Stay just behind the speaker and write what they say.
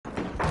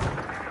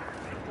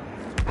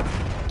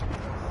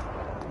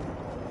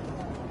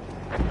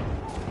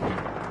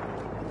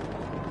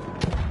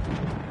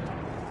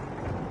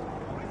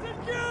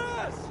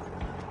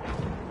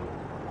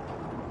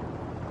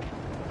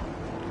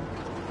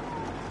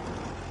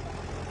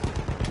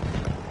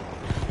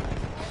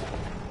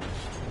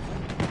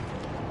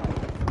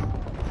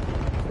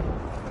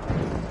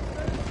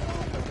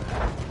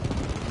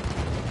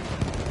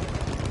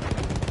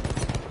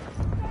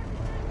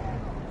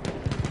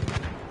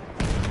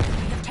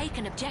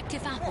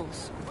objective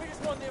apples. We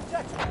just won the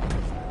objective.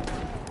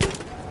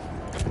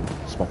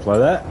 Spot fly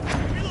there.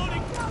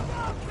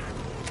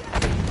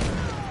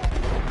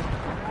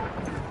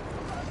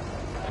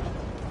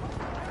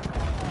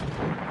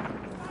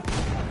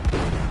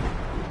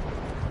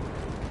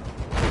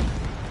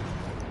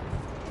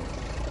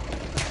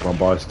 Come on,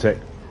 boys, take.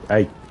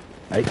 Hey,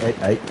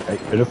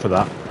 enough of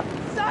that.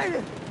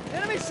 Sighted!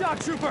 Enemy shock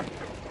trooper!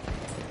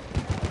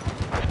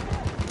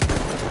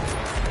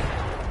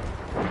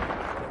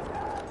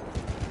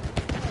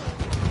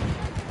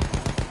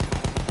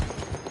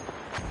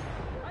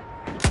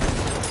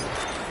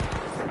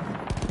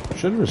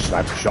 Should have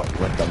sniped a shot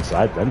left hand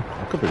side then.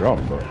 I could be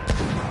wrong, but.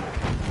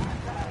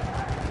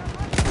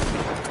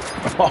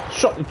 Oh,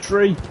 shot the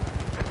tree!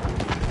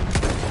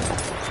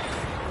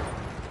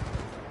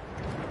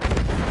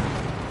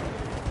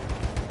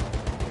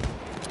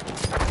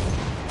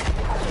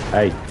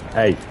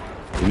 Hey,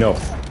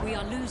 enough. We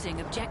are losing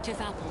objective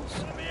apples.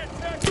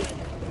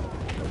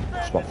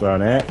 Spot there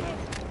on here.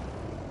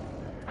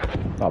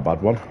 Not a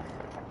bad one.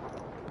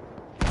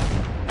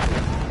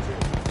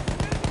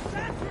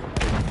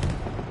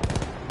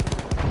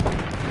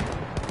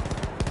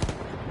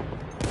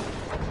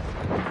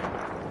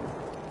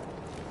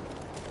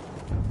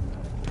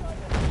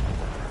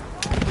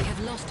 We have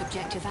lost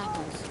objective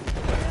apples.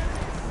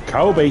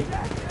 Kobe.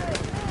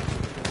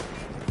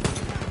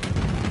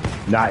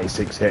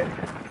 96 hit.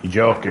 You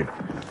joking?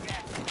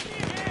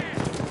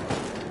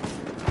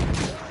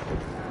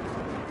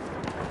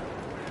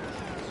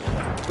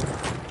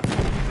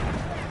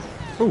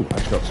 Ooh, I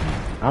just got some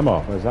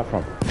ammo. Where's that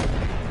from?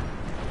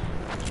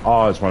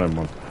 Oh, it's one of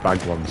them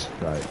bagged ones.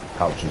 Right,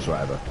 pouches,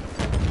 whatever.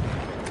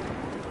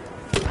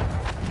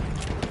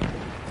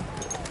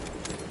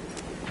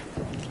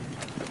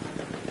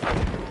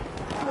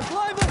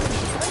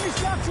 Enemy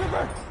shock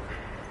trooper!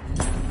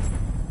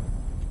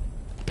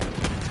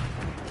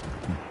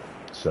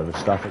 Service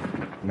staff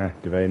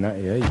at Divay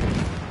 98.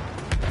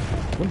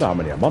 Wonder how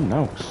many I'm on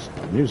now, 'cause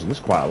I'm using this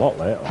quite a lot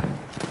lately.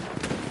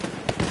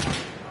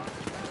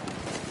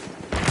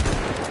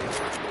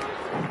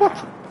 What?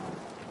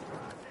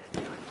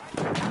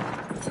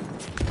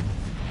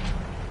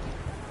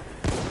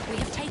 We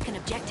have taken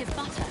objective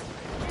butter.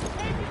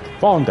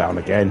 Falling down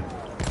again.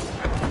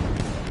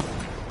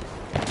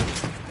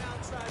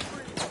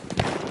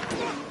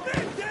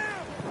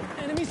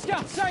 Enemy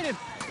scout sighted!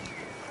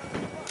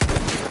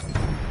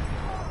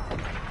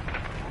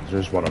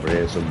 There's one over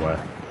here somewhere.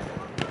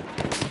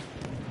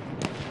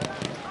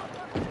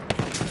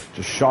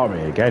 Just shot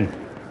me again.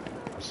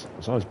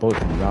 There's always bullets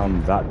from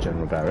around that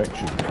general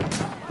direction.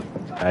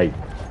 Hey.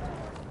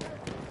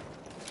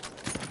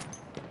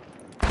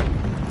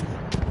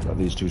 Got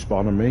these two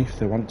spawn on me if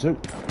they want to.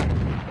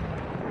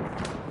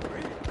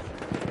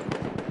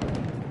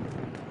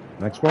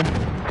 Next one.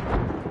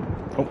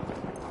 Oh.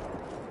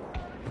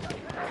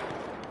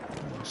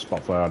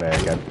 Spot flare on here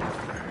again.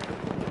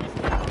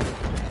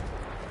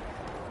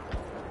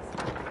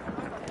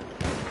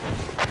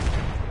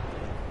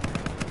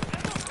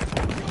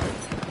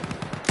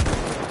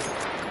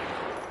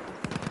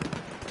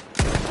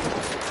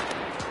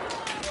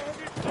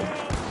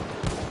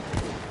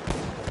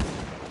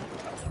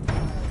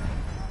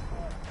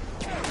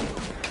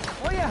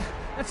 Oh yeah,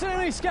 that's an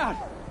enemy scout!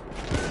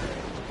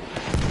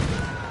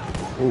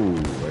 Ooh,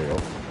 way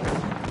up.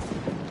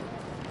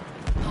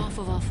 Half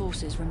of our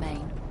forces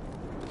remain.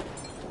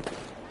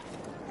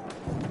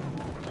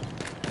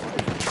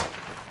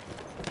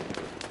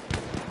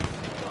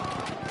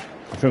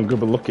 I think I'm good,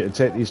 but lucky to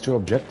take these two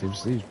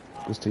objectives.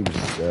 This team's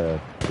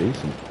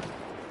decent.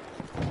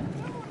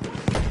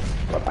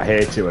 But I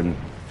hate it when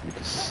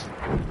because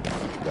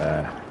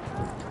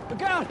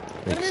Look out!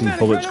 you Enemy can see medic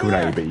bullets right coming at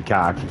over you, but you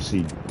can't actually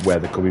see where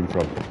they're coming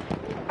from.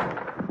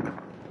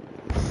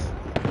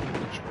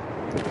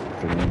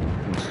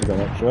 Let's see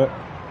that to it.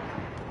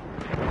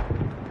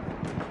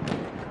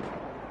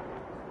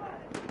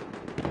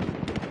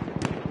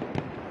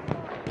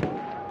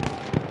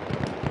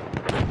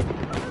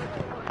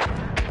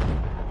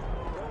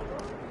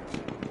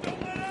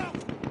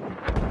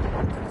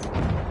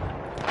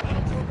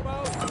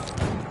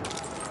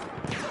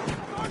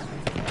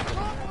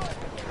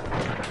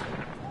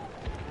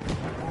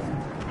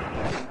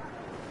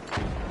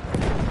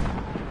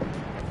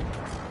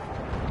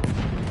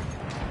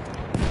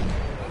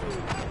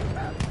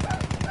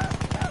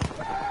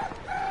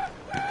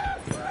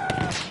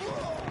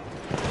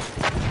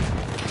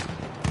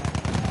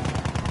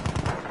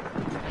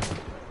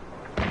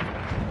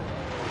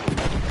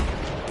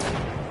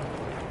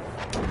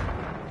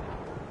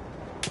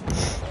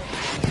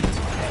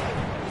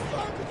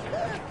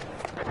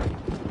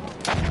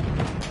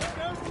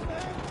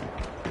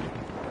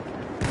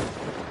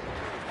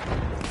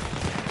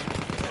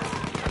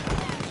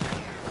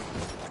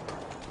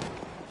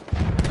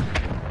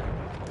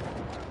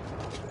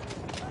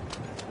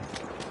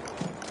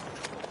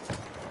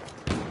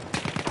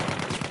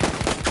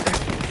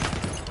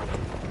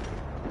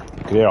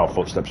 I could hear our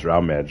footsteps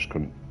around me, I just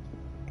couldn't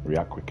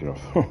react quick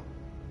enough.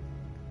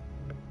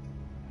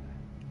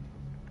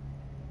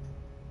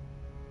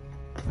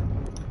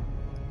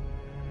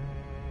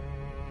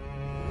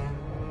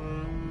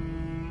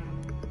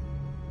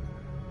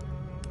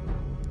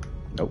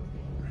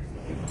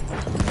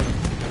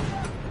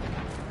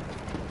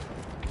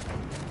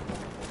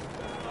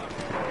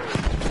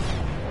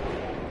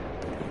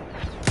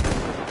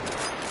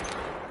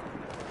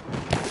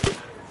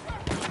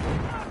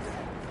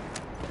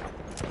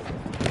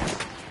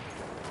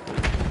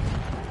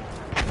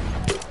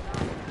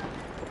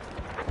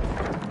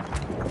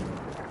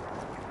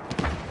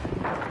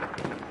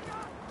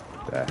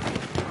 There.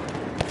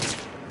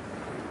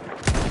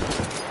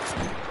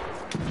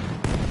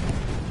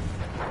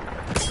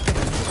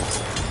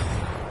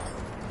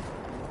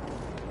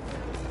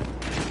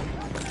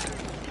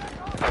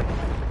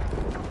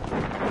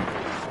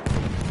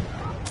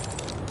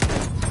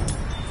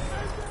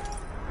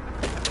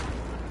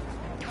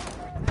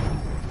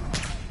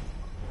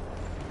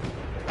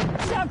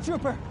 Shout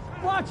trooper!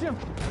 Watch him!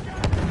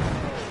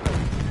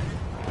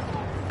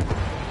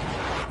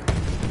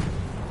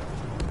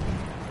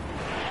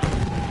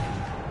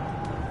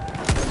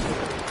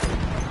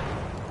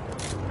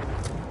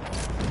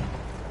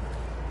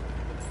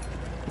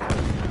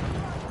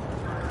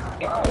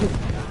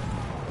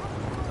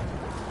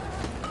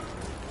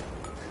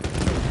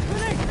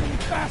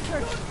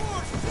 Bastard!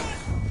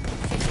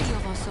 50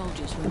 of our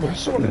soldiers remain. There's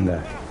someone in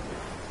there.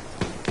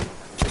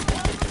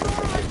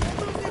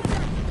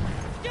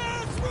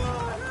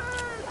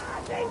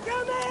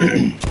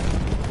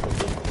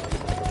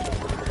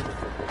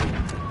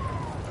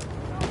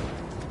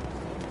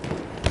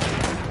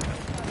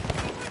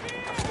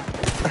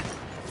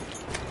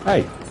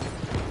 Hey,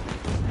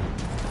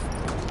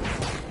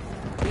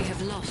 We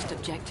have lost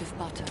objective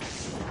butter.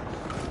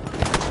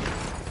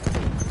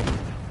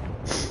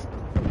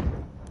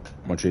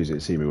 much easier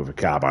to see me with a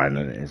carbine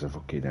than it is a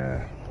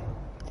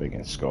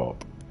fucking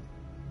scope.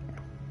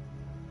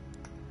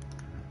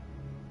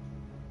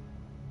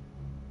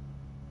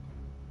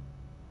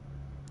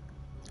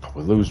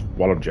 We lose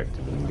one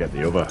objective and we get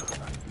the other.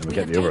 Then we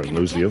get have the other taken and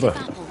lose the other.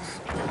 objective apples.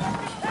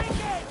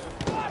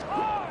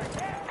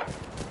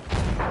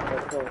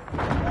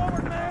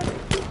 Forward, man!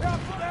 Drop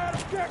for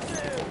that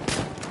objective!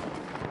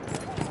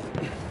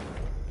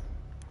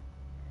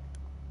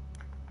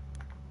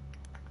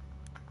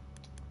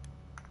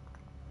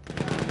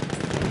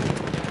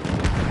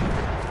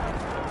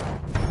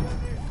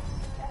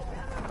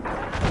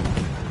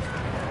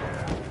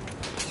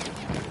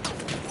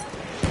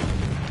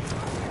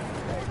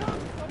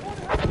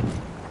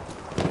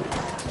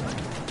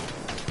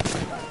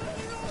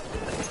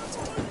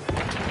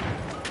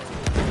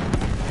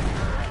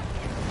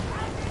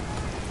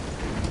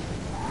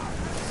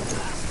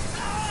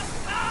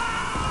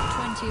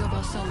 Of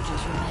our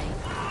soldiers remain.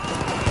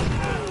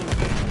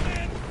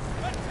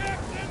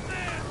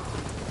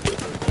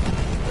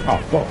 Oh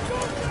fuck!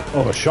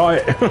 Oh, I shot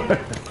it.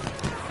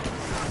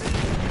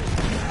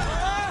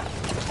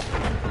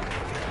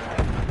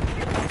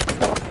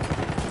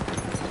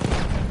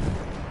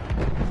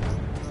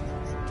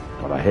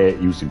 God, I hate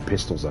using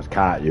pistols. I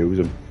can't use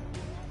them.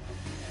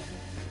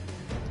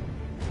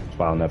 That's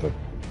why I'll never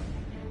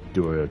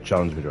do a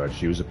challenge video. I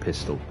just use a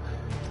pistol.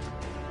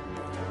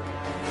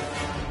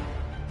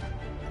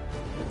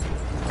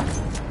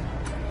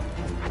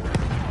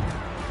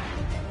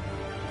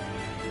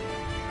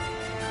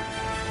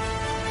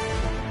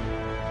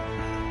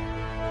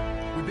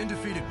 We've been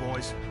defeated,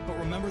 boys, but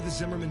remember the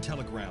Zimmerman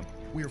telegram.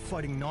 We are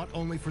fighting not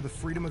only for the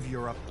freedom of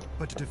Europe,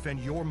 but to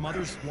defend your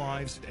mothers,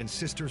 wives, and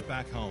sisters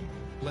back home.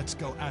 Let's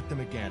go at them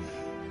again.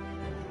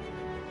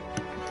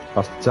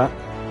 Fast attack.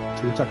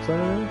 2 attacks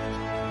left.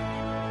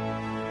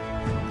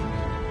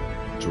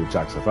 2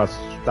 attacks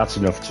left. That's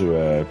enough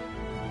to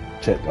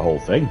take the whole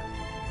thing.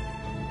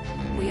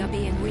 We are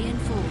being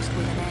reinforced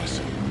with an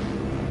airship.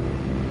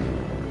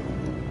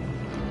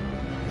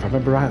 If I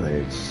remember rightly,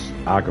 it's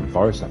Argonne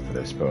Forest after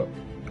this, but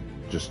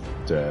it's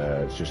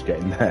just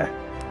getting there.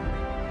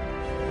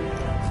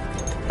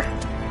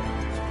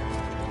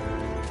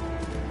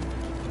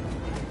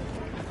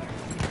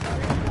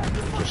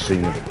 Just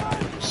seeing the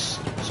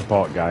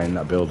support guy in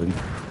that building.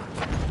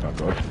 Not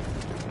good.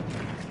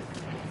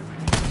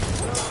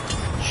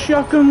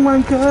 Shotgun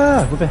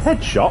wanker with a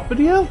headshot,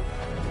 video.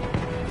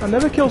 That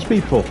never kills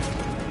people.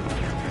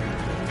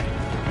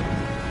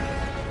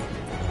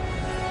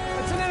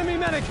 That's an enemy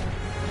medic!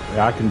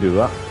 Yeah, I can do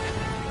that.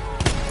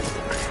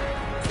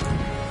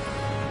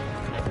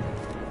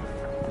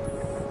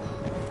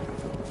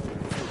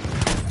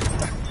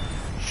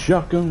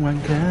 Shotgun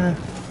wanker.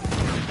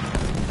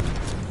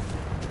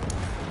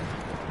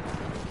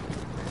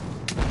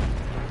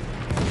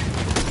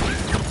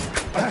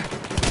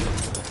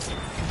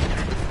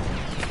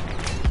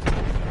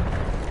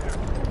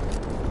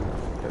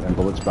 Get them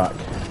bullets back.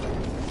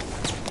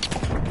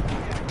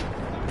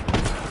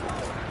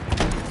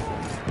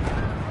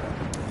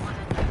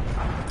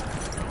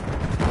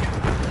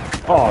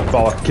 Oh, I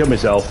thought I'd kill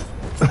myself.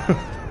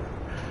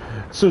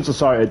 As soon as I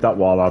saw it hit that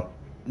wall, I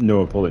knew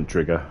I'm pulling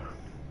trigger.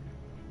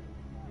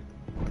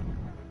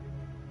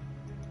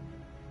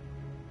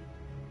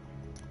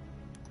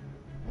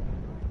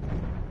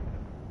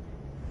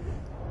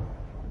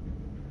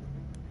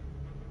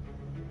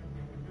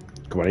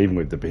 Come on, even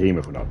with the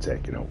behemoth we're not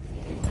taking out.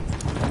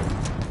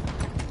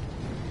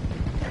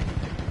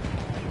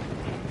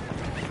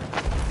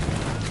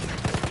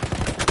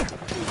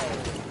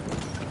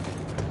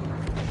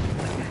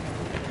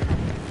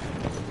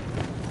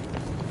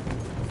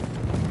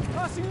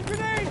 Tossing a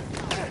grenade!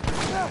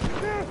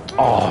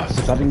 Oh, as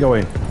if that didn't go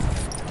in.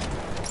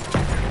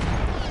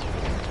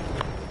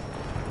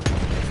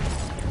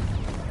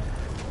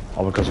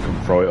 All because I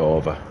can throw it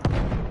over.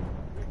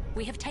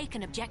 We have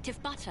taken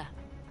objective butter.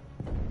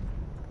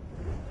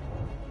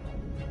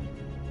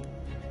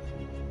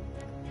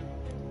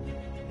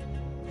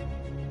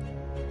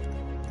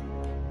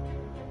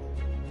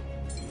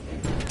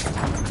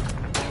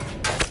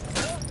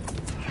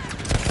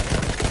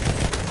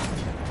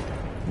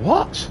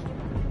 What?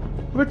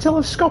 We're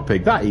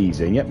telescopic that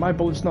easy, and yet my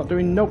bullet's not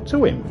doing note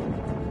to him.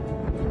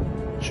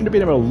 Shouldn't have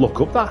been able to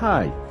look up that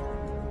high.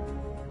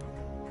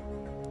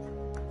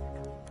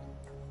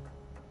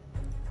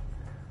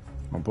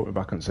 I'll put me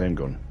back on the same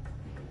gun.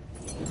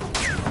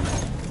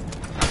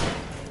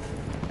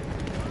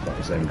 Not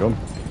the same gun.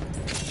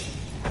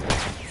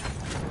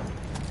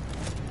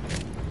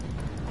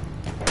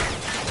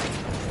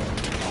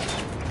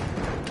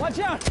 Watch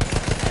out!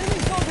 Enemy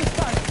soldier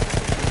spotted!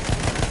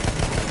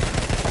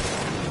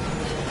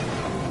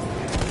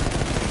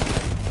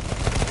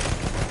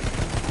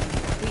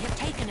 We have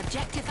taken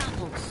objective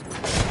apples.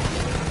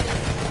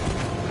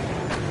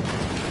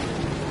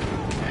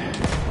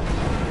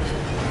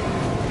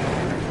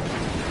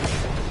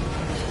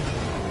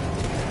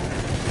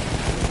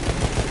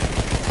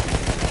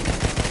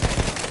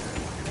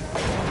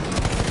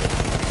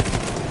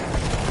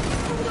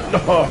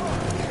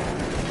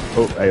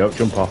 Oh, hey up,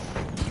 jump off.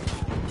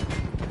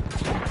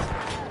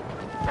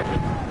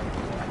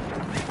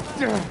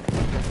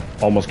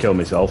 Almost killed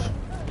myself.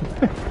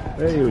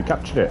 Hey, we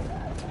captured it.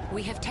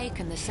 We have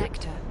taken the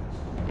sector.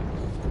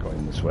 Go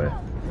in this way.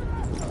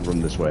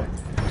 Run this way.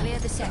 Clear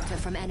the sector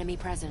from enemy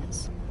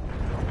presence.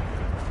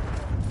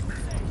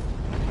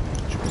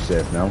 Should be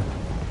safe now.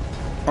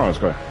 Oh, it's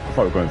going. I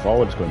thought we were going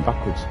forward, it's going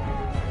backwards.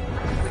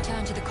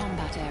 Return to the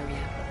combat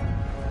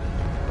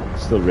area.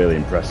 Still really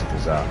impressive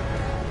as that.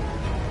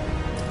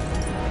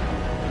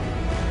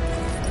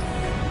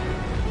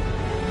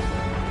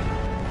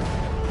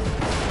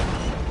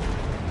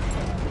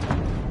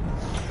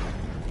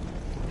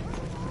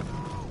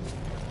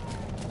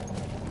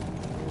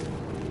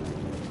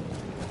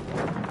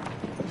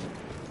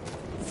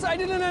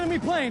 Sighted an enemy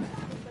plane!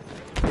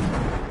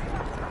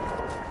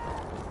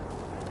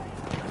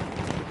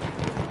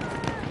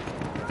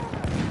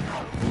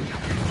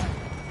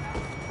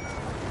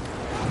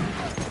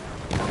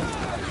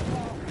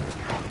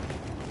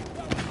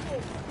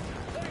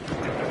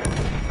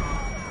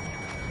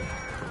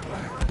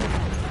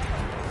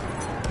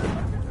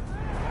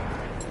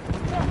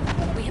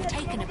 We have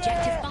taken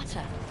objective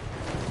butter.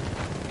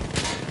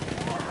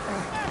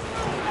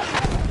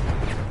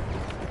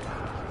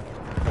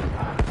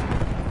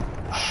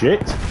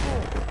 Shit.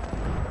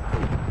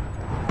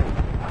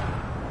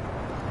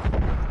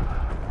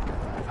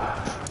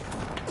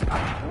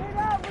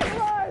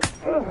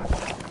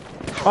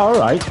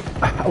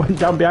 Alright. I went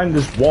down behind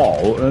this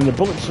wall and the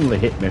bullet suddenly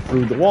hit me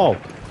through the wall.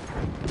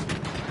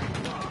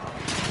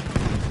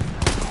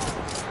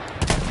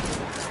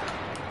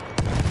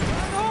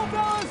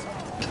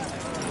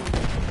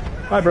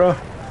 Bye, bro.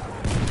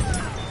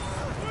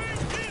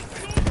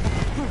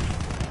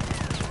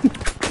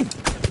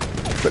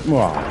 Bit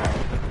more.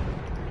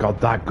 God,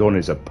 that gun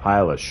is a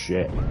pile of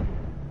shit.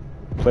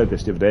 Played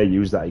this the other day,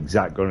 used that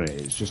exact gun in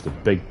it. It's just a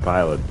big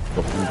pile of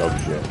fucking dog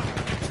shit.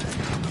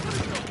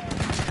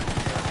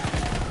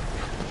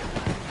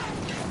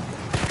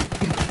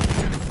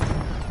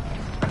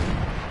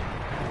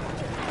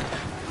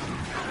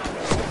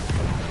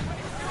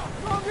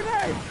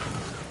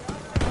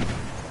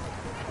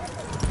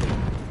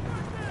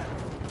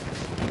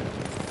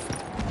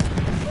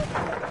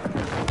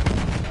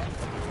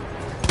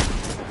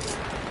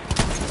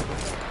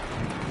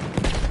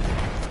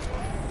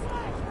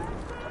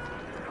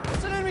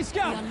 We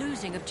are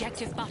losing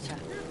objective butter.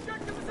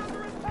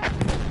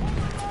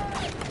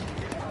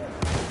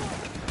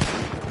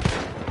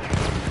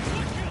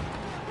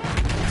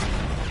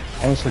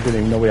 Honestly, didn't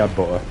even know we had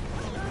butter.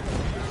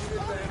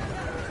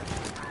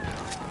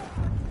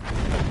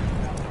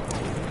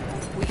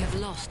 We have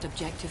lost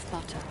objective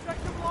butter.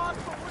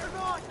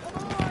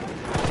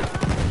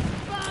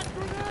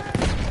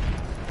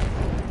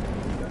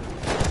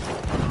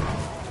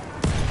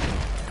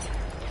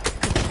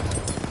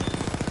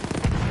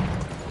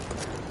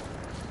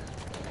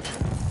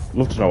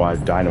 Love to know why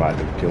dynamite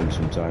would kill me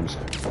sometimes.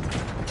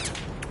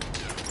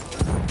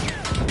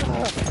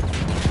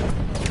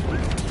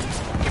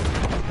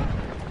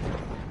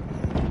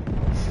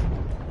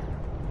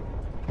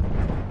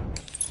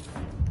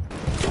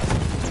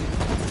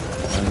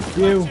 Thank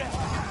you.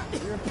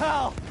 Your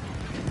pal!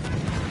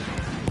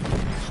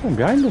 Someone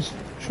behind us.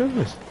 Show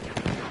us.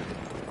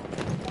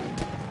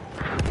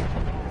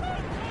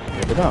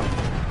 Give it up.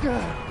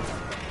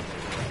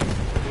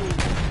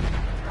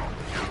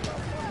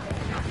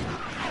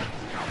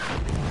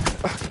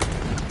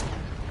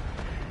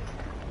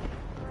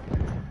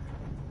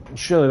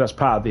 Surely that's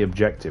part of the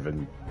objective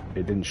and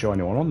it didn't show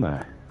anyone on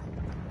there.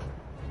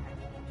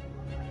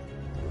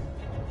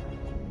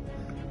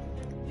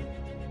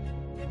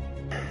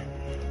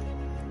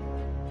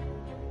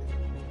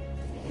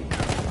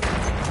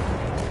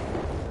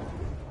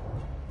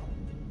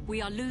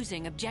 We are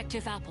losing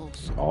objective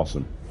apples.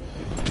 Awesome.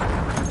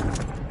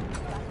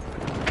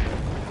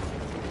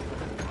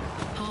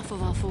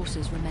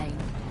 forces remain.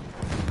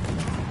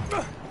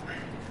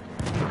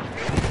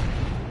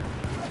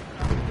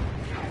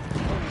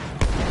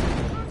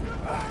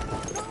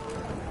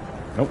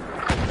 Nope.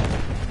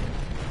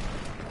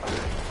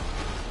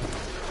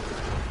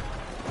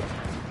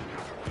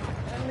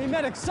 Enemy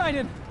medic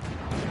sighted.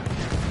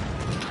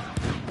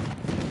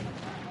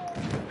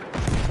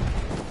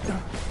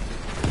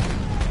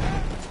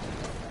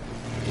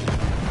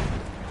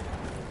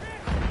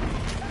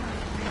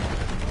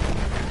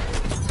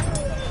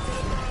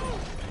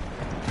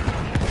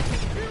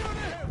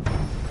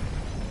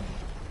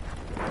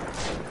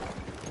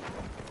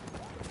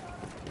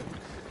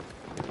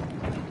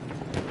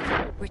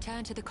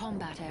 Return to the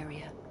combat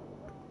area.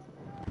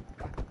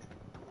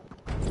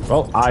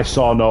 Well, I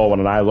saw no one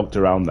and I looked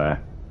around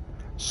there.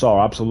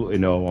 Saw absolutely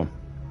no one.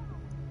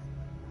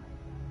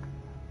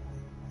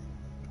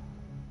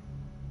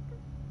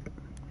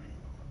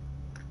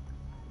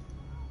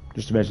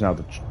 Just imagine how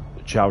the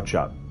Chow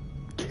Chat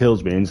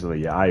kills me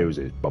instantly. Yeah, I use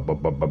it. Nothing.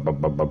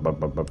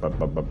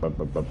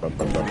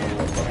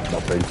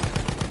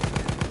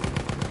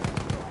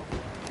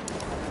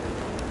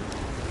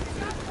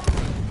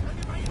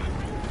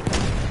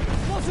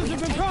 We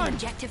have taken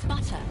objective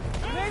butter.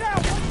 Grenade out!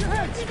 Watch your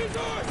heads!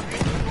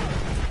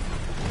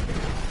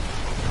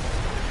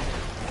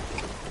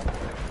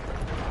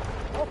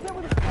 I'll fit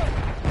with the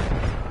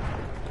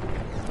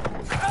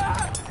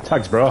smoke.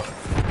 Tags, bro.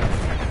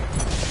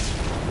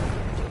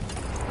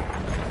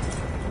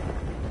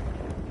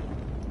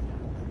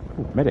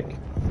 Ooh, medic.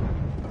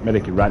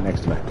 Medic is right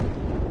next to me.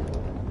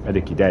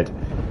 Medic, you dead.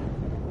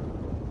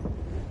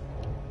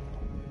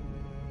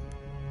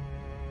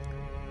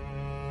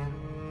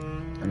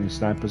 Any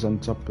snipers on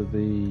top of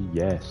the...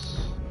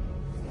 Yes.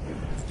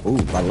 Ooh,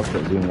 by look at it,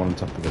 there's even one on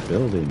top of the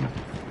building.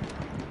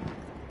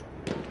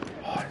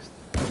 Oh,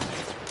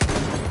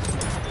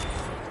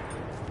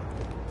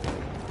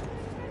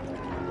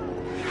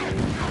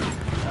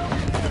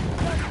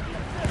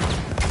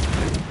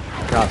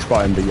 can't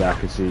spot him, but yeah, I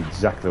can see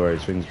exactly where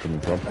his thing's coming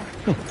from.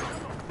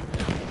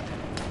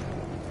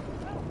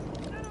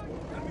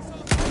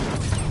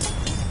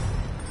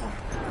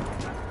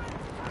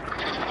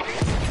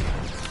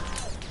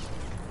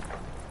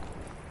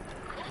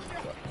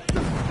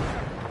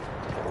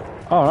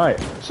 Alright,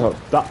 so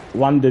that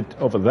landed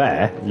over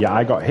there. Yeah,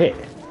 I got hit.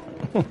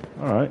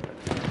 Alright.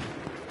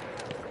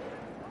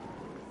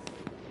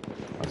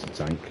 That's a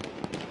tank.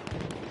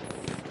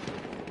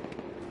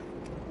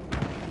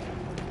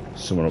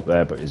 Someone up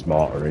there, but he's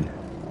mortaring.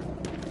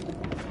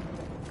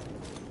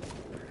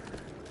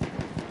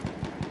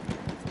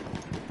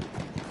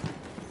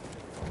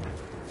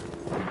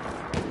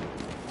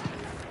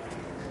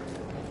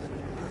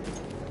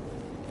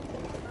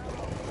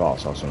 Thought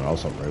I saw someone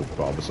else on the roof,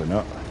 but obviously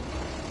not.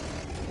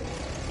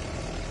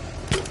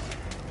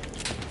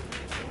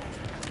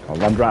 Oh,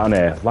 land right on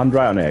here. Land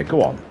right on here.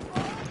 Go on.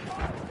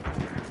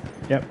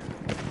 Yep.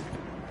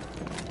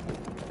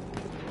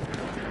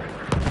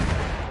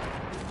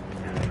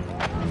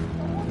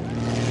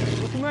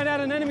 Looking right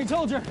at an enemy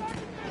soldier.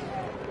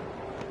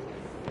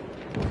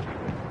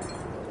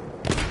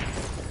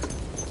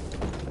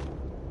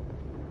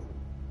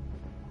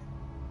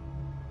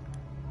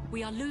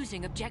 We are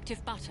losing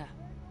objective butter.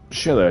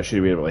 Surely I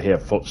should be able to hear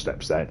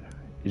footsteps then.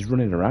 He's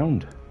running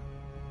around.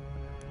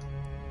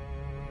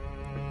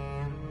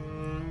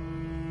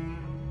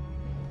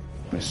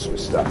 Miss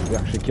Staff, we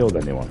actually killed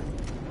anyone?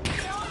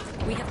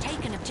 We have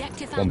taken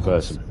objective One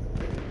apples. person.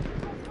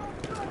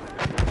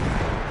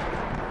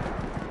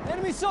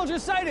 Enemy soldier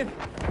sighted.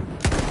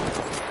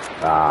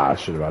 Ah, I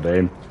should have had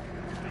aim.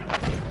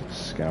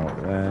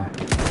 Scout there.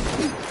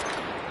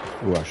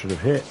 Ooh, I should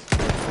have hit.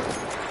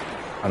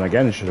 And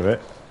again, I should have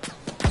hit.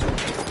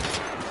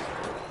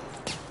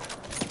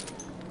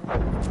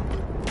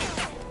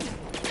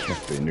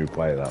 Must be a new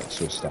player, that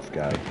Swiss Staff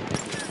guy.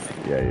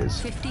 Yeah, he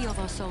is. 50 of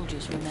our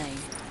soldiers remain.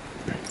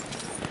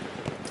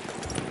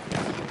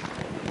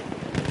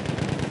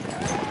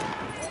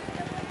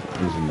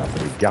 Using that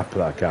big gap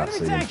that I can't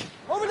see. Enemy tank!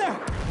 Over there!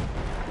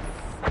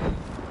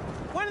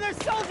 One of their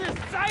soldiers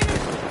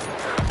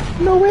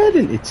sighted! No way I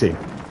didn't hit him.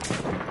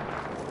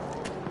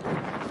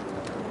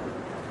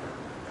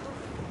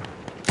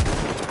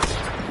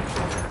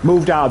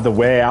 Moved out of the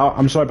way.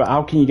 I'm sorry, but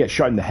how can you get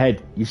shot in the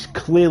head? You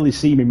clearly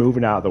see me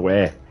moving out of the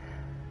way.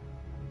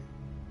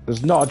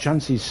 There's not a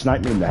chance he's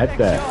sniped me in the head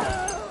there.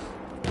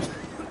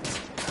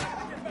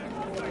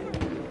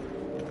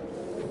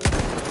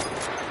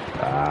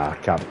 Ah, I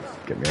can't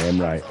get my aim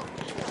right.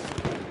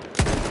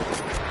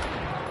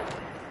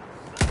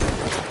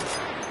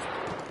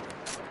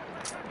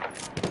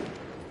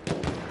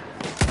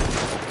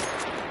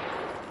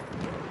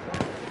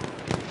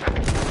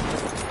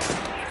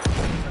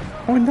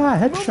 Oh, in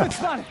that Movement headshot.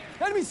 spotted!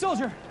 Enemy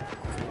soldier!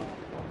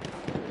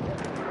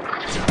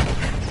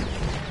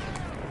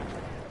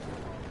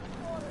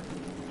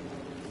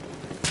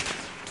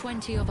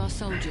 Of our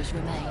soldiers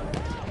remain.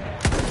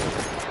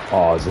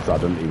 Oh, as if I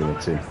didn't even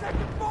hit him.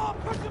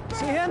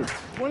 See him?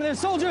 One of their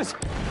soldiers!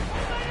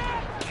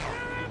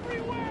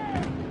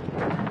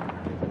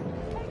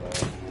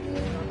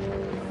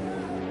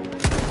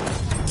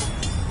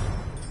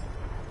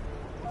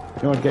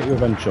 You know, I'd get you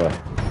eventually.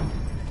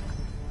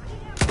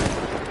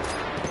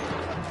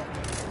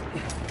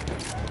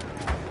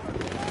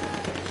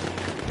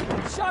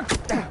 Shock.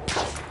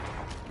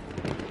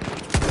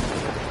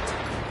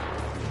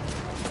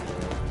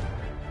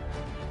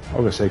 I was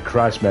gonna say,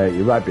 Christ, mate,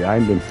 you're right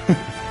behind him.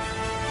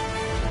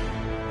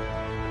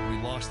 We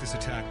lost this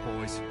attack,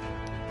 boys.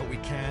 But we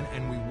can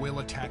and we will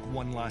attack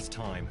one last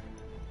time.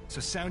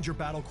 So sound your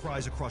battle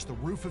cries across the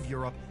roof of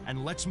Europe,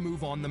 and let's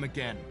move on them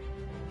again.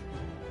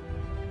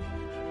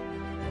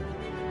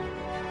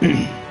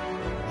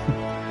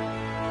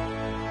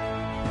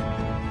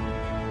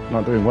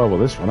 Not doing well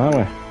with this one, are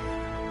we?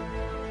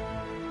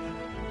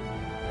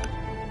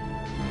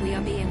 We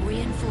are being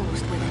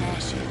reinforced with an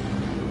airship.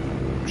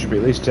 Should be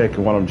at least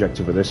taking one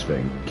objective of this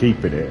thing,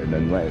 keeping it, and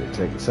then letting it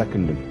take the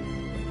second. And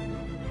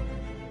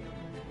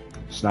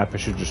Sniper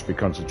should just be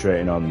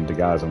concentrating on the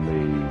guys on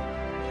the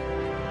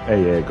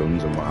AA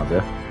guns and what have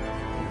you.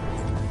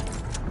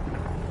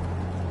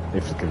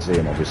 If they can see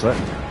him, obviously.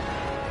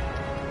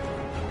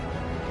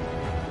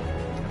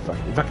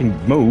 If I can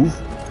move,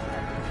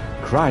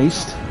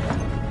 Christ,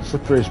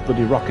 slipperiest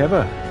bloody rock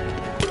ever.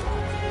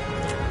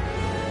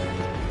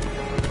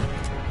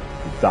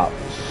 That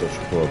was such a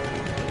bug.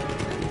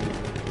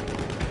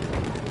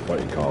 What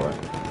do you call it?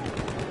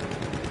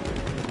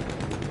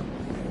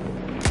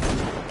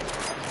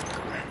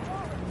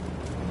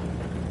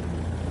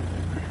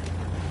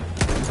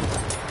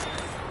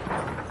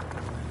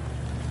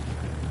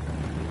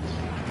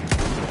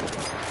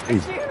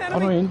 He's, oh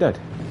no, he ain't dead.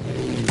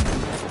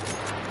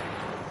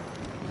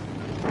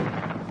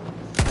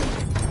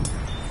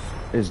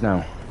 Is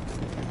now.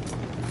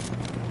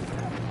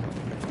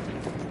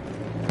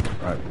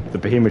 Right, the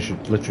behemoth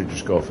should literally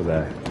just go for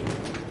there.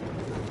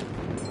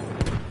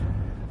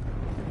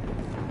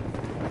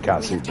 I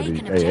can't see the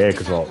AA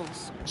because of all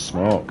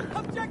smoke.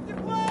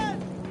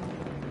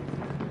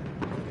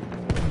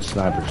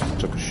 Sniper just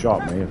took a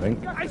shot at me, I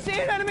think. I see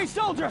an enemy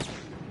soldier.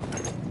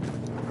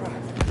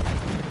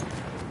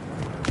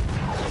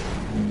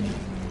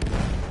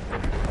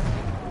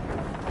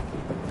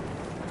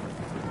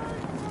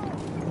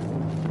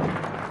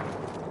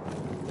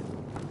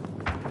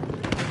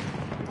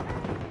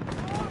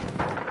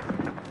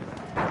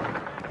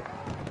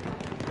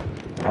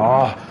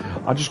 Oh,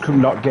 I just could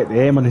not get the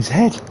aim on his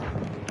head.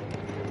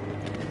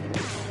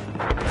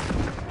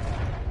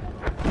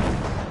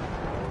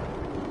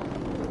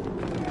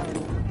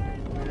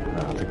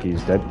 I think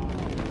he's dead.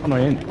 Oh no,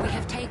 he ain't. We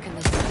have taken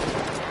this.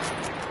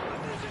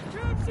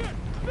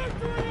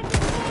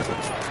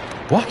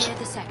 What? Clear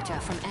the sector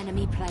from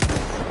enemy planes.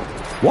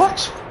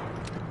 What?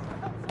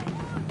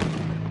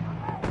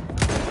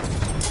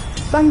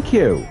 Thank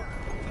you.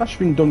 That should have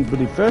been done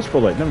with the first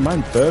bullet, never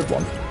mind the third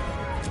one.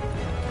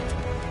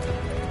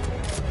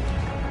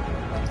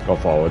 Go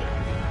forward.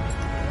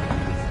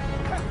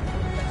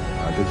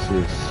 This is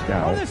One of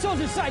scout. their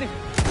soldiers sighted.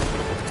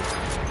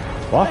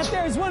 What? That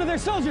there is one of their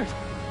soldiers.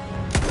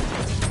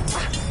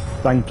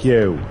 Thank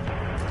you.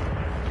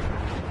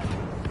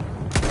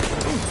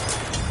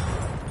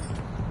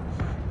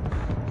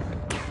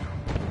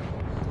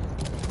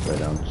 Lay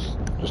down,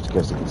 just in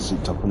case they can see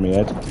top of my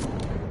head.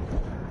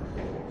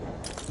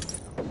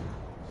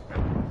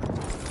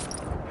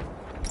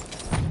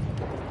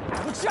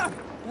 Look sharp.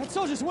 That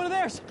soldier's one of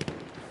theirs.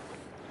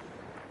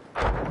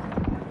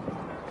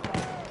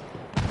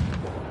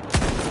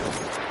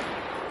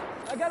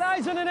 I got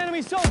eyes on an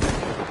enemy soldier.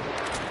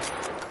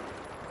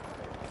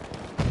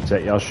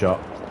 Take your shot.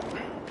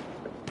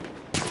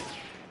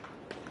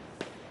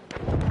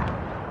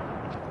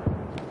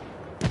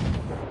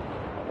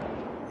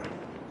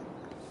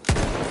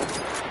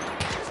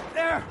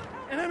 There,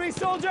 an enemy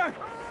soldier.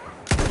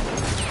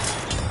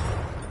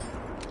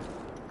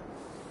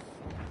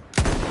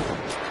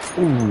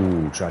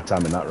 Ooh, try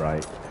timing that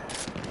right.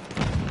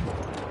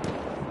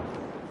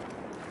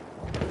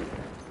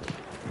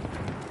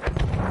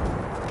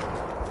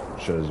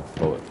 Sure there's a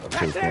bullet.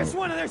 There's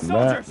one of their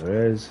There, soldiers.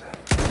 there is.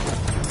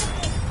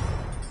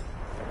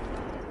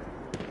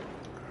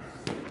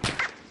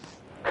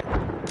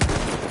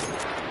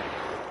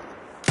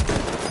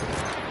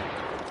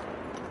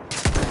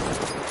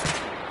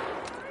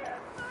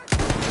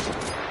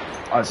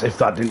 As if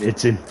that didn't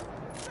hit him.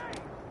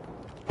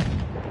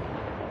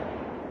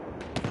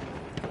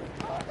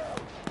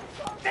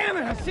 Damn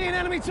it! I see an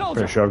enemy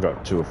soldier. Pretty sure I've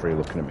got 2 or 3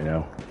 looking at me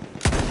now.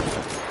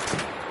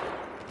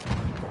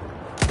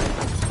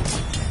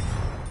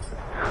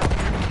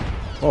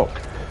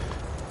 Fuck.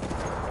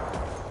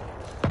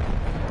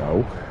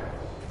 No.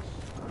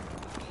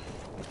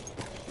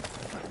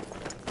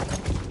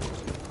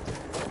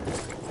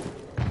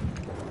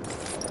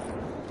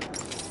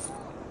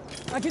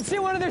 I can see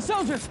one of their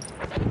soldiers.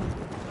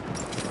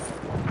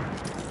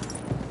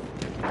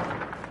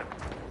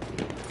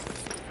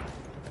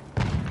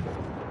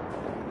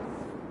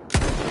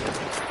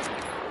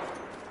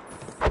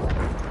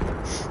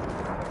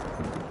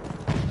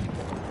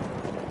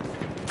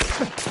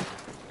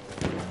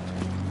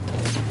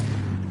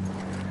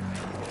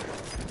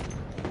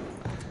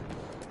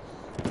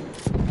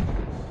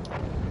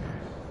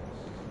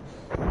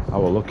 I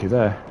we're lucky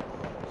there.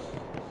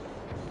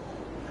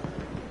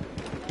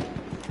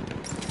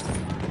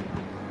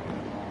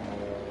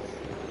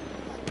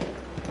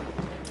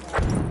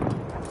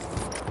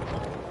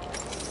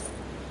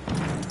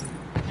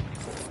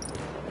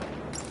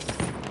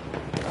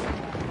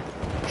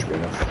 Should be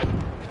enough.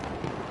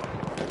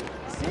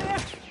 See there?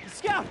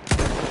 Scout!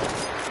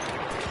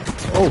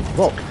 Oh,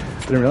 look.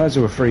 Didn't realise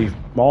there were 3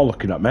 more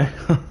looking at me.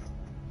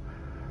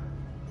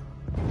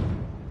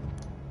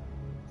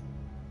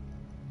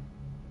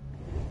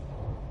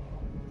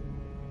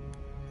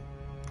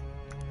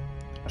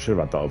 I should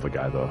have had that other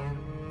guy though.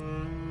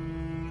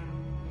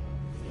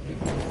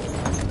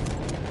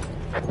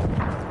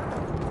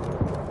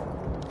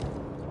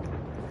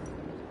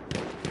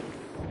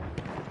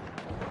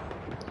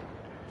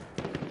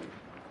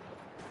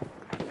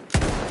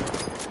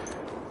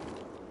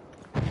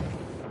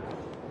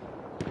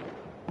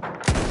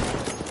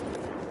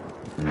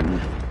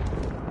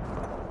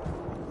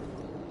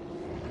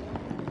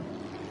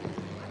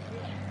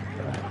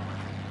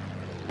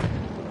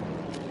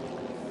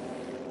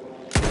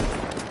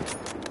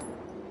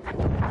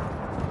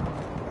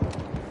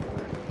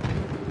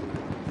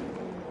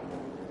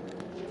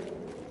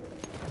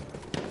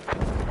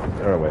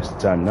 They're a waste of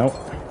time now.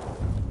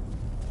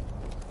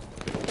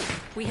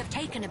 We have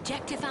taken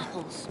objective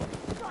apples.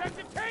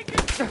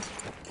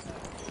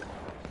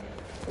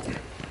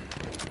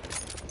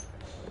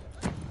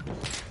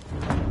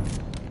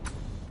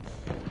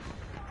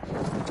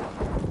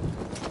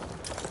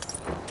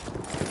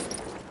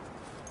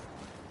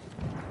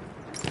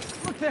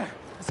 Look there!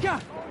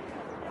 Scout!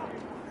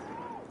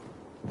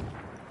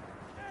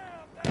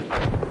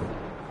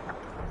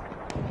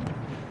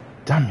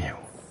 Damn you.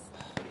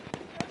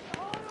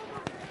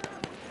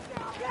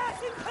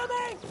 Gas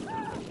incoming!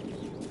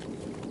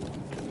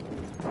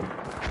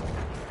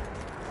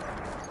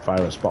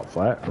 Fire a spot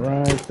flare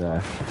right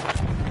there.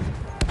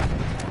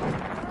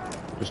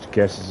 Just in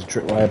case there's a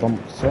tripwire bomb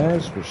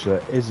upstairs, which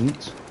there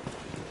isn't.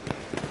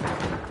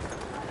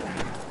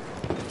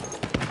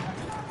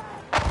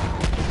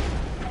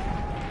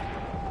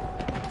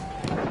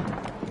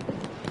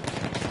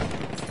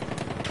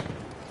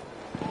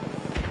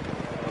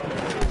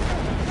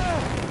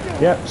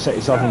 Yep, set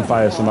yourself on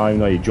fire somehow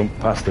even though you jumped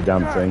past the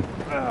damn thing.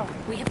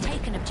 We have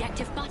taken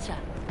objective butter.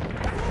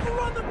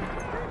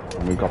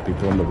 And we've got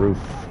people on the roof.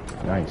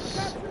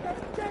 Nice.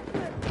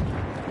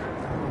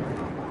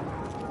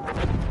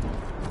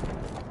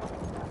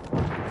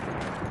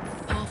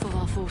 Half of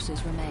our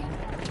forces remain.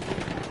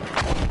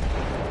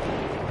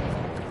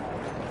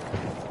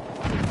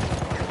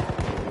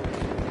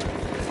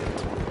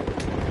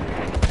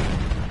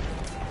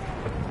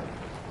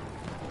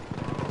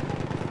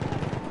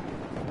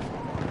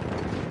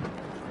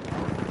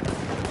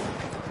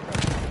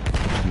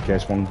 In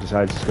case one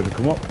decides it's going to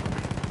come up.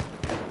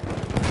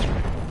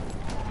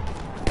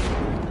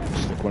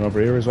 Stick one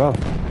over here as well.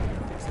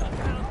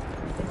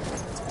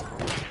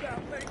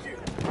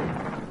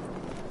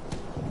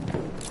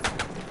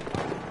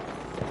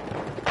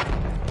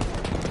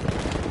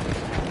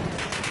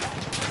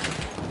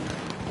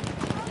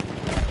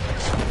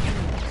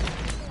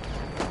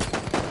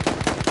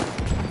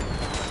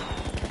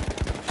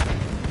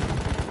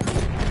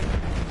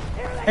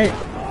 Hey,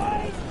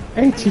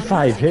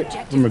 85 hit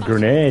from a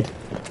grenade.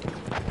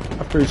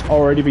 After it's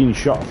already been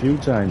shot a few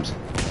times.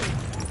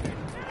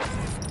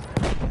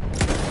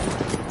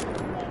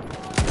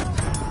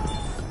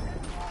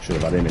 Should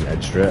have had him in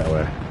head straight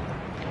away.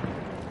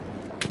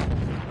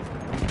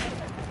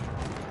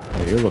 How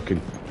are you looking?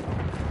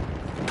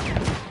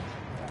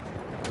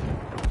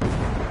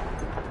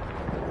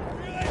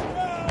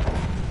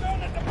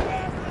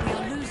 We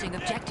are losing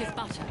objective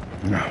butter.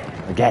 No,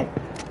 again.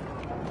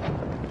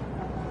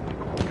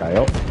 Guy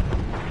up.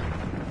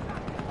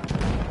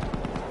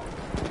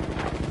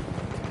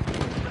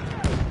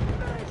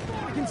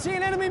 I can see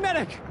an enemy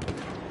medic!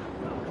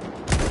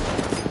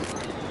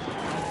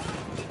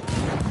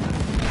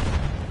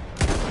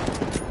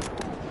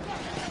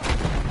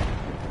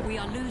 We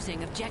are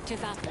losing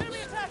objective apples.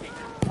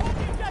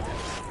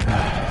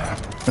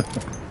 I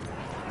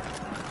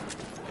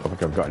don't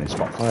think I've got any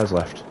spot fires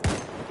left.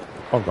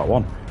 Oh, I've got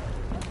one.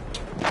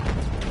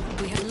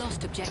 We have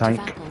lost objective Tank.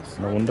 apples.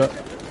 No wonder.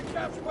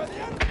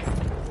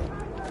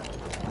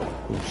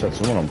 Ooh, set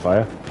someone on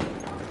fire.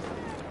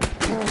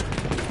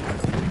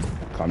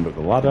 Climbed up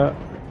the ladder.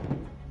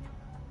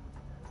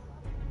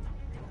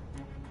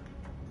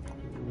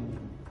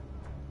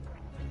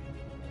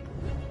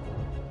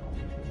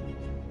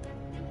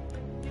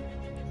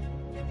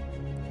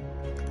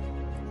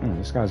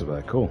 This guy's up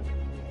there, cool.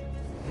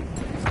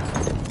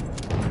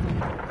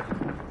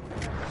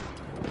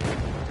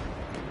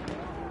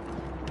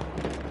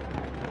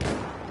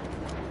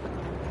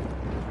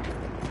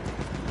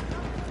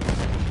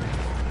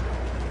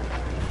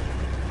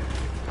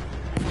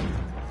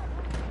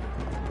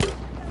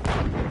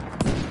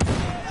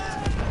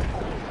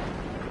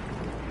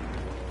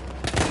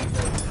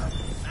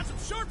 That's some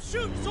sharp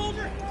shooting,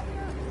 soldier!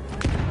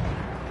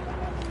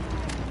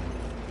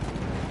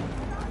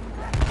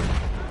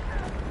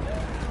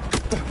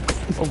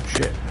 Oh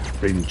shit,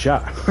 reading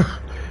chat.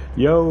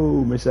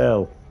 Yo, Miss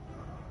L.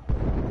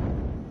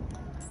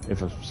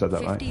 If I've said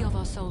that 50 of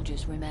our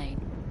soldiers remain.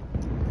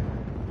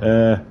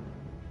 right.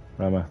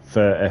 Rama,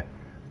 30.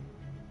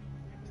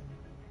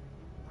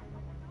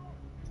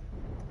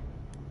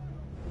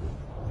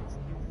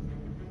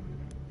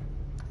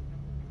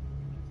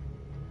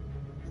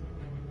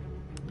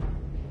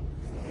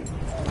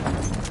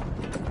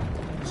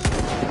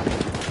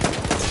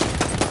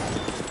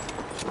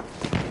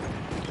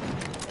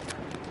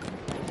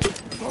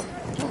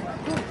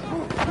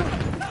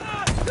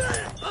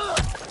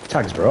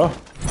 Tags, bro.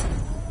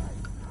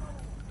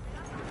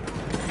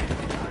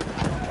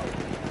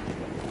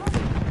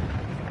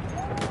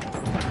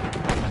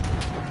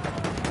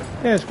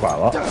 Yeah, it's quite a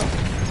lot.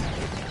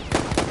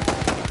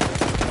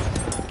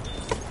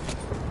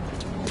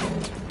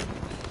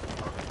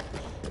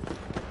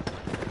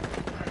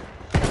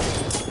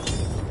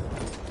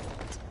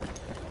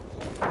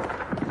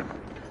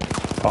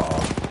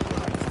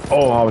 Uh-oh.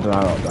 Oh, how did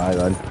I not die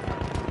then?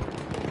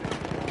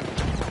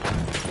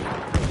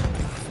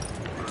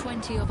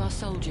 20 of our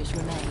soldiers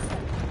remain.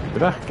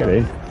 Did I? Get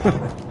in.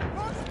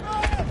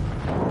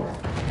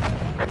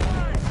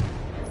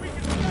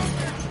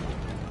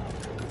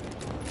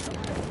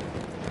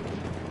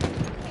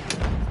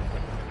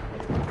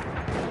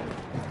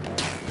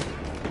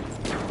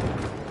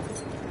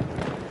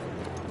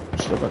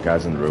 Still got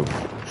guys on the roof.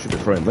 Should be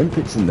throwing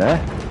limpets in there.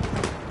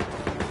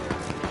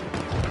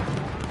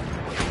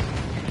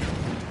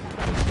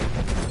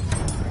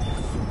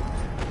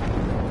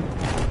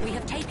 We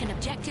have taken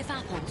objective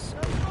apples.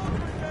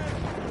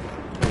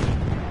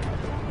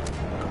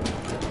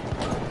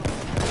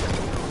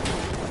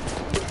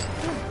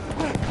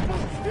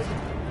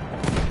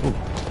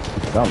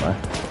 Down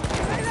there.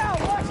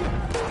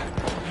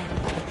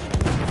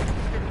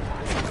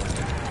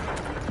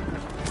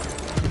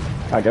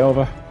 Can't get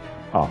over.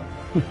 Oh.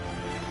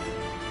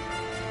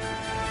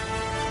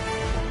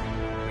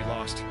 We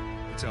lost.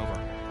 It's over.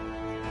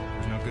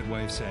 There's no good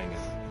way of saying it.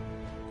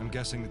 I'm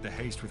guessing that the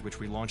haste with which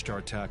we launched our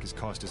attack has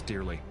cost us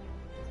dearly.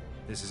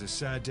 This is a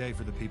sad day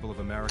for the people of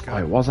America. Oh,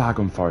 it was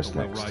Argonne Forest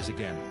but we'll next. rise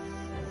again.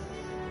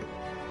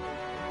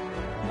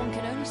 One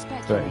can only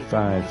speculate 35.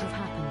 what might have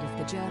happened if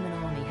the German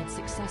army had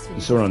successfully.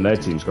 You saw on their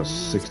defeated team's got the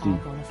 60.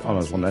 Argonne Oh,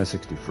 there's offensive. one there,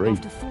 63.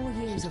 After 4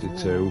 years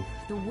 62. of war,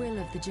 the will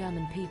of the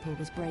German people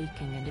was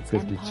breaking and its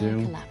 52.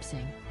 empire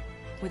collapsing.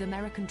 With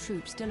American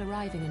troops still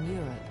arriving in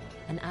Europe,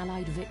 an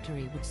Allied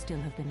victory would still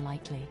have been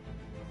likely.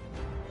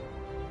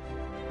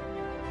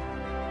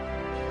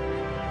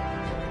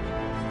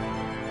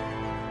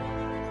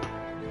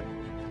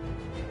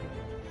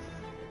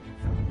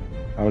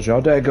 How's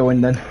your day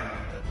going then?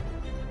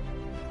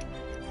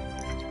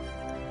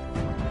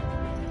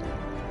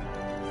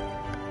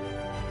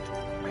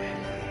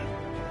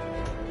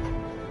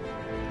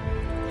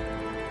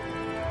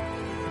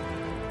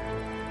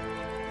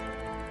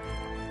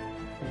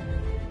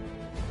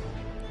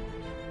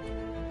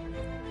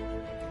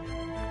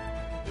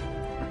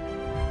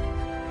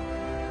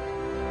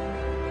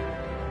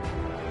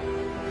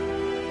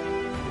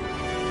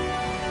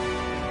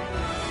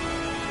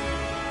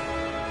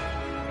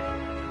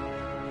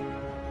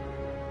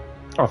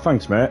 Oh,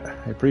 thanks, mate.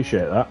 I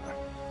appreciate that.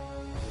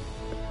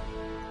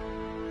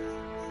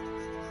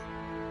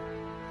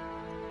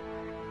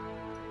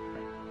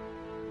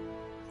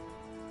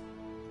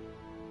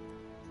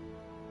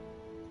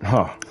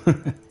 Oh,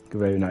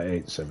 Gavay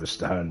 98 Silver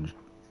Star and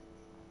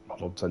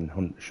Model 10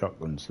 Hunt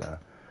Shotgun Star.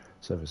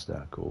 Silver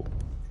Star, cool.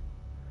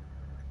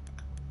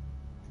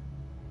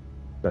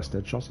 Best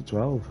headshots of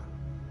 12.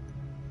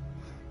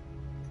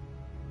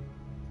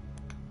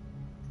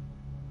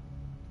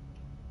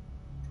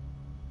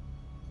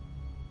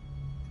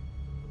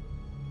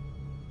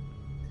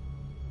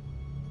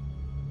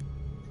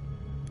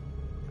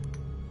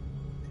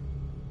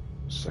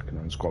 Second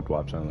hand squad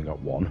wipes, I only got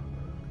one.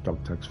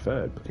 Dog tags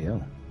third, but yeah.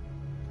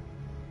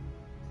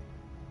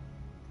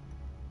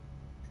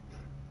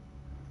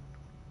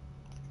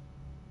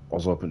 I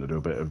was hoping to do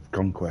a bit of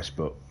conquest,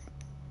 but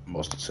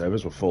most of the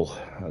servers were full.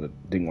 I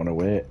didn't want to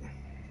wait.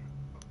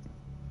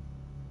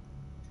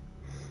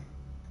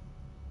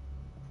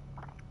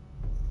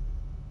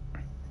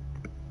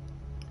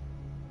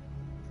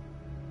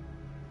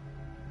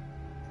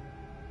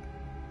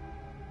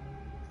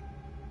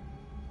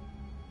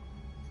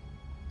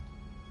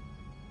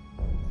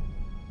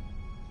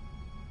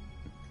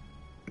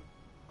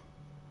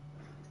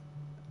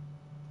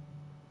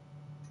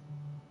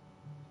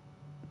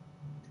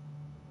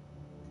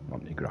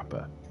 Monty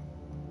Grapper.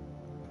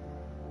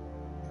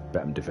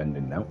 Bet I'm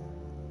defending now.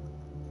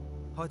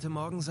 Heute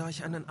Morgen sah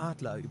ich einen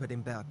Adler über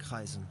dem Berg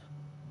kreisen.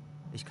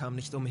 Ich kam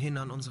nicht umhin,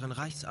 an unseren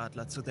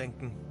Reichsadler zu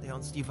denken, der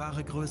uns die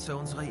wahre Größe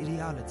unserer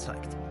Ideale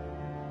zeigt.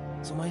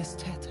 So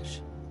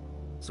majestätisch,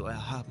 so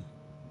erhaben.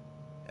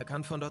 Er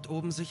kann von dort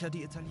oben sicher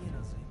die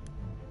Italiener sehen.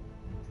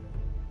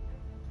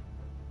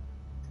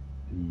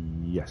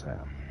 Yes, I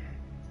am.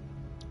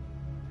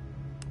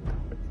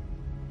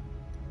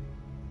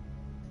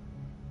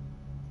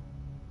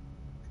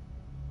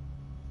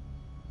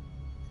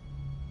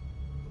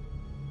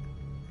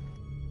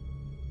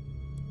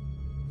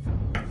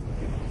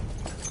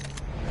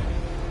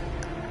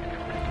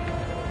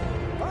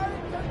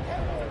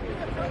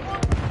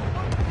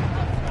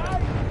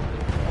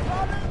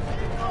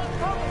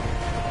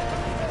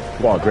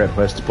 What a great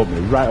place to put me,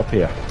 right up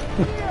here.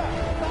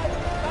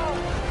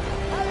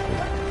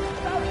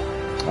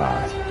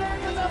 Ah.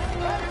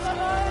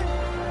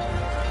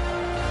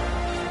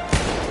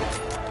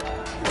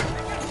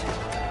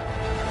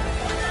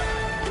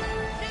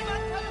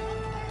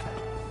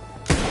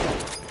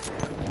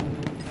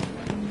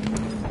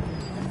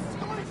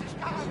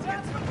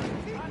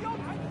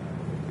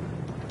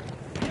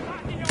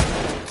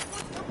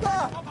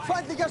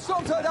 Feindlicher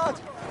Sturmsoldat!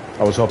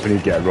 I was hoping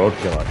he'd get a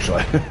roadkill,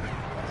 actually.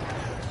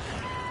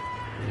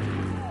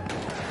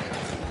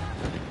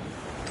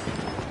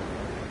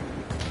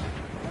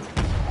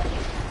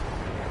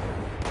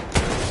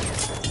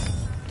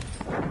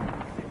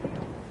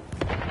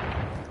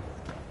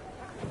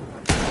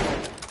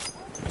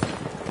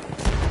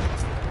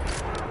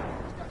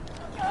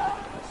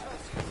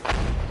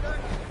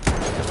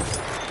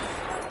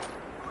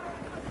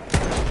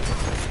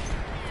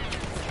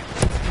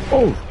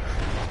 Oh!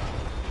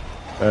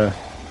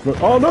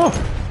 Oh no!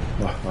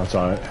 Oh, that's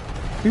alright.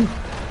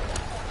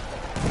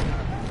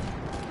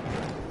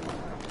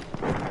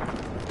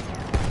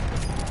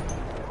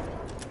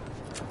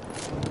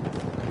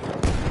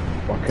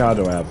 What car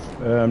do I have?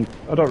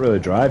 I don't really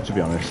drive, to be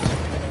honest.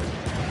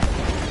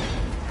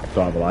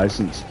 Don't have a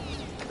license.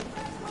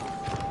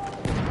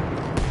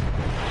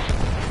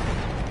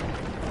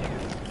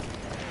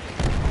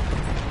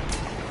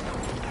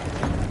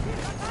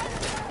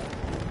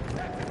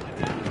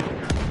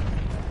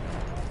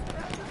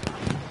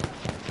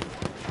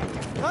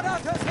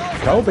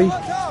 Colby.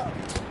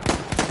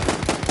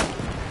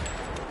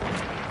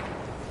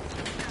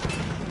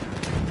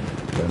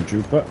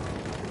 Stormtrooper.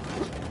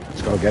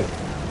 Let's go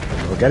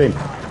get him.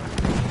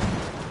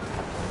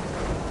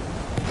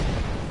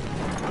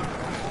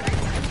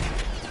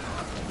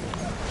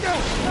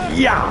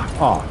 Yeah!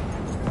 Oh.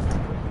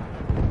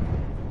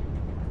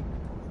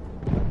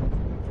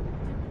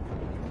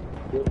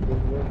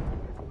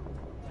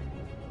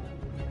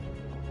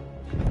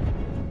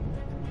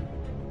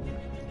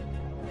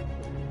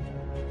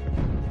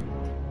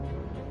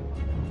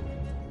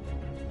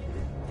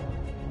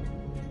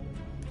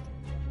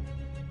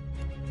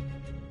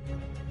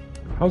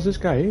 How's this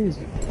guy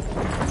easy?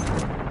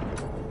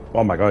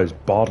 Oh my god, it's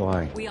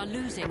borderline. We are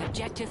losing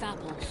objective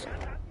apples.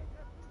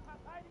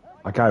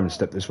 I can't even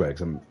step this way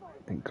because I'm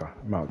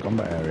out of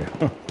combat area.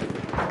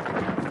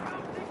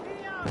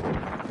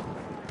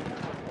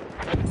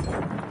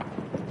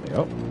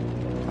 Yep.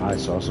 I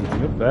saw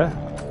something up there.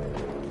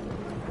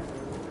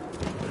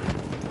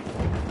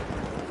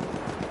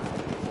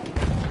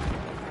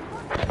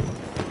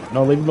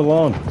 No, leave him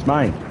alone. It's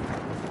mine.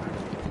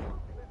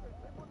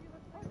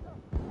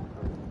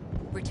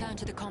 Return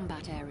to the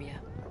combat area.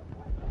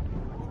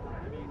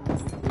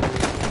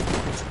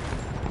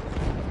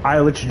 I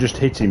literally just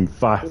hit him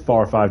 4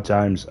 or 5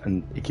 times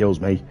and he kills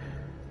me.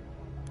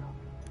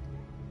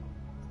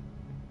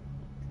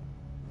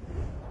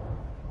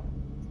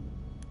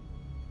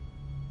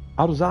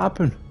 How does that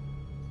happen?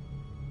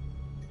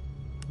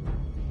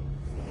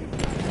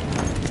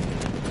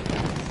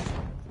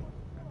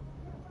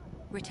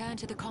 Return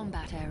to the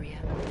combat area.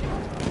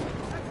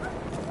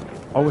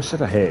 I always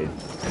said I hated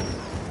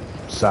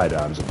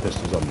sidearms and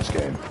pistols on this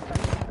game.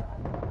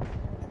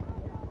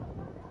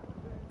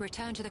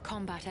 Return to the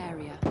combat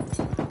area.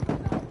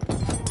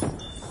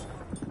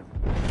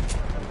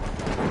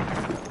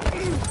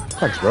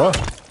 Thanks, bro.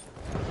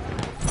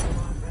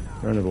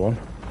 There's another one.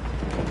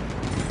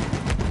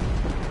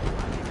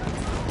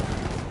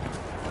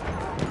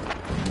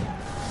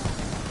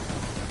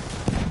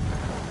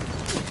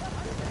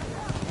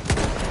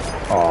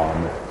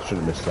 Oh, should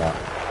have missed that.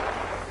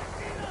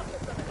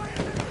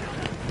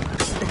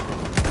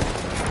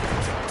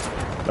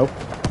 Nope.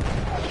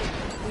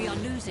 We are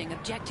losing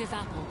objective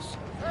apples.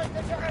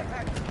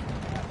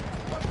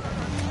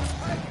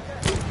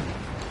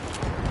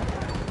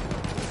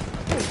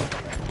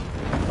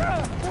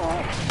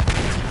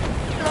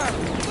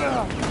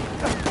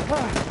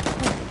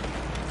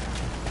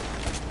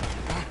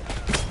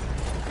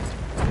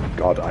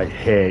 God, I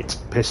hate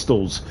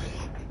pistols.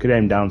 Could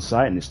aim down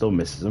sight and it still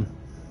misses them.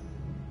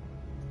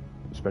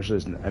 Especially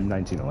as an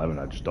M1911,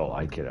 I just don't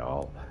like it at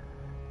all.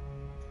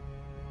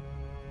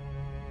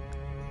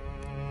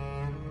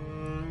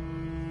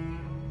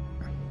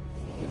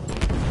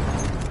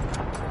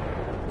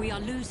 We are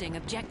losing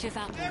objective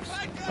apples.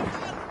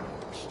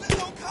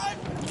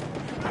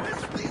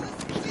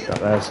 Got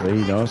there so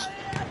he knows.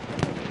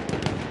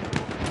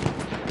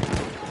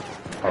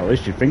 Or at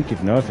least you think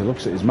he'd know if he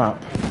looks at his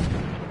map.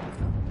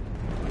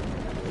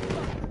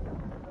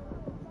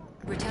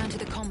 Return to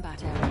the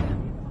combat area.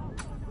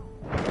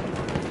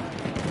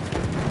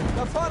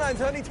 Da vorne ein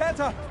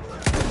Sanitäter!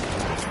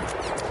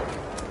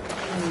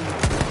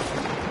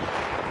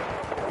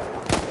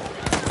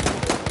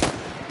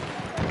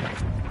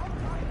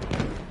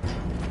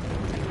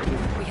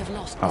 We have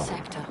lost the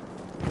sector.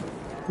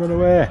 Run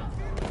away.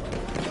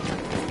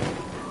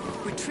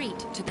 Retreat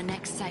to the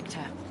next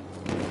sector.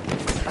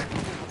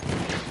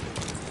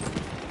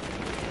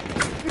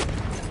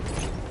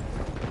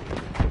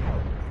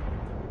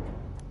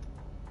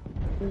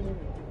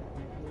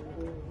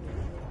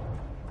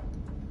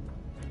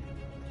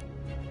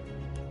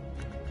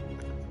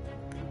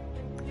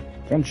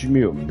 Once you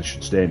mute them, they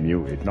should stay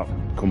muted, not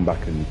come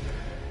back and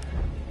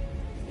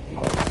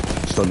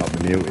still not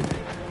be muted.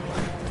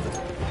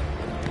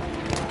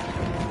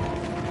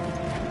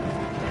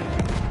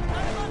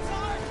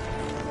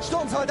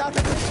 Sturmsoldat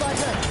in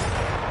Sichtweite!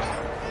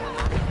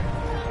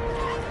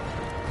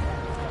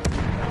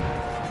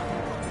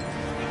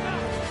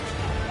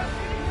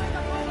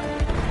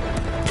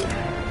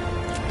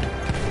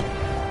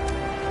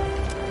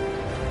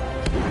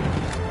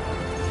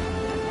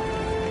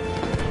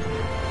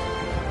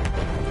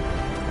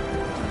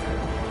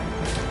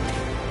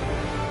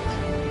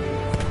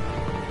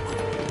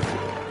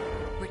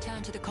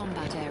 Return to the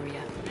combat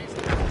area.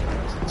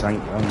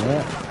 Tank down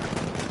there.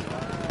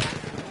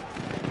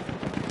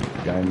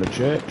 Guy in the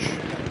church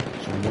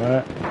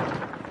somewhere.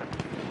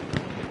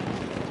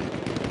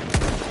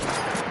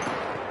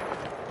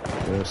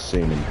 First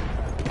seen him.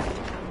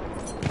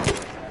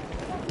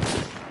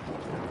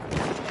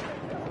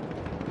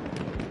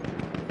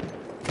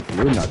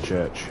 You're in that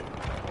church.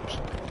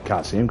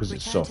 Can't see him because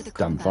it's so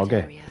damn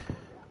foggy.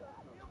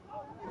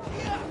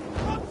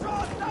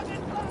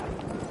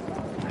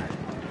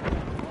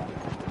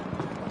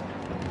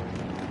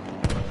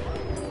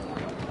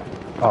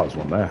 Oh, there's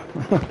one there.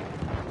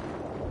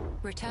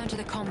 Return to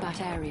the combat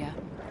area.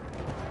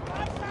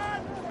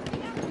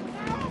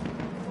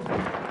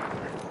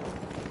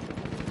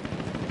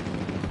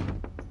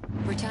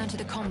 Return to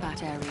the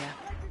combat area.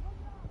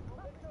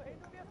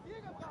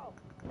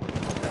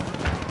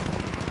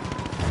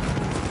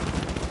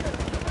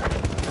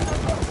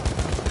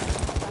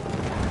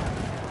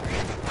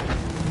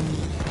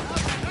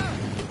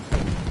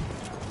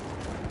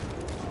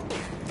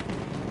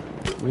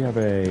 We have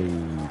a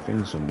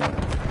thing somewhere.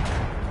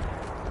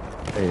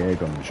 AA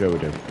gun, sure we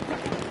do.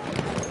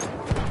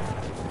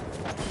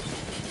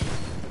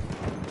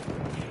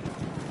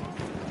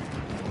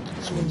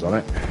 Someone's on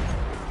it.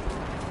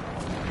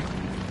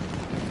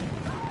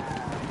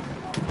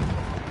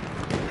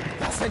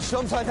 Das ist ein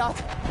Sturmsoldat!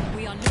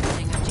 We are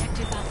losing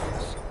objective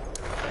apples.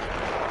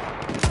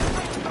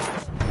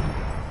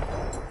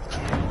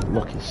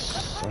 Lucky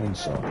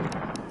so-and-so.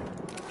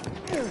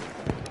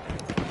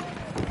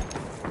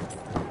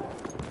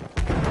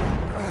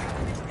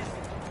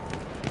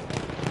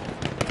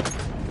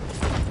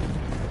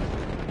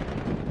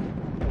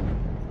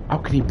 How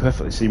can he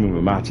perfectly see me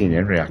with Martini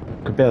Henry? I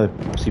could barely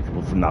see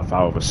people from that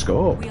far with a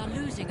scope. We are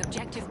losing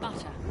objective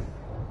butter.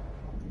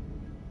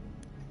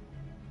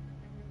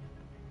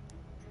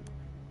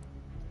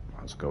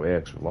 Let's go here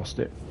because we lost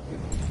it.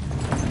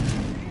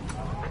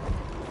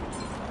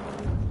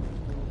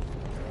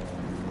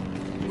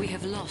 We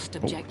have lost Oh,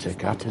 objective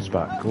take butter. apples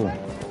back, cool.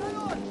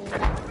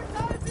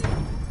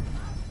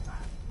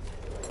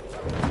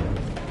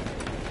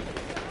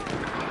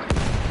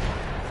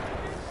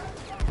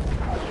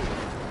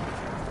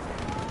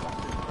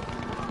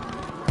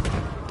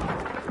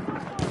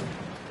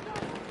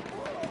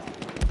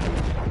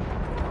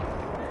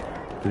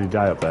 Did he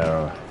die up there?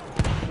 Or?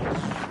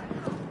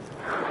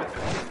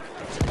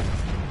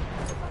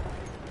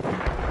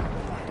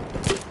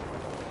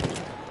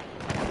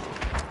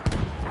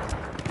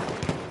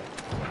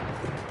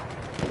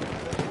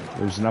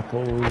 Losing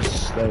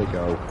apples. There you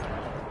go.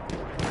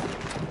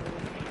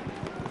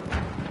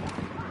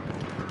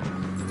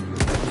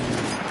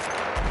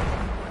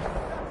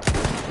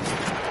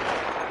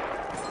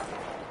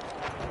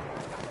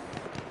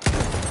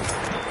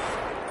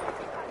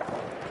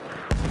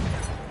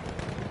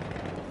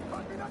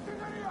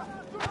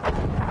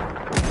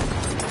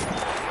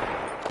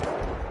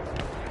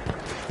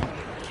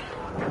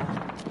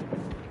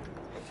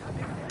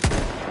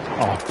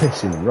 Oh,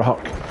 pissing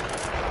rock.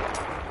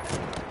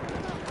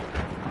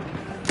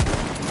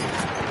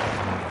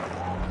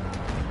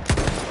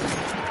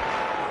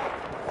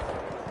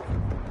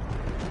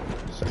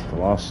 Sector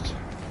lost.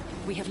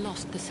 We have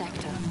lost the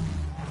sector.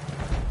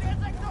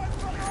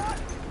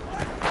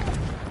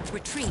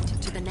 Retreat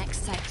to the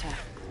next sector.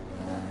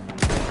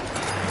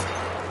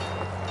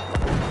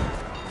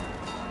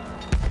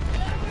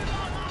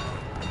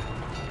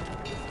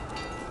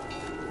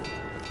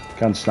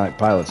 Can snipe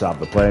pilots out of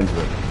the planes,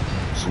 but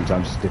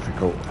sometimes it's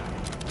difficult.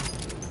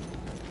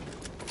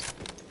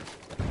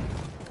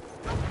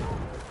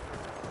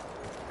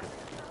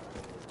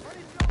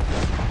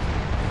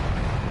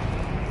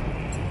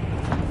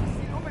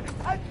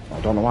 I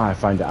don't know why I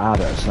find it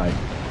harder to snipe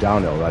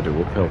downhill than I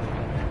do uphill.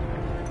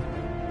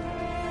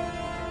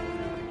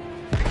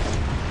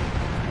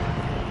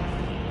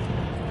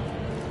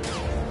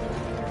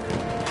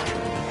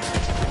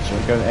 So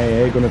we get an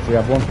AA gun if we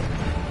have one.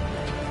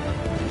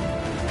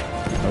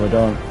 No, we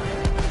don't.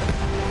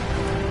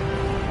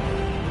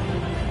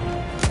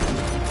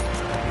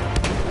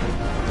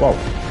 Whoa.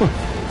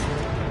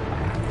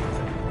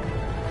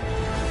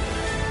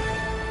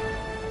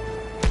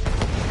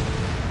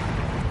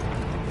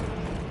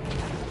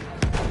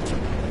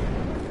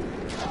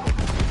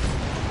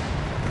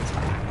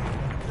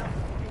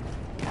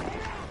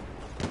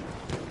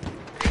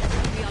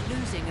 We are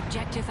losing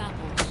objective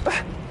apples.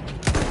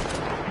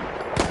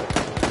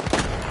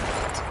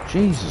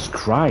 Jesus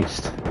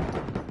Christ.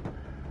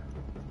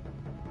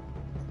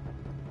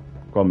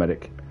 Go on,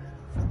 medic.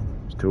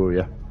 There's two of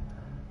you.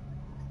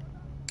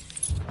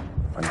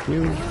 Thank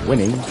you.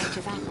 Winning.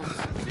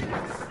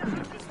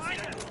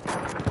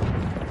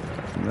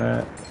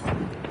 There.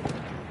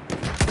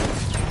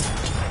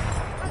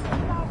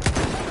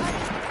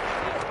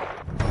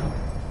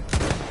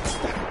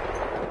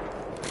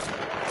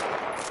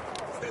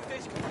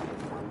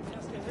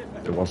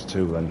 There was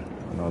two then.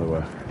 Another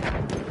way.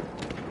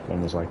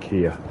 One was like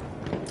here.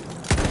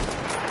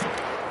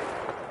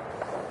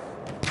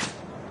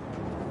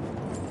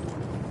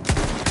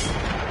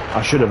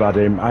 I should have had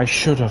him. I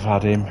should have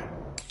had him.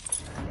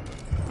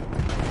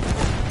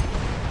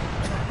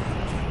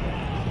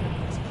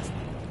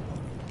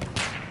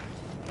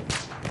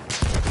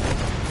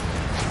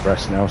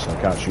 Press now, so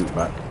I can't shoot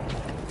back.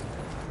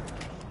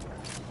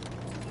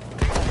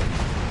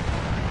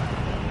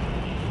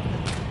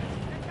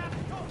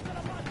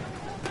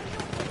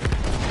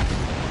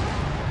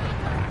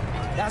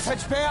 Das wird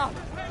schwer!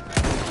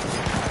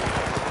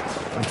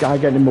 The guy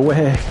getting him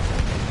away.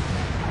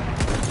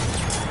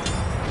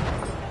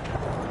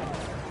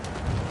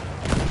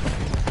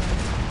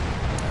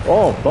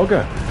 Oh,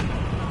 bugger.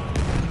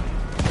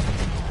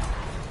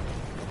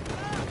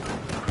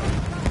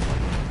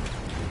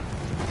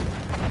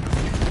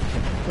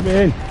 Come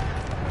in.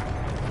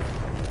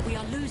 We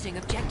are losing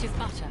objective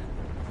butter.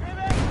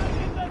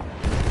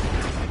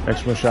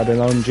 Extra shadow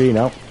LMG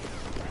now.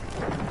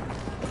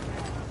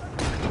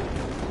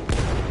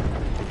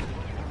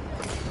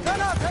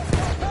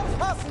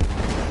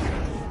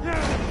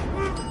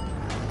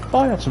 Oh,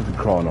 I had something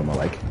crawling on my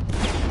leg.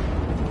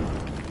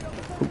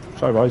 Ooh,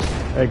 sorry boys,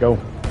 there you go.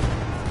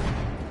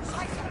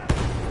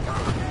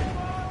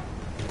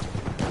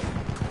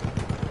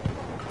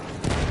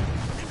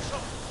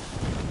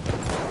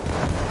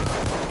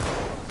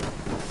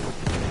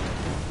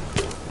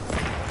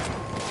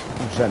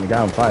 I'm setting the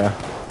guy on fire.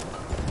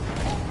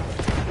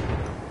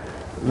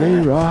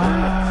 Leroy!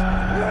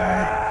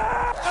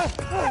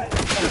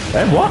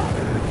 Hey, what?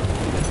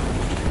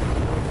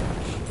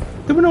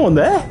 There was no one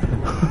there?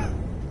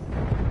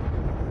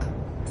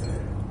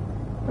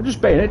 I just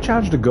bayonet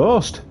charged a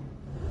ghost.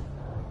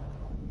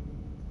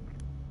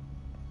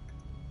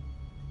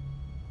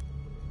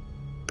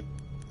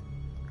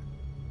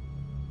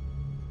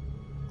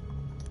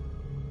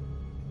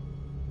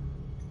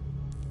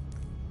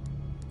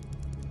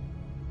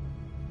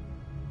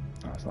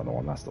 That's not the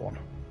one, that's the one.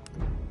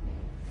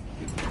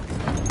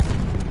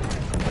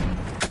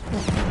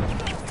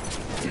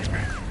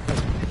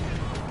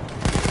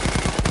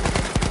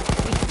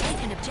 We've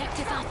taken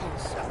objective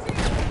apples.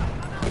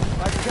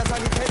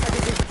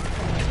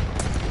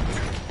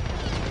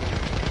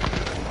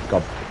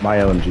 God, my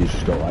LMG's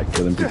just got like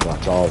killing people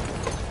at all.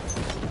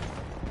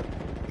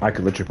 I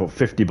could literally put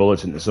 50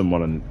 bullets into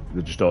someone and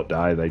they just don't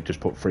die. They just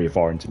put 3 or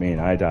 4 into me and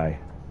I die.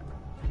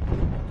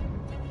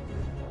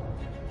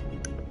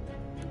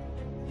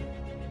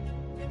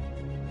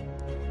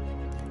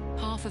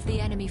 Half of the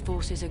enemy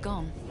forces are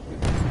gone.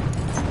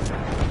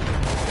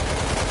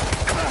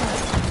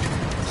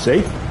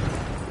 See?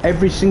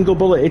 Every single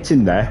bullet hits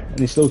in there and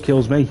he still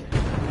kills me.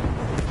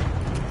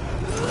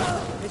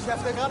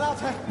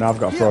 Now I've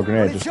got a throw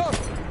grenade, just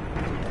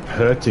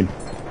hurt him.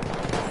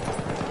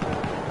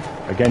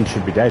 Again,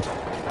 should be dead.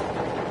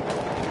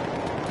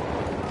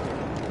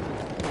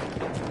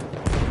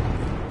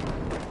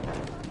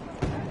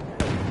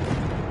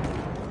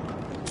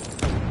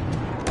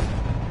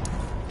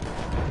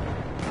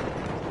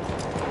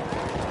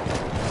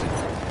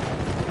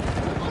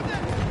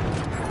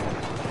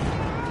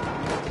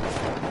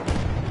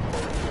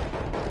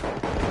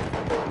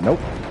 Nope.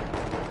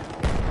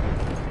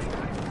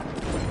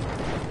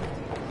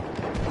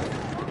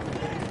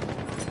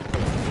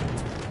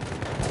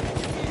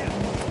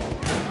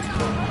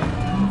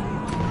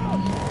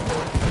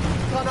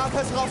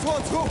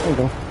 There you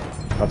go.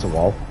 That's a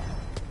wall.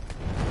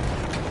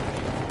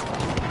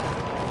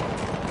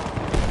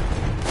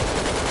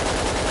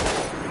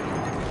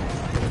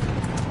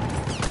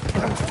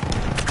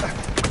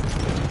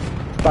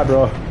 Bye,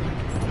 bro.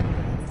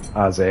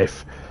 As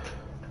if.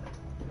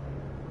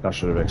 That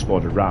should have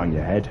exploded right on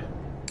your head.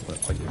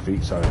 Like your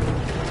feet, sorry.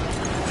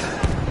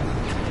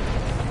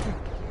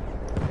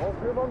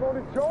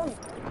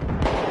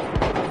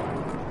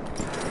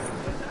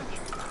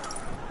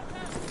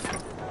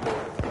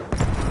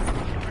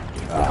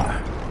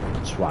 Ah,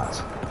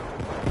 swat.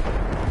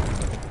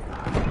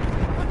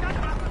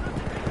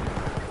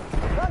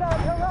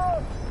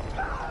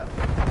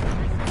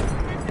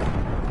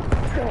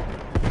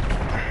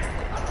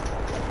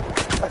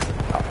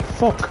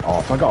 Oh, fuck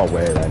off, I got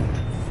away then.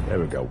 There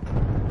we go.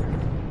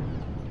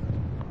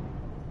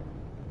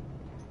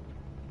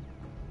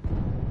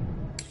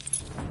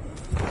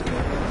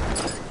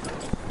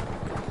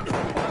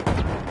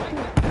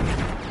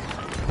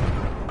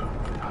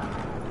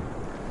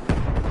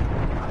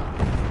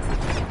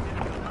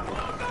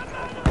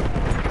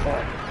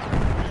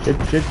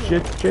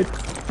 Shit.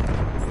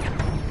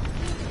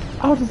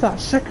 How did that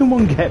second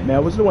one get me? I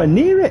was nowhere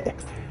near it.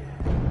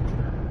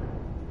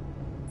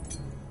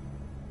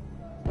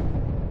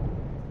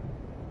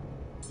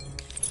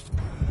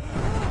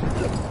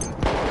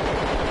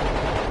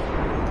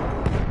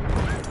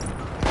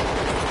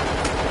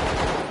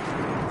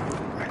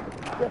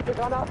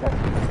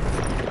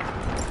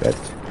 Dead. I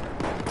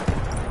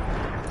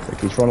think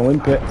he's trying to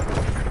limp it.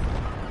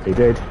 He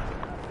did.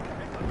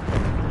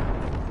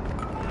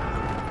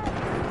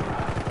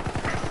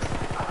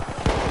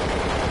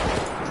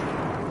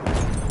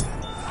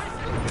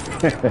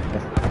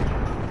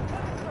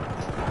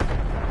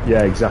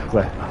 Yeah,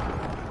 exactly.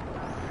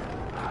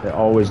 It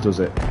always does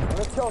it.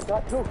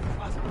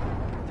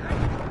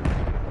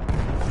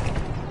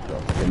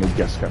 Give me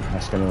gas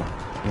mask anyway.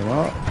 You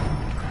know what?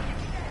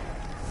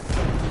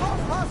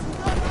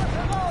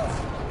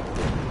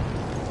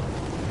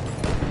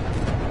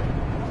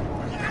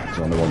 There's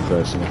only one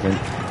person, I think.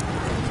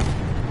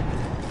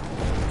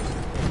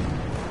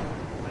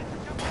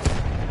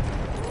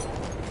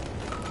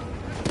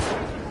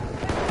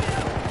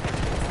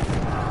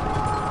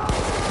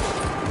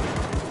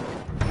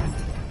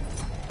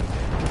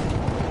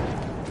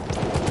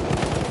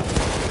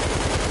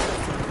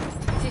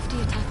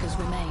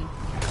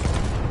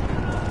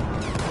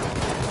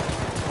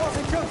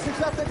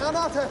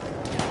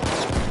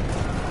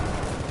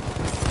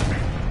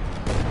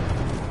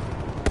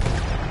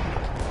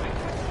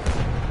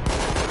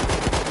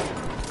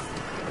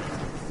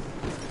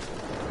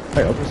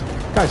 Hey, up, there's a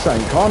guy sat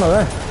in the corner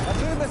there.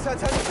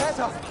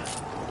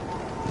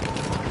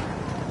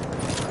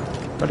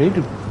 But he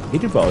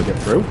did well to get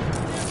through.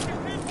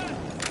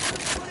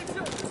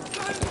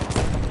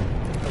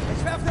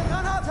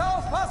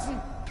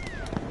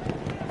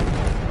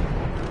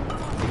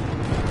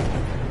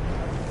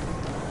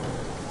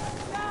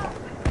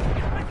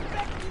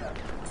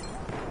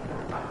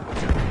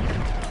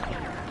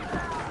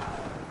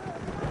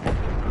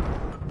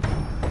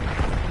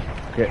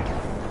 Okay.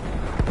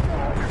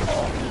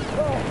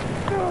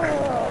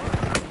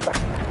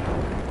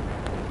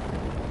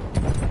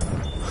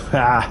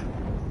 Ah.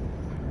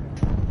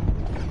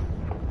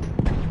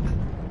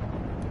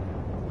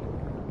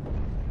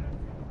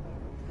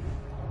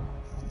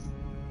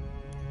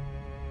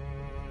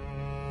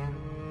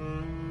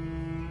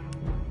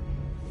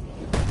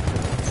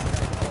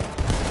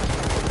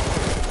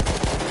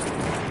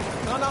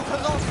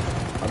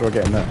 How do I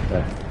get in there?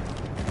 There.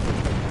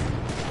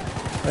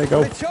 There you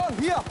go.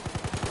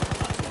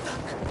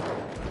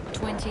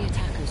 20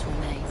 attackers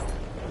remain.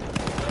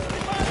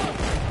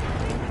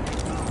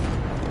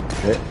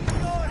 Shit.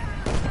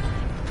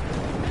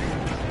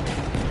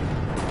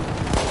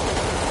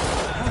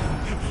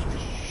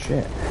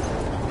 Shit.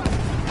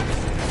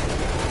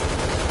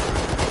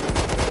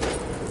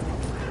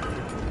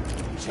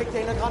 Schick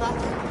dir eine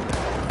Granate.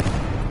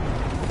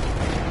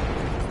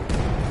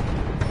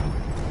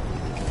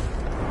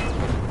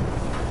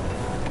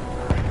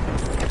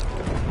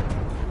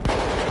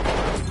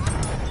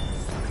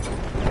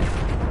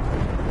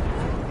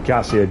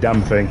 Can't see a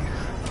damn thing.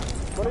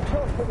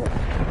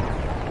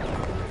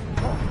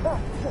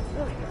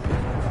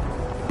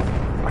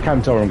 I can't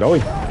even tell where I'm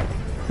going.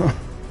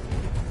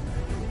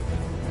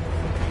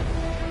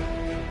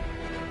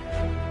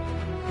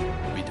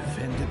 We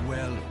defended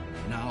well.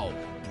 Now,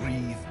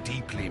 breathe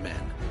deeply,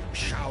 men.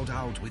 Shout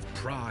out with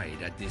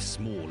pride at this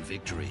small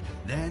victory.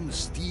 Then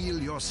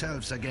steel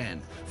yourselves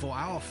again, for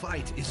our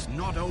fight is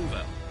not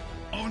over.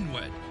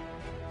 Onward!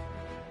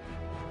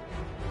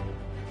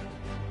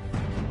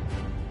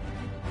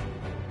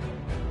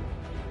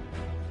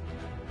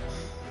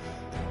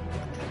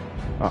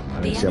 Oh,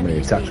 I didn't see how many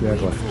attacks we had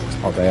left.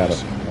 Oh, they had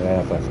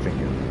left, I think.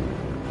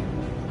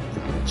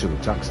 2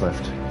 attacks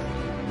left.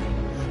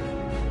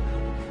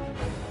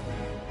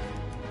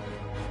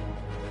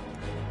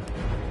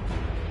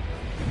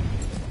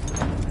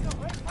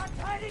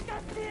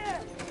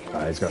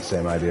 He's got the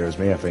same idea as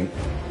me, I think.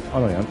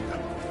 Oh, no, he hasn't.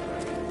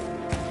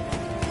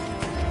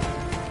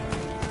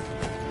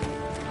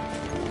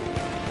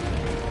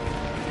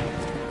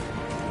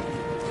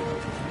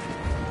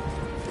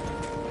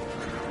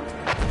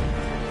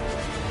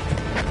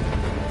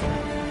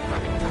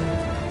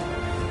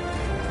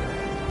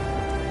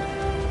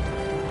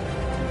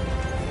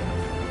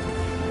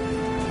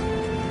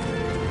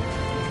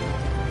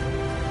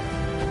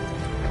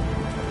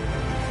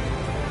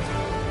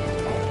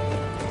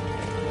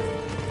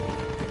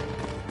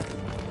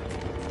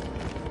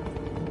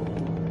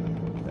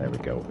 There we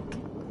go.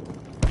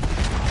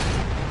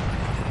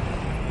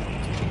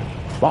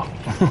 Fuck.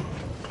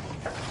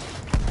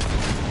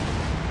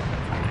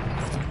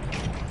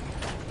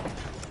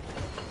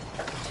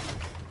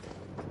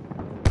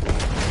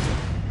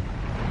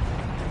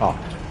 Oh,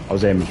 I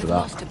was aiming for that.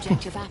 Lost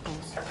objective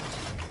apples.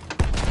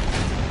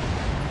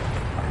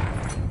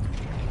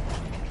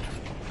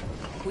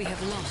 We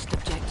have lost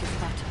objective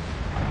butter.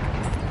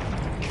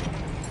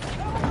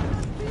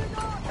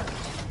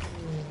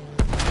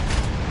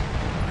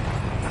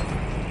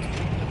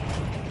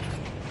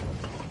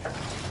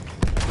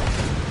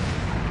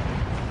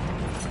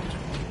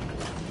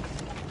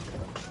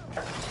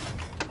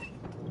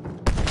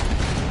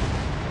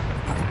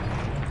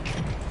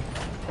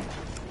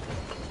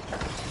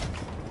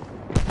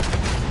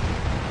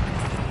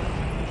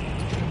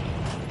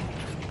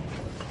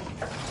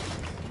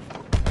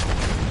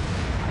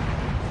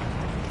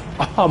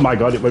 Oh my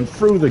god, it went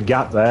through the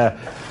gap there.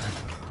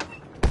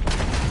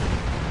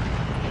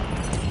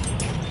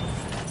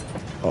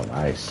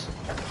 Nice.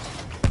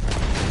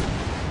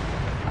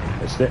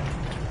 Missed it.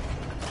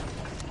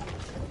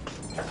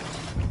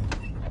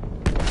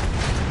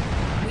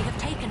 We have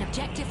taken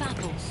objective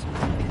apples.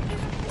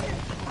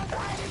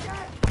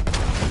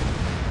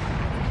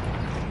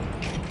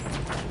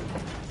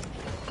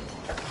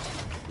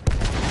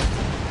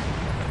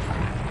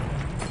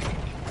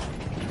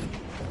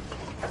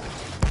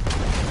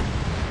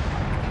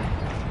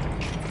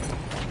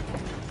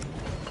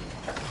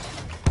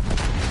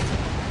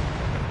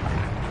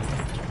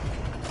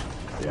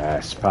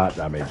 Yes, part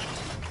damage.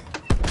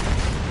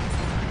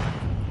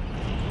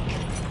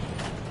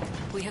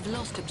 We have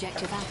lost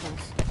objective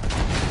apples.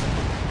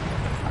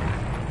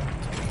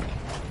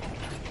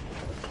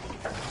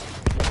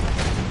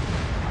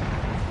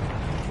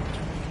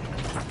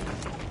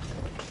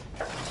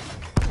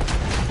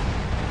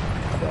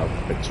 Well,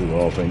 a bit too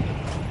low, I think.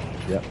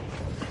 Yep.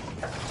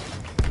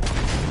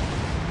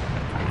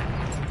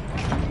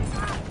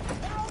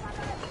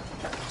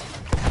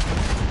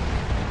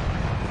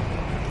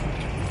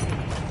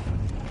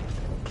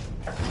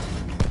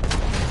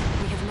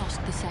 We have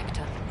lost the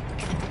sector.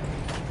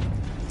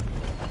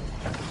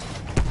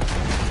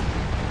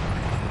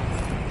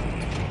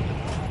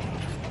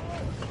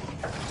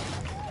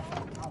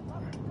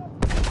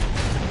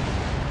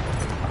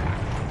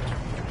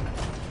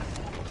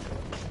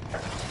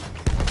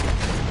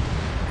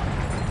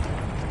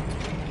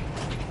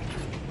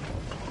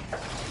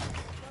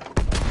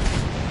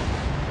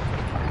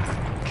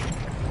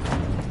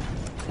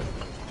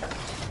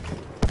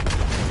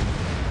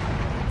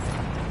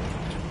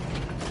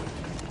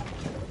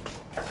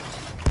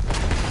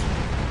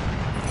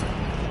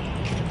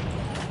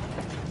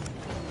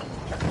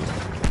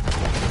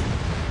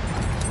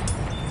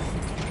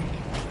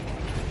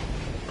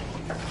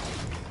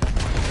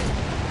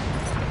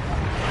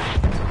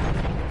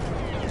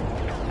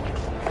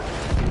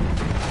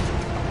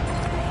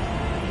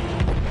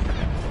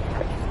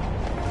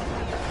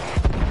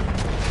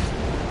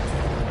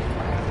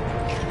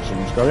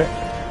 Someone's got it.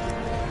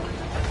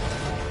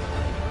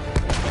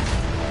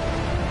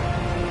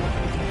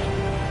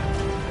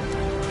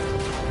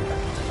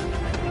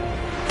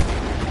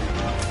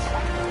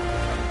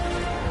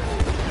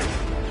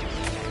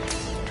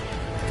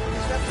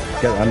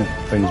 Get them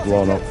things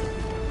blown up.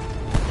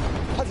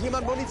 Hat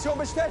jemand Munition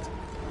bestellt?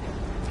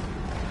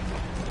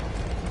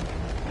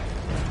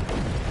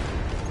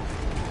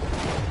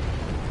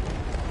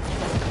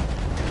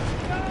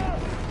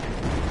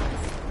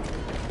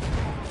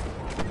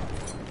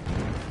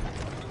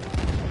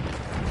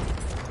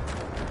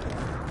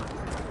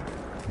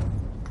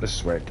 This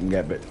is where it can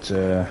get a bit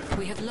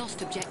We have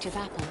lost objective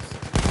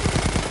apples.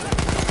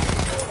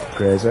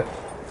 crazy.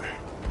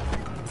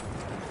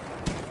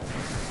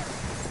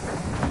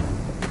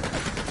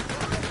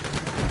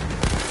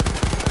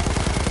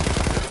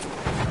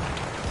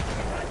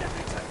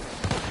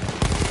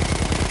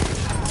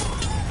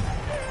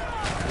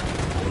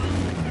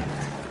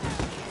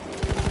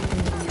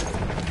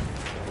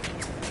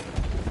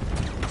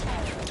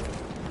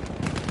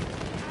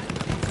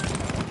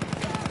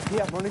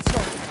 Hier,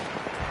 Munition.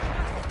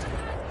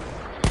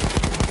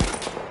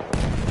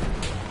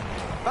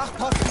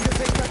 Wachposten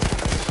gesichtet.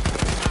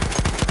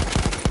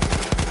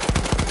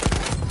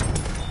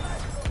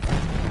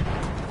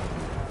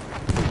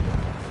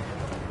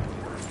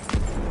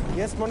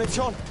 Hier ist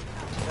Munition.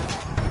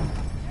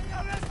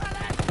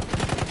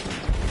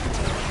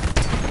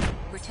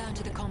 Return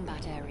to the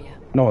combat area.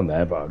 No one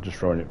there, but I'm just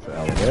throwing it for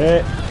hell of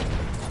it.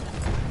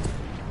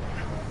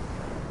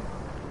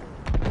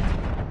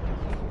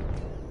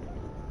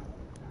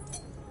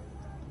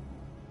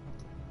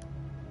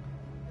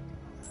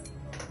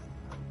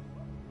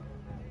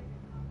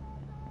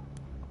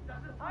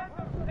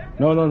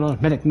 No, no, no,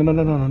 medic, no, no,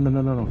 no, no, no,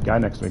 no, no, no, guy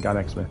next to me, guy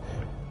next to me.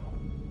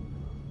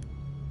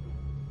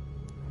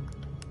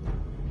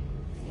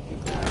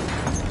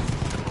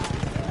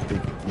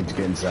 Need to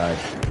get inside.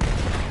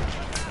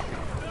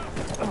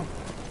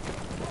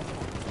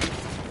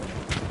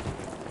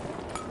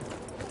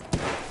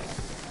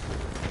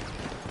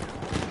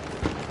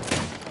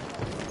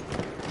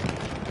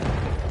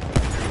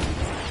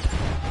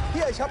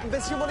 Hier, ich habe ein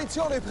bisschen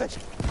Munition übrig.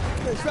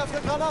 Ich werfe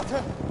eine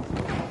Granate.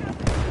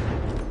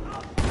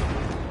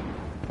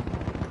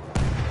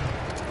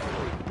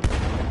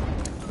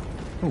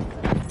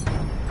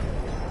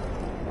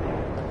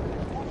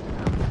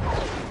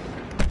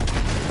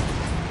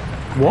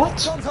 What?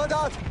 So ein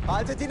Soldat,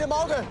 haltet ihn im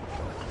Auge.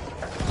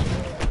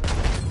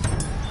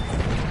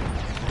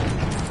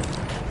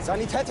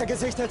 Sanitäter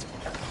gesichtet.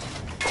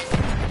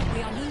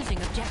 We are losing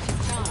objective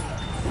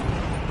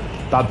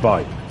Charlie. Bad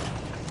boy.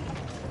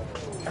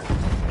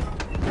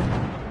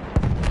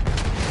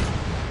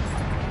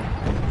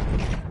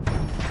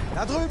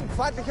 Da drüben,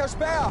 feindlicher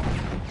Speer.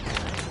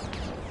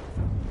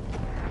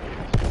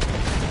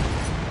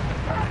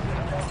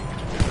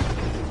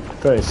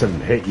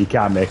 $37 hit, you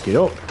can't make it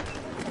up.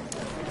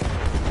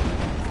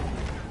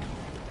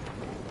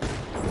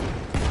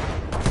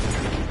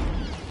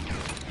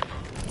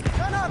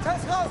 Granate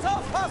ist raus,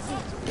 aufpassen.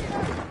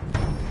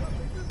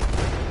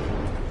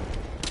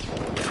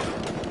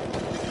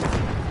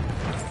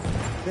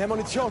 Mehr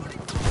Munition.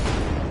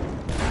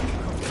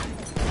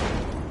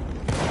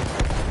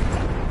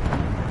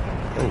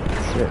 Oh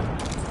shit.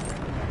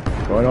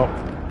 Going up.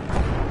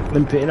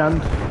 Limpet in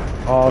hand.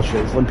 Oh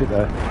shit, it's limpet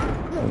there.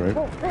 Alright.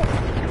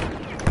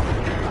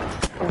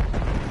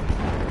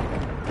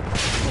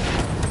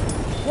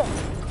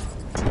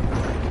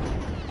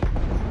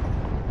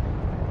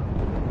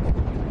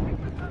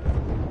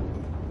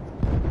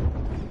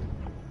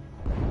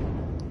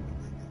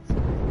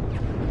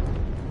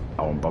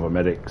 I won't bother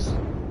medics.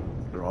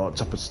 They're all at the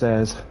top of the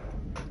stairs. Have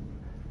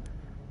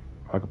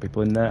I got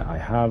people in there? I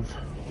have.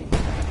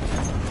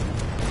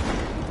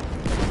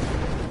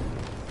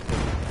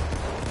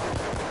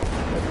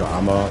 They've got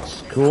ammo,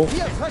 it's cool.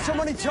 Hier, frische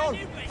Munition.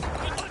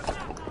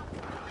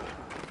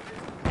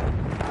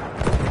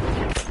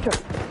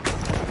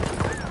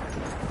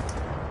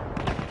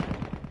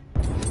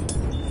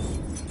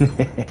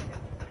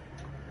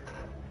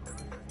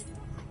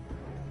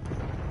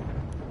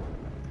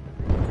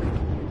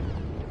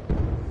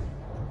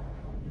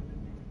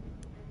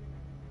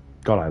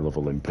 God, I love a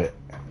limpet.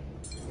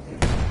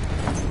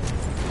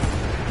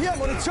 Hier,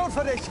 Munition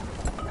für dich.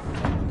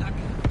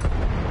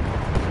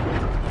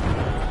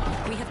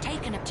 We have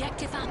taken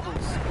objective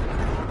apples.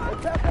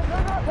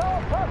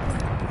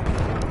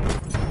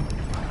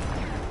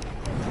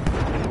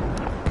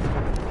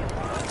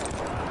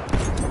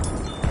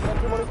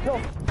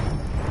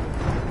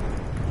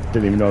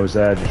 Didn't even know I was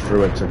there, just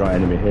threw it because I got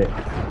enemy hit.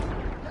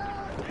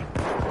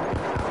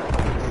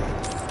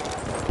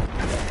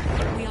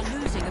 We are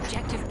losing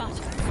objective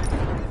butter.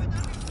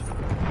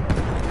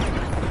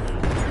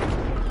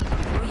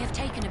 We have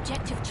taken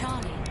objective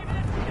Charlie.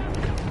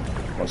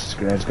 Once this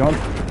grenade's gone. We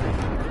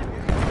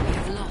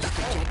have lost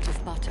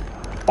objective butter.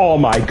 Oh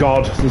my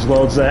god, there's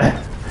loads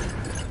there.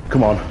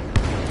 Come on.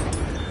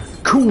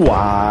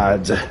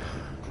 Quad.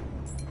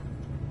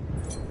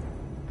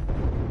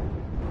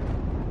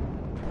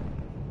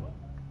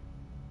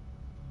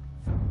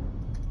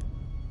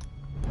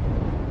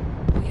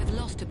 We have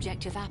lost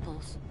objective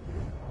apples.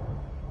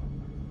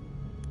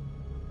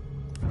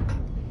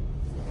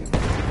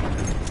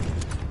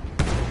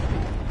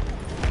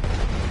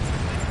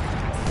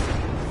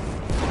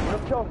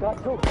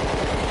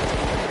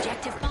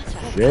 Objective butter.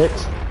 Shit.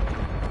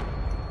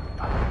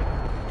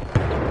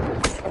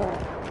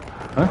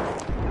 Huh?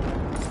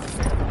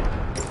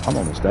 I'm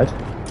almost dead.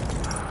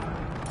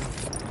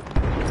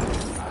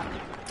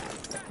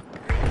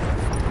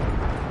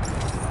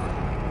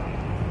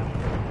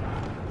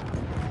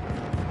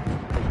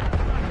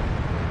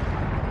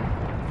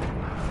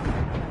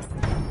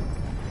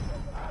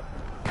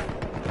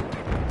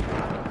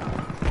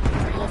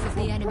 Half of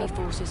the enemy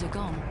forces are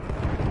gone.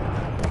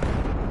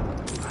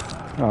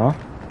 Oh.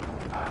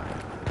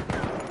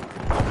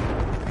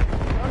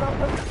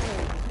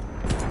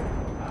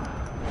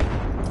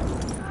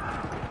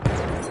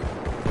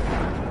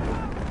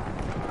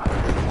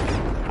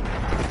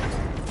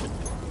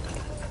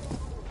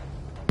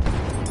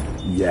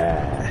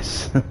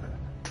 Yes.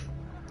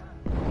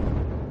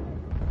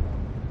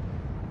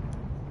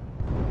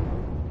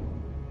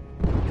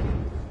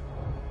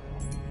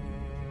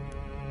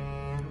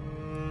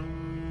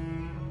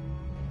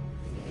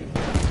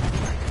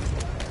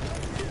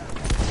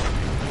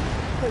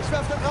 Ich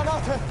werfe eine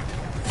Granate.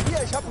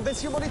 Hier, ich habe ein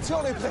bisschen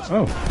Munition übrig.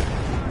 Oh.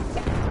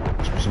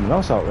 Must be something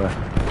else out there.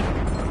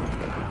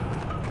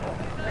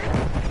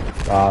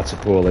 Ah, it's a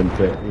poor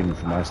limpet, even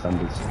for my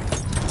standards.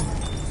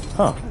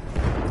 Huh.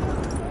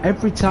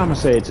 Every time I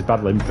say it's a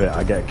bad limpet,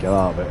 I get a kill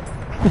out of it.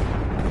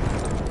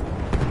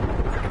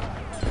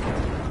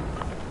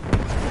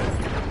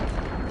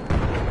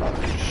 Oh,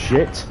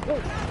 shit.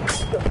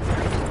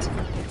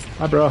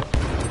 Hi, bro.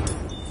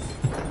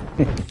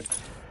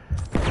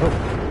 Oh.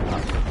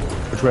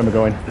 Which way am I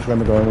going? Which way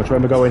am I going? Which way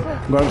am I going?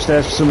 I'm going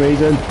upstairs for some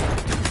reason.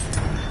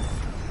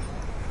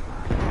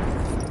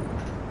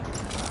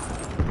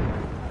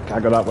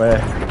 Can't go that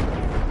way.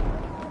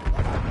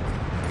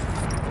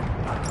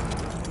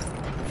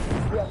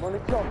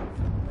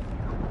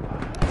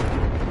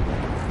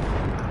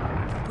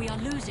 We are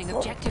losing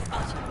objective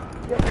butter.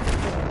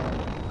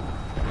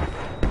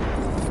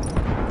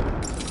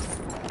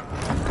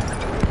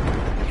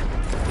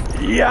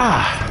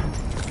 Yeah!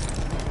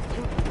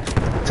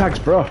 Tags,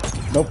 bro.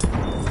 Nope.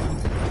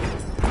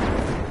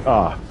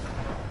 Ah.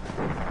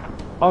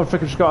 Oh, I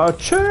think I just got a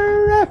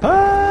triple!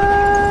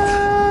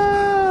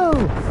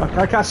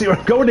 I can't see where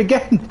I'm going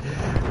again.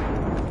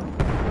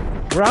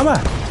 Where am I?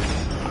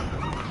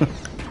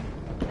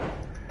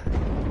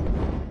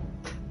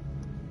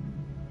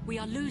 We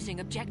are losing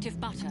objective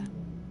butter.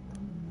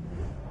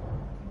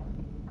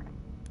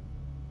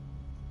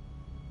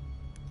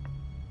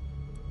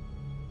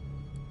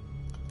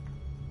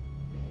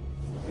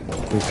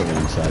 Who's on the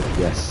inside?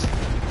 Yes.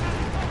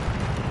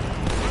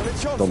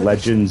 Munition The für dich.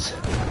 legends.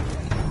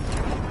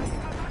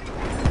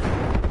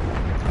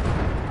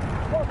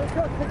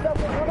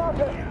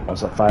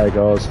 Once that fire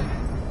goes.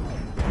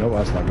 No,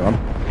 that's not gone.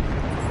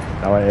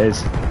 Now it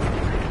is.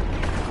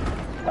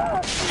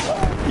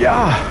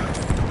 Yeah!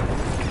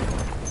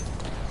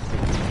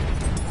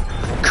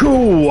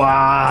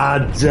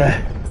 Quad!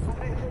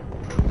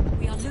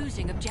 We are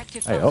losing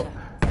objective Hey Butter.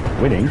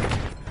 up. Winning.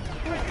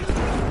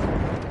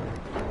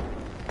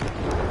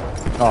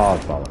 Oh,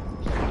 bollocks.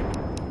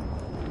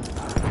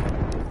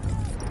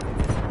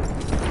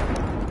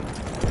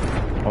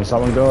 Once that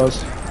one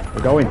goes,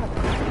 we're going.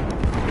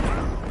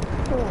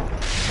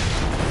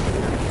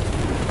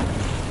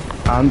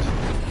 And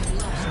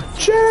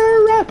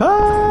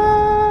Chirapo!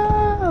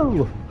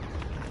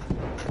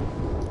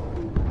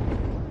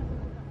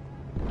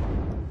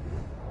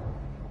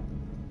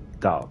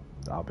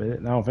 That'll be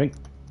it now, I think.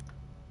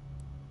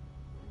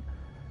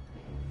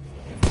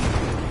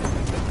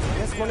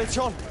 Jetzt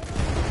Munition.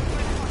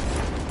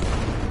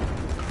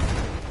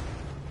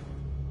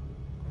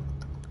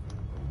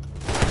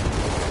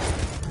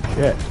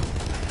 Shit.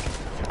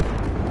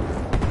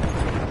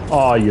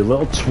 Oh, you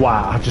little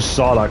twat. I just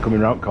saw that coming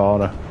round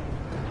corner.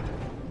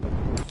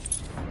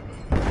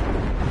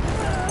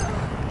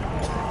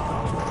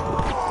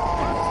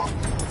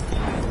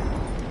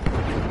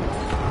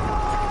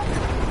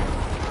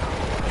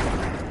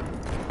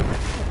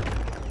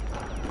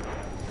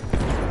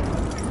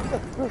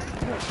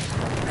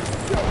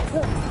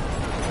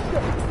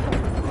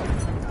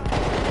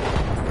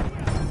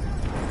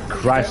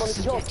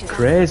 Christ, it's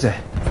crazy.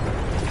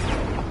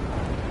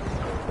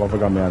 What have I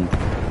got in my hand?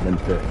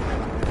 Limpet.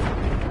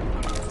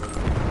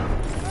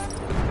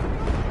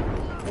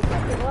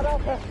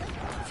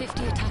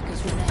 50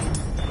 attackers remain.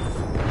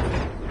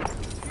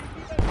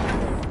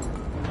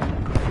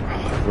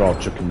 We're all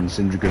chucking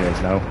cinder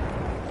grenades now.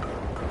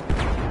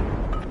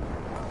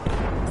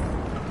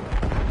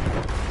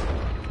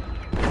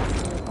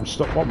 I'm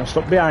stuck. What am I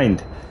stuck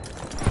behind?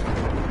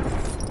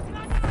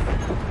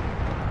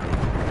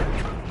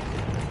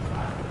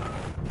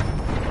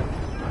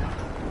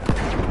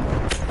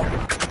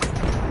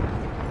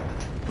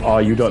 Oh,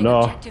 you don't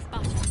know. Objective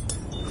Butter.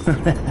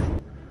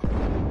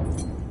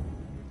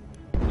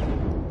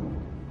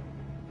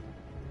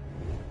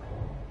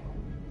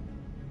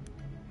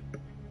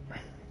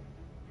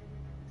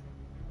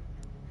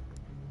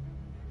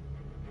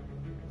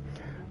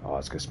 Oh,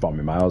 it's gonna spawn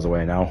me miles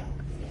away now.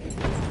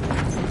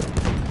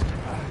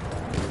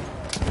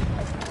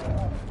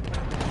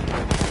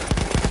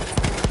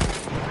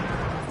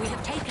 We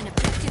have taken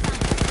objective Butter.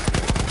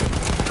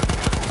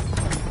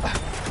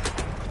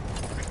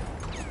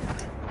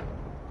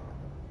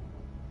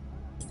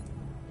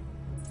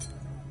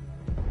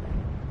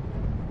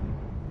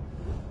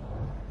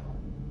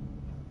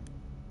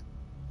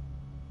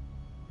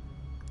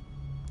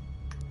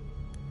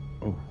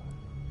 Oh.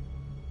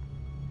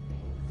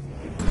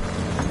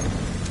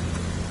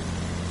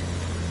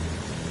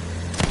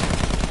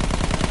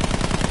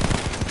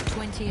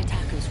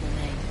 Attackers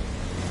remain.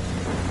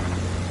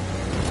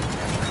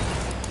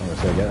 I'm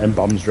gonna say again, them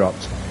bombs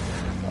dropped.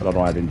 I don't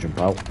know why I didn't jump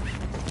out.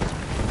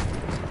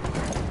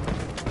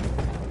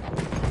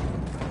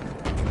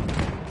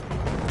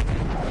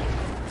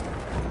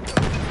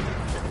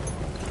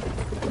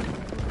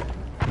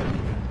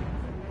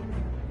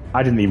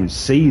 I didn't even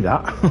see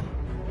that.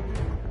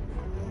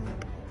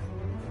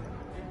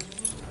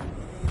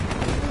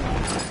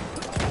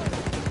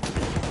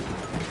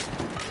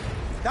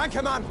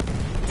 Danke, Mann.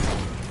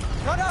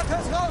 Granate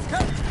ist raus,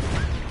 Captain.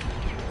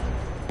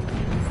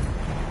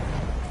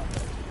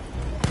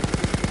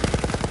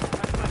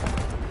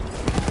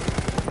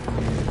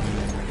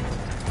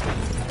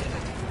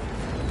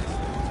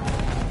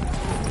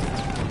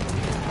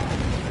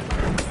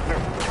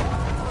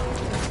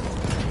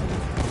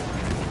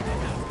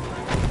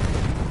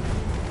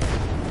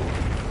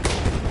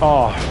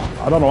 Oh,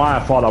 I don't know why I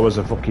thought I was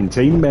a fucking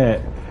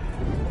teammate.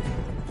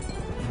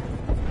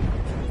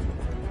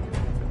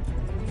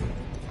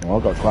 Well,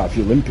 I've got quite a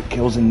few Olympic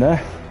kills in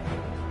there.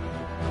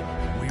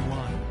 We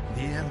won.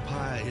 The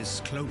Empire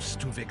is close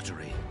to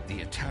victory.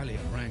 The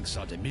Italian ranks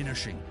are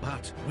diminishing,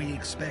 but we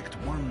expect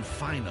one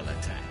final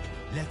attack.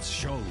 Let's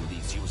show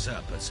these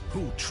usurpers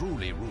who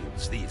truly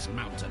rules these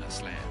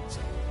mountainous lands.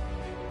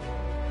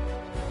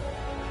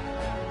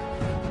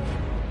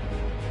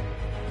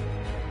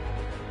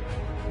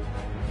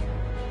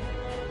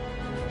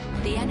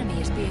 The enemy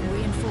is being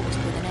reinforced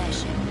with an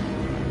airship.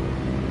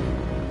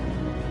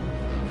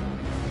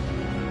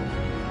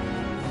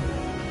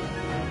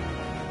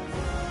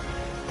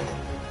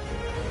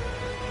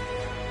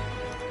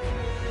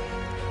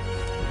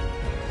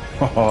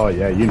 Oh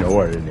yeah, you know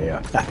we're in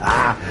here.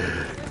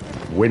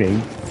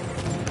 Winning.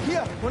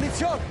 Hier,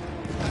 Munition.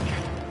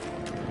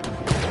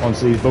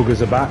 Once these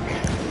buggers are back,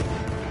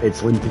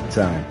 it's Olympic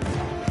time.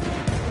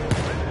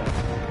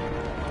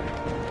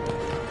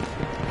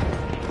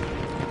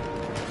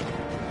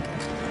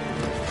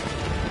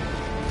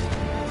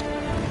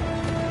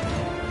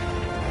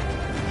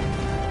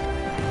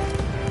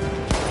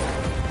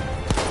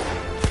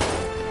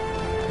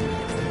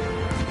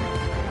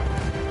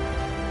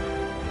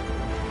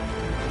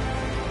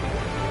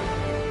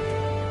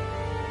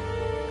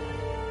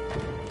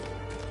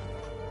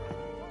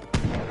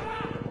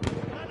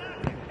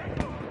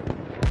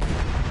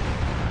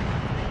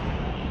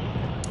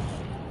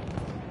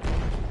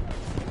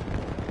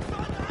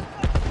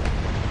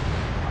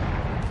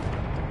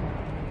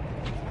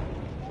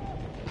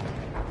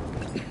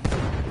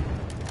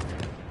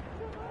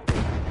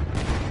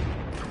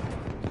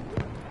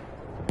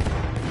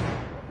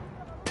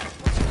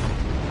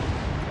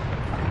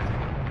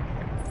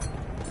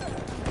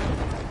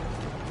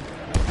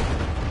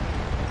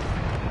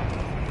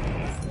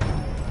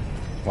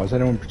 Why is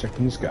anyone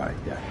protecting this guy?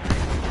 Yeah.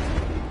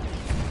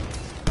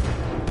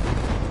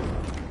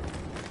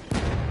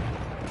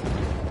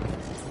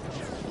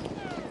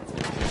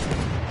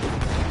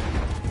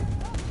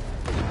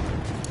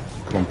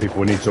 Come on, people,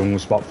 we need someone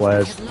with spot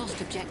flares. We have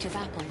lost objective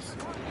apples.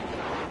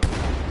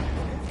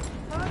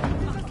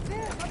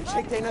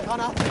 Schick dir eine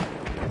Granate.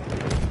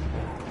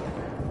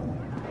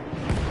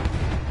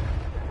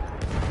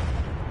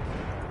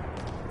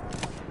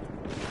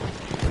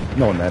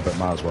 No one there, but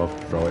might as well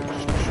throw it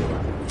just to be sure.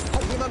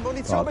 Hat jemand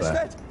Munition Right there.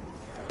 bestellt?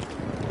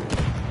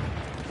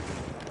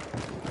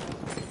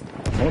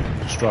 Oh,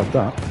 just tried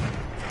that.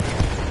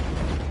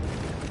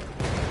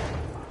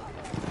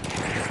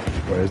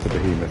 Where's the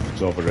behemoth?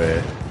 It's over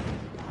here.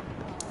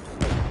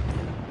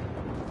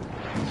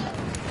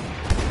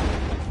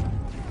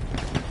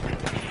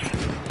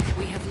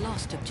 We have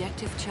lost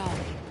objective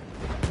Charlie.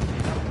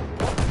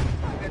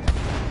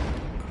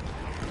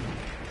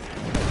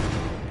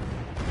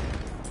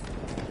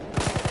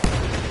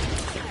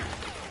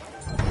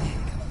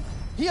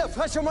 Hier,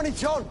 frische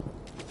Munition.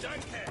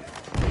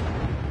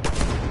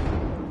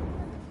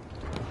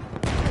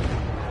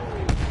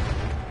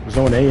 There's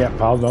no one here yet,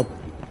 pal. Nope.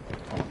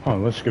 Oh,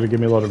 unless you're going to give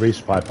me a lot of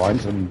resupply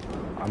points, and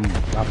I'm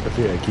happy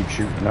for you to keep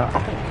shooting that.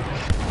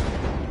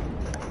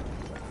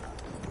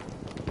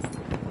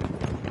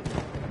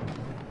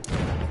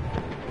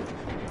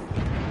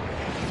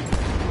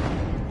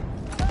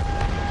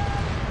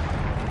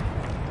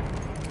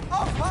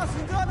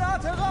 Aufpassen,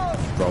 Granate raus!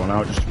 Throwing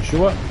out just to be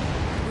sure.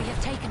 We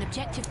have taken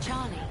objective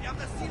Charlie.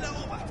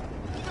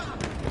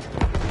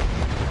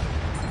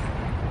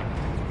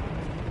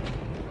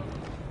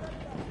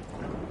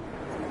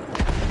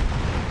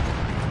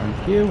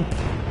 Thank you.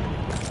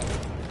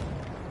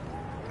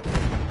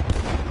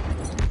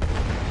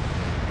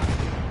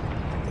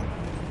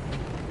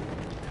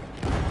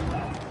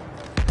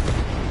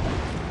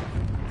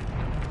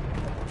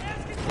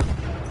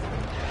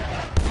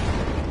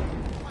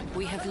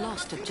 We have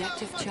lost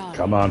objective Charlie.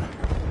 Come on.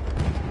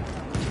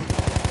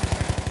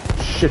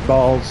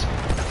 Shitballs.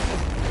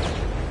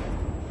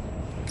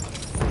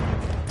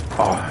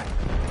 Oh.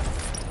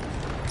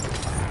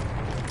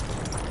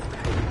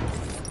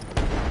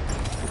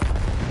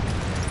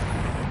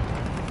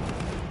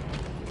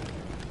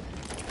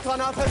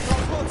 Granate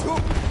drauf, nur zu!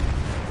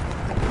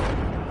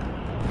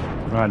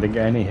 Right, I didn't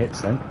get any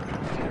hits then.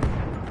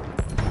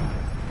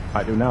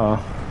 I do now.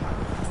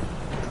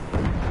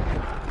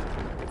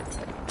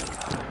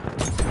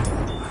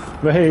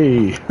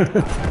 Hey!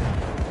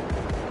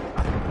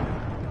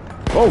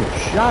 Oh,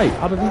 shite!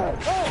 How did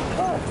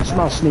he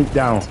somehow sneak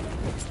down?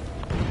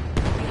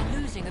 We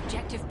are losing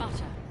objective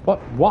butter.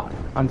 What?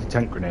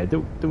 Anti-tank grenade?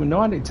 There was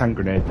no anti-tank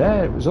grenade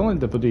there. It was only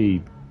the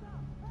bloody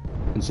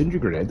incendiary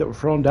grenade that were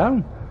thrown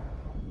down.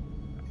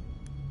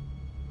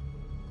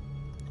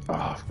 Oh,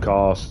 of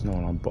course. No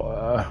one on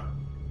butter.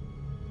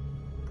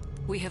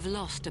 We have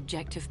lost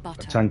objective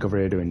butter. Tank over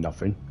here doing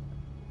nothing.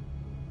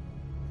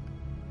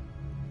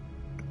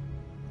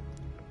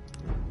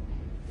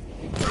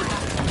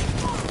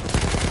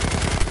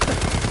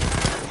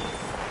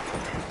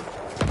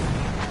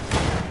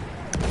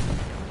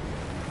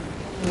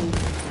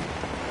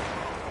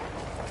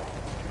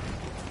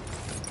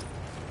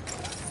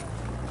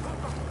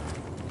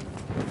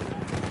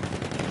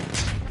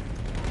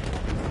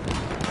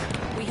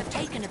 We have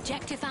taken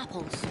objective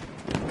apples.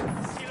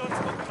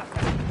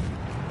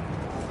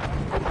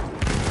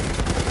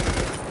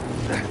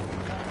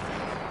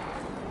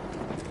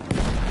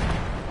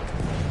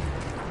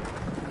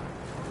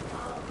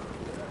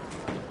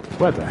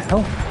 Where the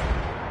hell?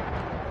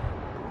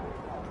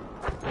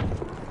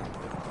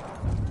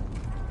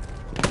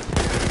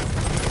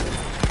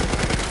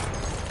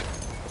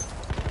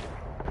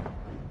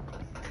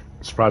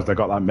 Surprised I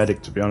got that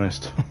medic, to be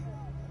honest.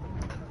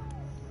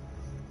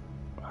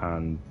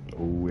 And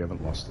oh, we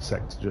haven't lost the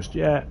sector just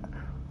yet.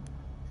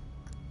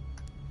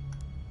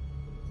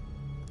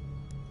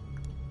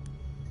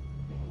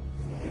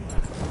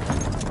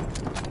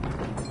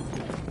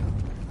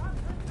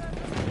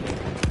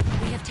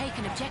 We have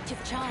taken objective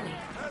Charlie.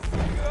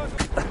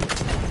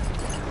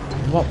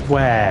 What?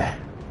 Where?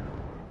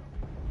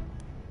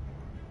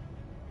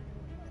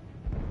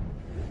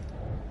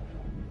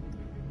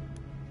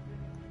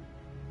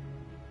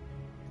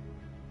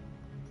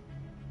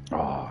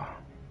 Oh.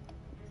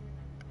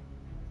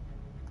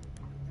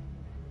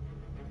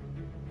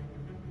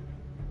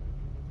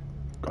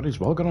 God, he's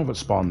well gone over at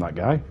spawn, that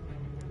guy.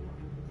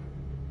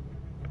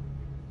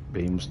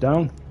 Beams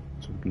down,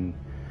 so we can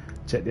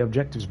take the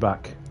objectives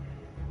back.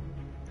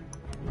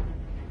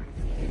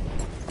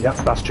 Yep,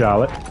 that's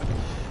Charlie.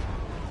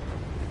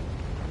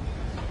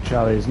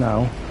 Charlie is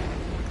now,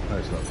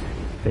 where's that?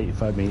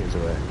 85 meters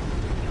away.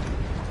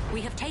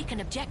 We have taken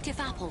objective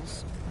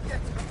apples.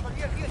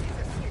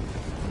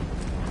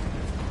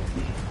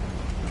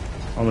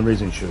 Only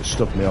reason he should have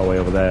stuck me all the way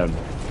over there and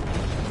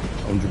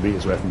 100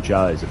 meters away from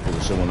Charlie is if there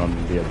was someone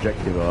on the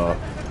objective or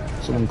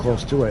someone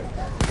close to it.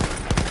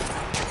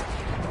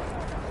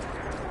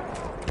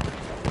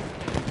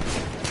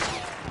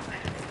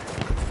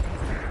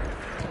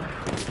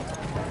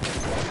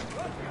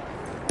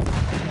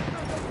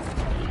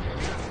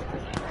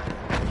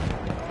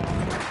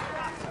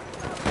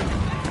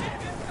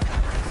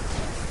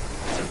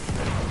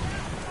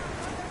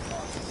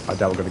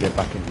 doubt we're going to get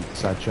back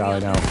inside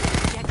Charlie now.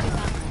 Objective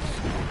apples.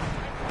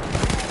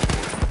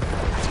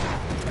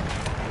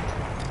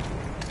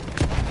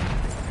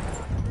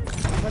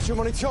 Falsche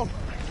Munition.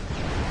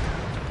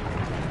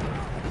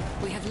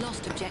 We have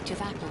lost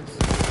objective apples.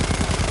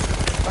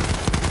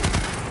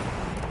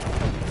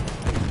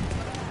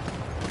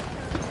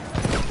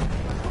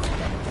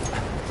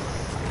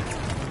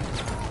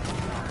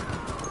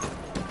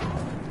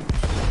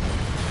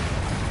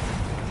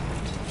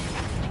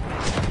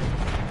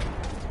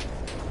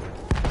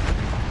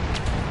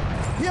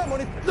 Hier,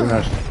 Munition.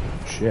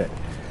 Shit.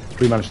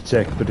 We managed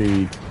to take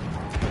the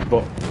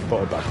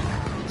butter back.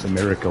 It's a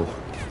miracle.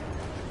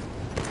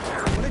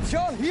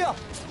 Munition, hier.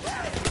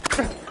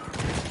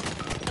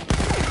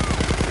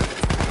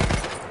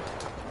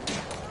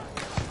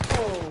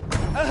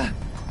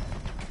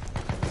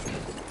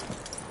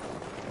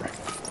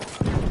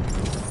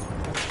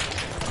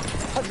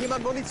 Hat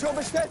jemand Munition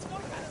bestellt?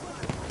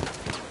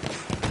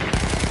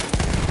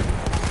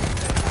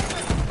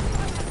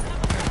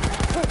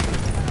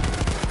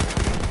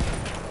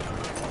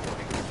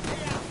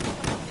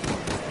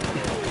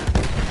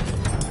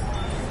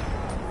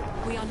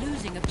 We are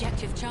losing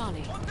objective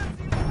Charlie.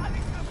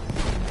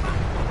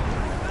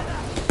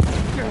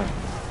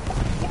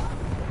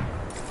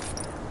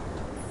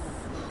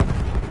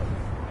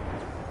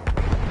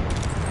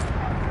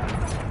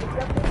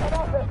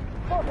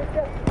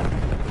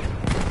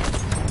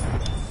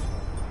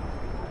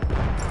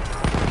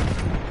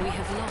 We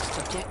have lost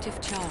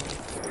objective Charlie.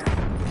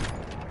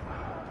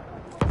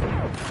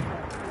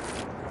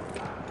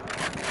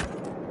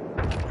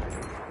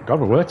 God,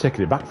 we were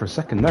taking it back for a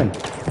second then.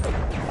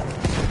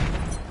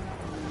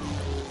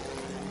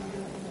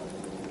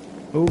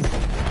 Move.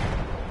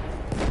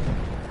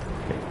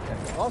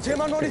 Braucht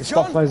jemand Get your Munition?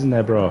 spot flares in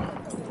there, bro.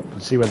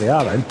 Let's see where they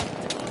are then.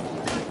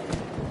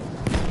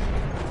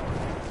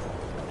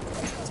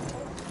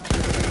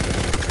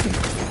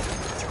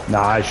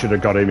 Nah, I should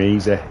have got him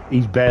easy.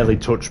 He's barely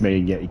touched me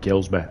and yet he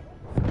kills me.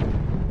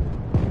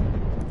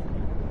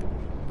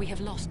 We have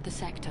lost the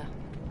sector.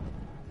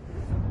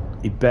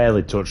 He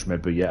barely touched me,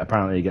 but yet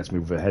apparently he gets me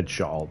with a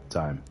headshot all the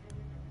time.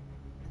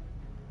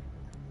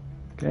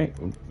 Okay,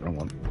 oh, wrong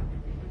one.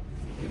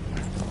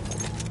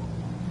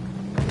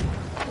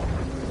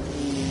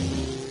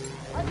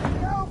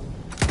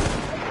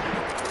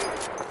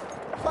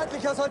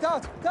 Feindlicher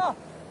Soldat, da!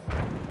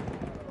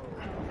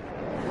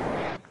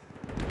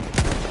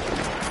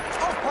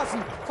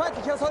 Aufpassen!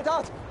 Feindlicher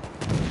Soldat!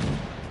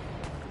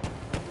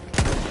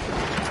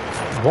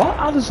 What?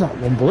 How does that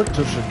one bullet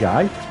touch the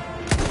guy?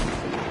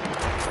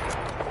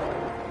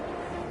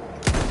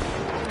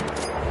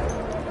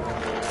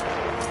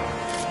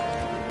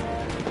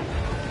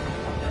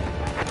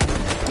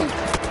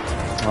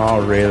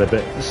 Oh really?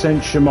 But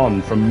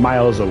Saint-Chamond from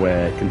miles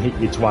away can hit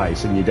you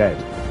twice and you're dead.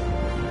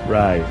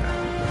 Right.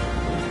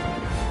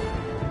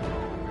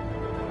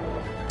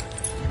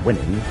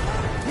 Winning?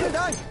 Vielen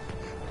Dank!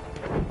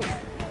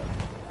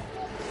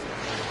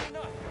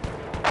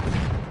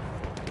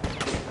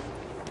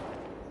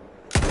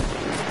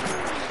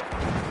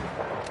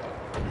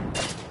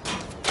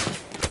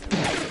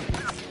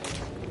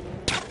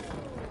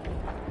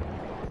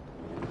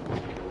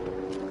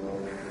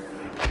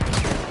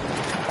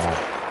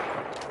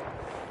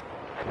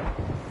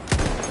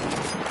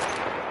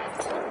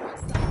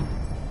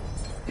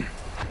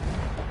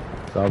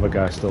 The other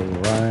guy's still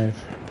alive.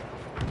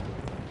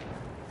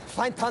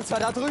 Feindpanzer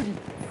da drüben!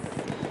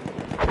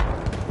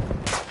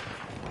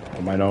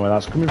 I might know where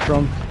that's coming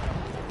from.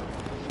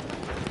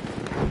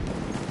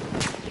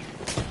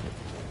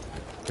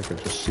 I think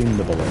I've just seen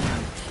the bullet.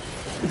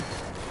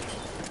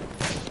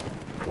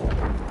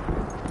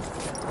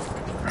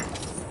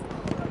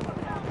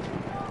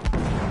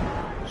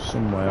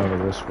 Somewhere over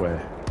this way.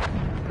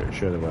 Pretty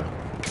sure they were.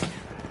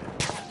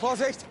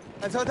 Vorsicht!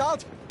 Ein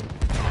Soldat!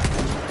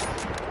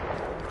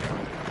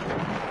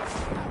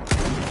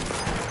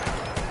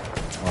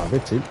 Oh, I've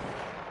hit him.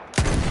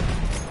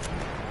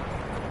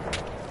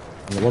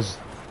 And there was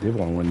the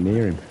other one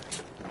near him.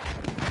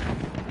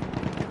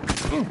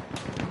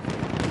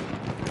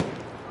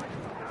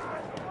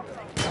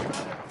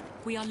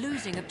 We are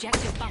losing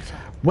objective butter.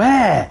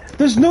 Where?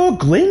 There's no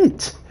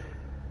glint!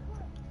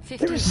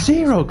 50 There is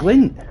zero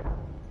glint!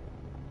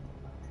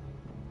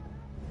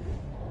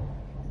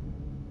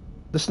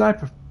 The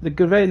sniper, the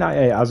Gurvey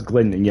 98 has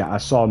glint and yet I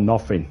saw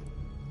nothing.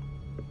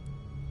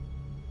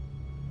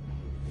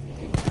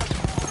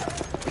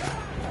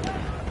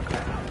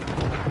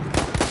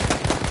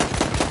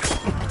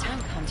 A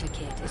tank hunter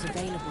kit is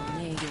available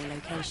near your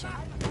location.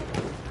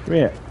 Come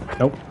here.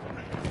 Nope.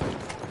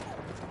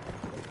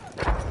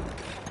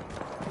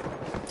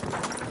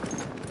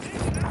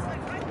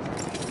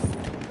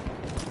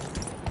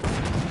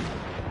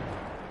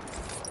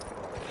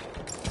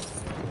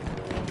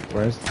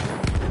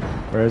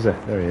 Where is it?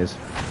 There he is.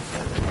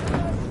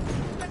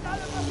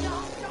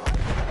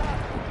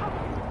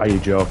 Are you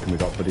joking? We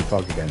got bloody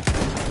fog again.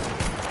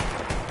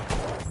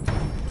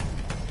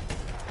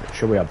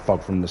 Sure we had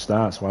fog from the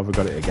start, so why have we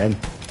got it again?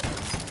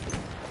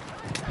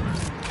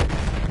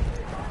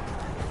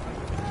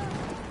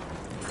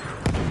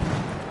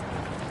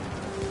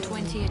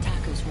 20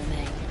 attackers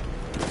remain.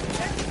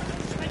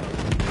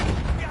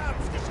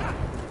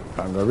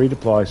 I'm going to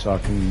redeploy so I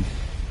can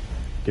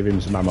give him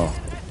some ammo.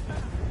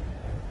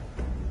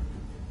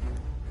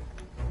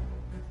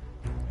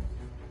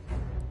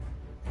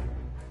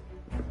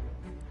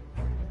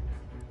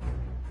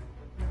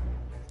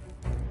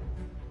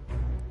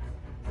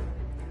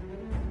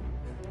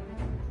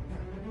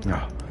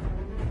 Oh.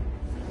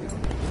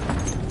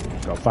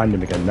 Got to find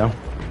him again now.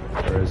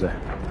 Where is he?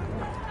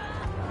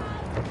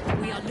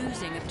 We are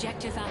losing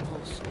objective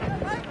apples.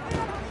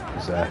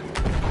 He's there.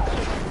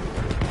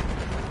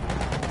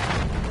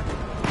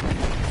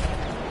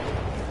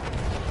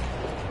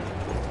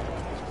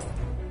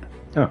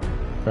 Oh,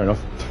 fair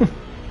enough.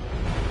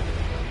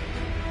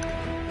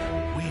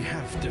 We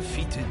have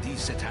defeated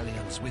these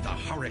Italians with a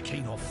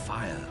hurricane of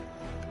fire.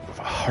 With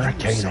a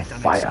hurricane You of set an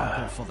fire.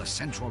 example for the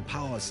Central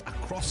Powers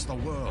across the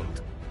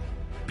world.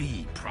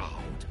 Be proud.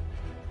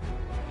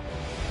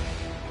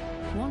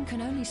 One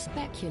can only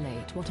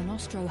speculate what an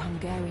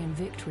Austro-Hungarian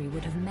victory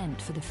would have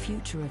meant for the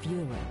future of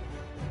Europe.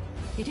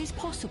 It is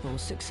possible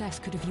success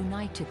could have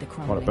united the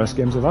crumbling One of the best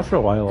games I've had for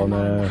a while on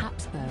allowing the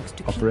Habsburgs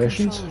to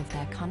operations. keep control of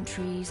their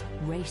countries,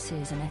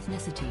 races, and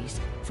ethnicities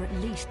for at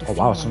least a Oh few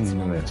wow, months someone in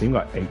longer. the team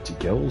got 80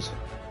 kills.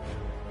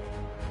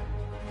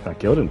 I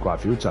killed him quite a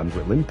few times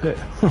with Limpet.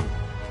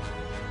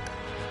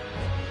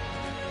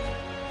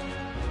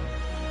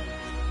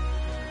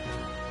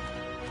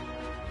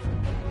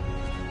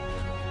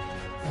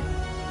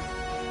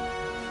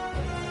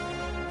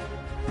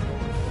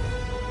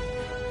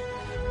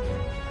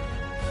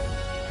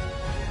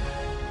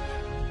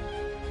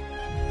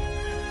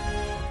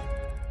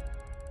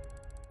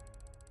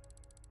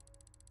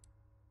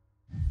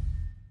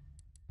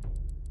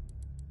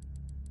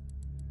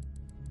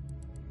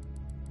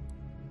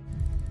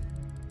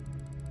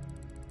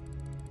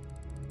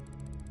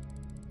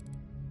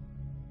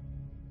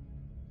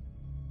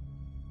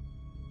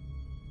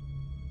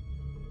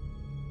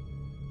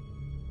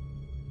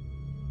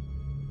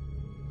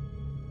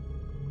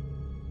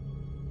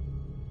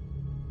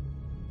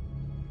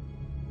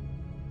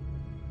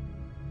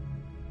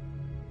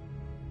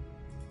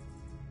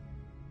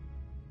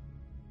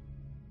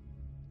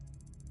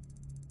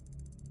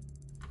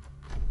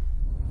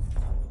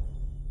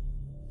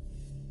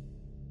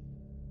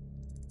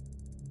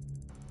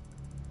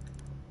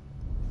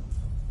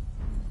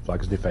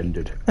 Flags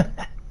defended.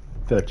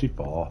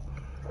 34.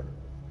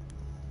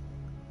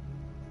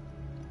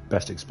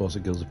 Best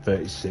explosive kills of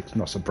 36.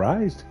 Not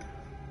surprised.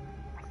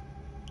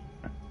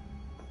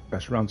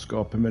 Best round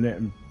score per minute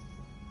and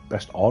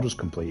best orders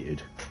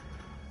completed.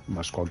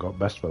 My squad got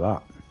best for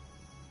that.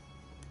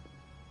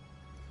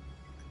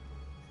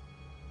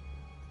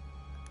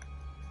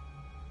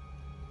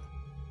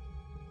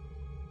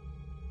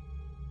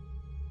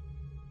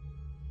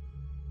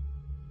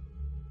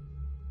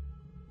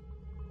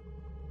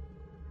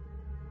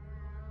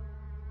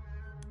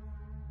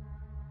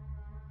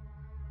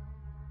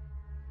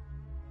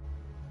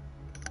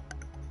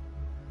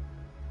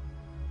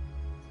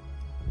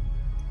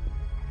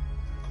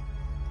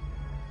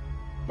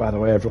 By the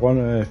way, everyone,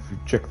 if you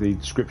check the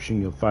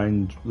description, you'll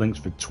find links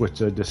for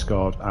Twitter,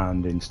 Discord,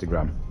 and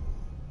Instagram.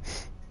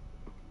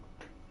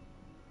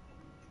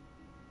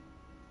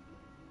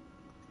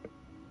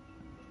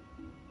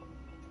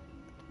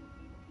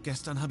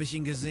 Gestern habe ich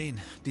ihn gesehen,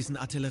 diesen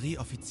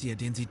Artillerieoffizier,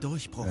 den sie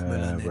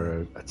Durchbruchmüller nennen.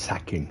 We're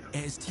attacking.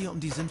 Er ist hier, um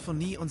die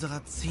Sinfonie unserer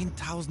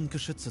 10.000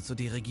 Geschütze zu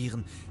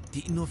dirigieren,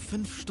 die in nur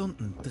 5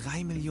 Stunden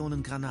 3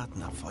 Millionen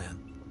Granaten abfeuern.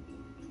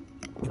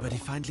 Über die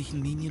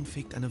feindlichen Linien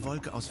fegt eine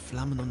Wolke aus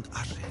Flammen und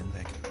Asche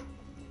hinweg.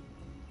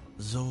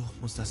 So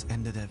muss das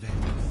Ende der Welt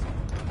sein.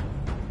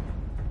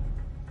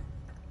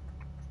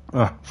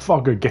 Ah,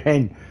 fuck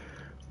again.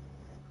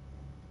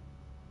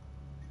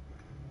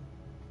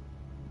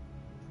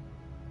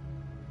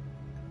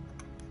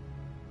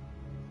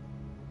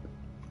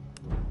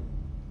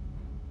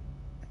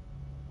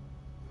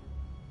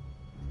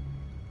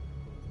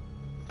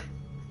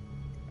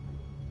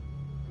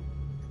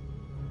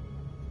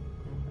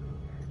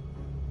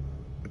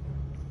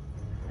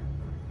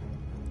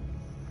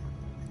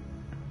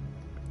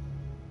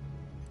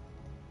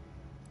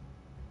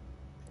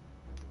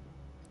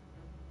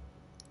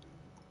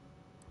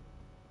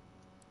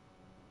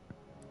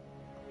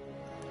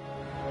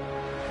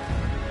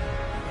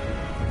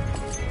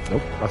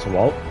 Nope, that's a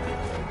wall.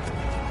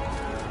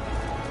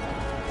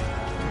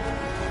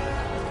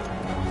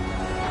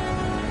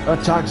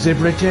 Attack the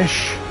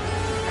British!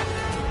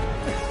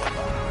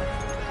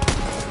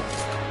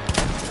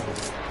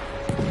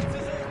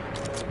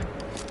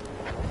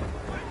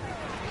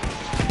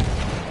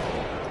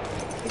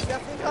 Ich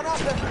werfe eine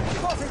Granate!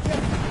 Vorsicht jetzt!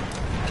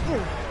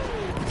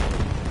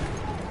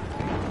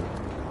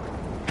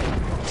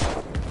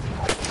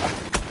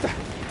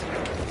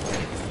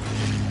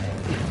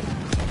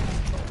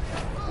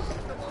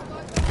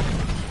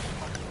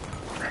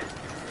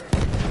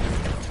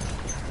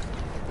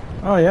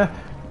 Oh yeah,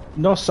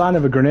 no sign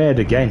of a grenade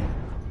again.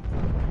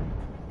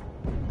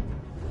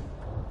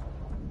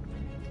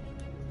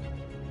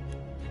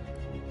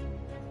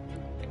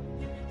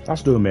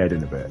 That's doing me head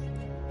in a bit.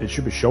 It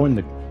should be showing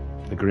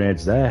the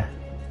grenades there.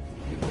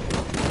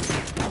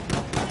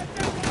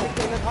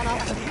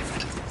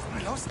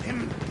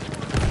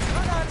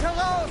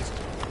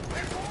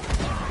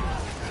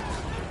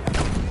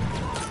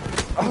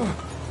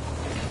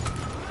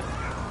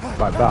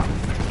 Like that.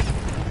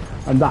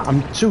 And that,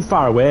 I'm too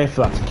far away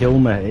for that to kill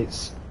me.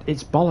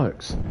 It's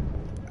bollocks.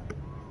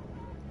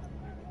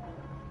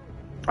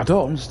 I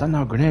don't understand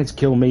how grenades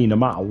kill me no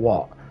matter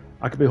what.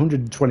 I could be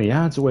 120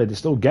 yards away, they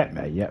still get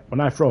me, yet when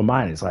I throw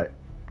mine it's like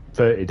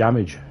 30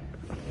 damage.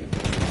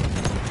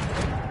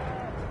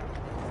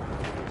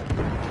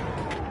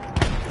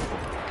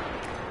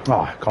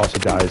 Oh, of course he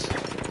dies.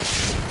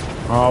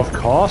 Oh, of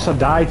course I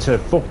died to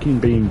fucking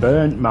being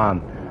burnt,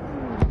 man.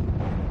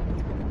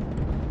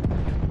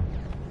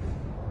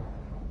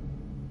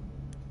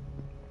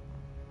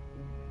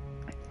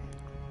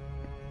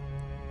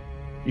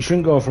 You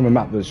shouldn't go from a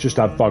map that's just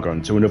had fog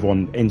on to another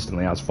one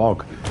instantly has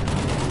fog.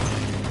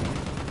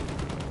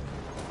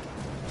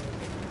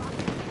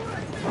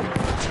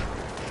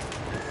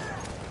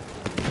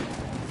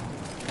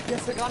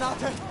 Erste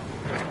Granate!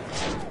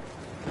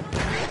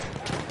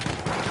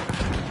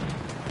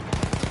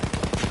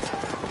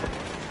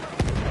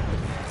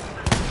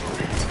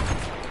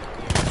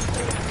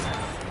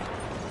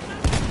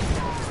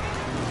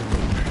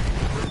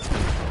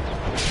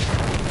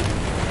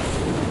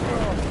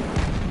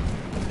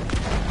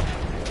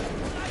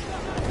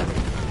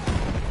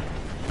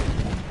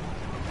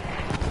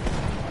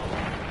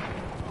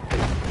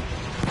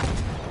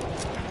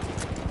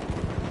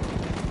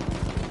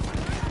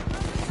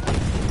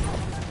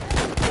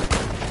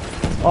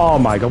 Oh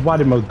my god, why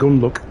did my gun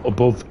look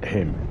above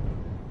him?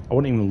 I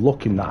wasn't even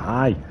looking that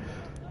high.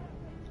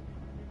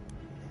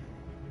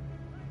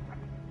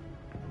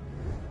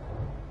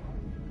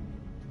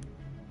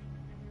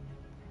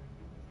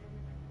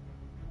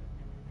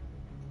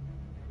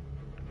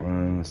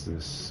 Where's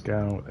the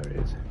scout? There it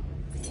is.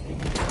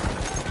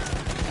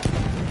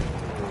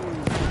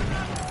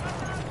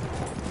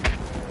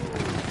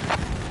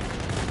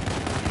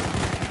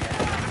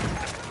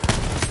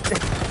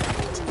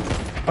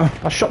 Oh,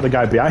 I shot the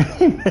guy behind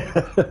him.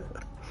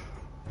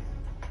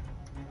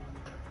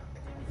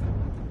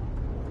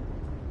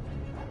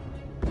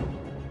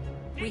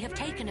 We have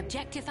taken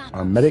objective apples.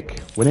 I'm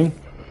medic. Winning.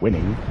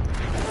 Winning.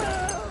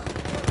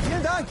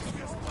 Vielen Dank!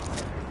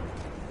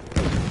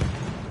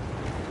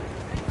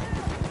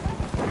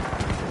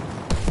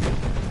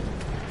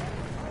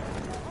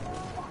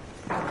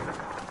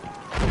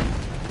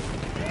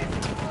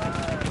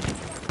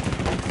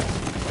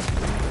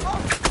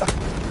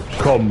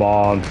 Come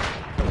on.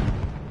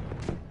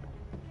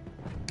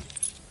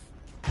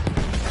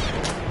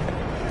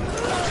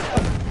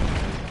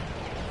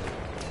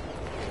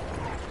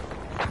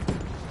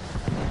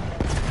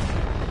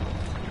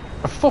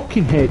 I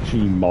fucking hate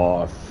you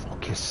more.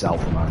 Fuck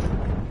yourself, man.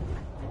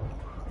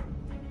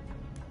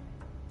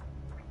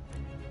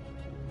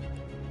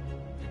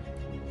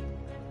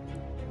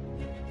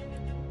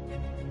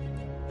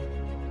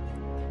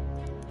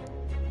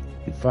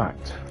 In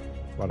fact,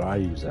 why do I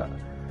use that?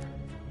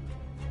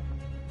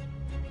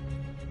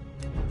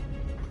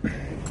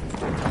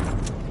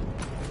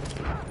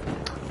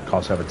 Of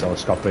course I have a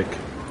telescopic.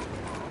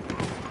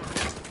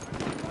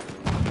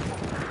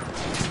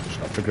 Just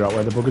gotta figure out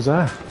where the buggers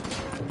are.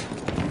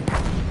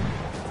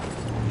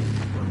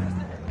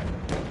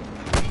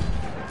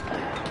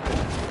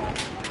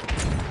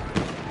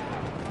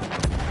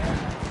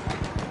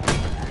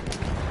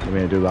 I'm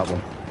gonna do that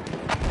one.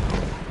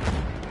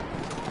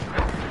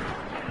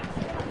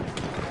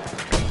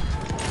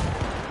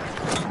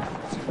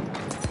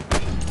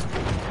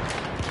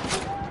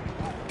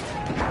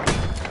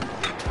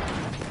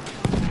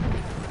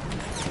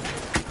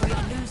 We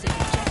are losing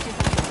objective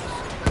apples.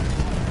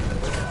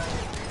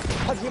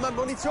 Hat jemand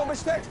Munition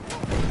bestellt?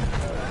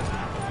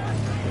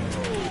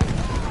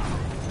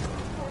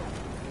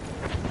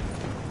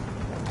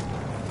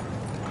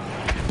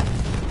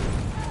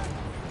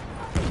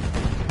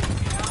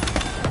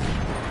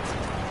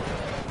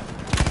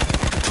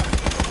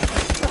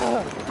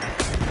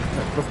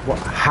 What?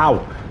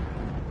 How?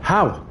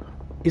 How?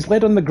 He's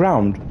laid on the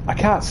ground. I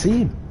can't see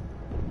him.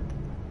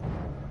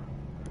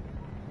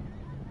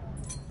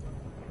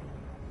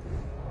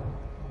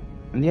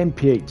 And the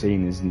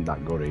MP18 isn't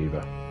that good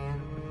either.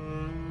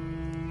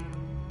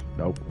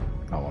 Nope,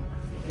 that one.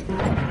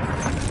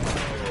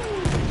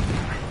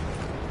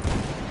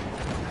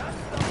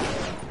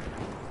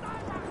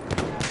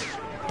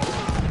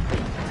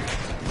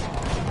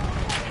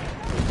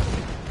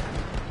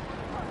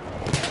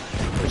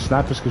 If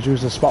snipers could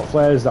use the spot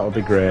flares, that would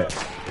be great.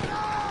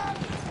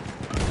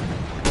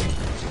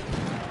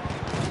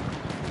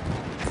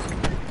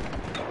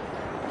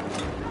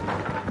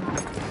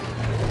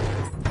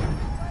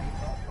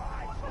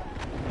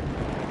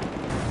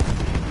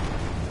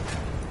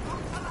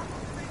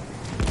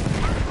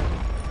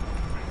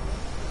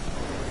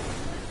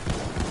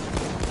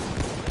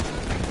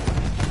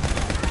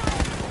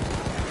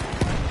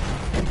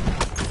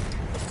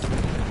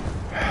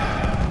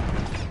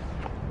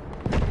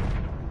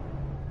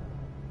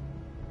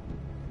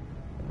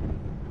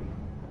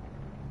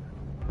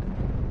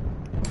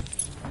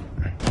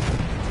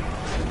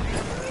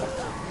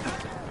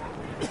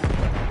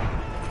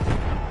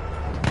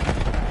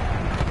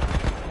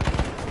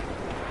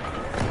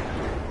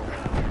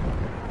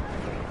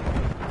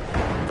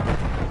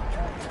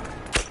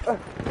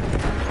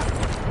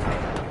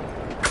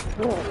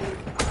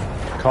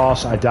 Of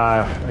course, I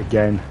die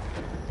again.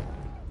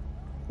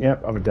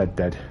 Yep, I'm a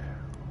dead.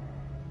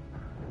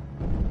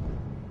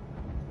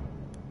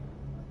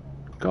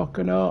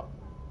 Coconut.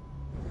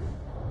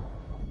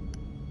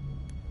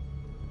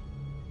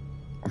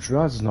 I just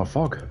realised there's no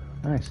fog.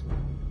 Nice.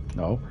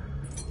 No.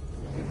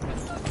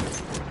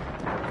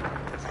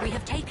 We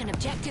have taken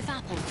objective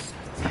apples.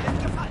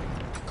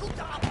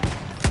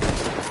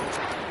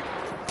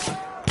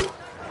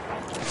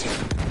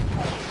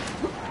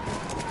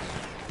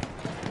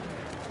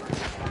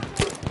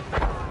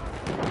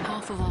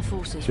 Half of our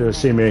forces. Should have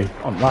seen me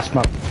on last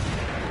map.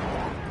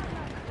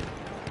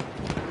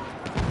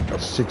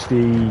 Got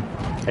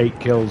 68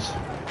 kills.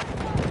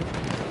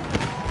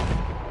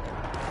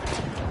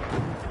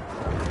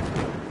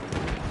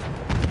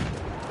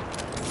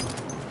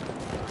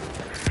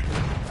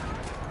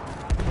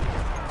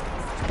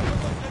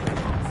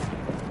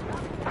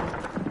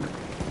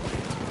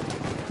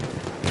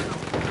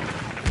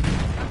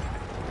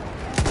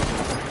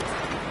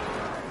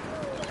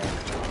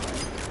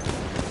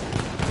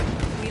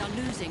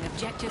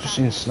 Objective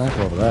Seen a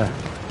sniper over there.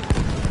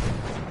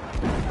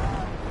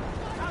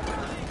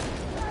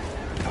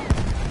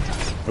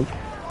 Oh.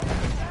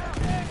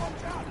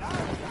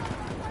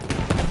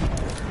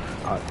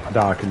 I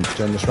doubt I can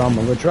turn this round,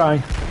 but I'm going to try.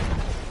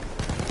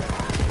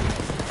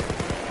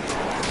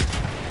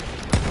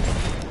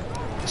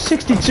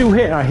 .62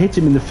 hit and I hit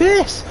him in the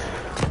face!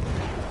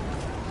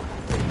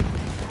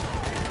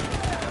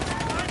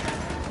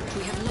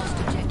 We have lost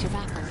objective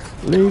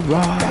apples.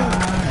 Leroy!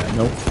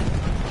 Nope.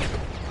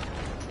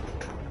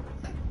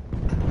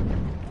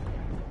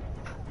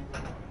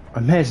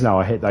 Amazing how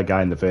I hit that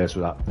guy in the face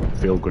with that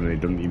field gun and it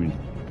doesn't even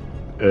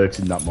hurt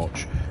him that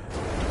much.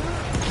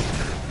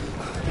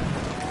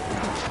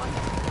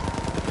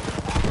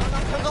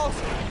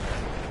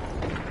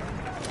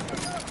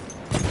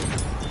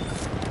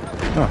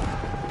 Huh.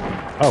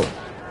 Oh.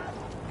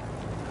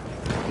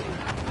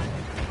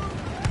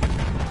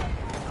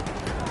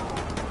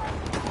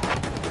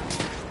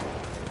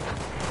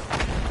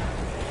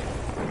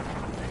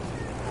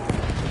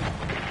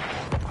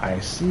 I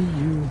see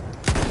you.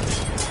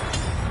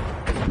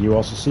 You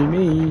also see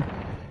me.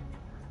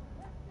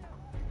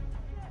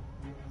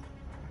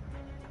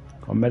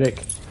 Come on, medic.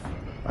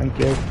 Thank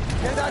you.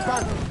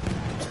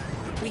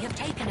 We have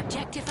taken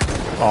objective.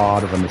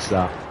 Oh, did I miss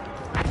that?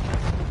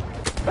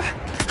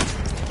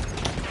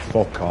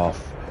 Fuck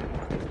off.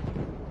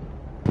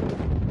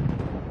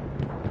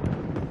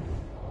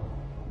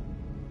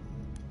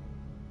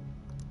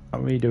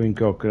 How are you doing,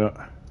 Coconut?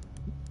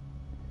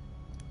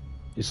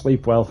 You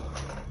sleep well?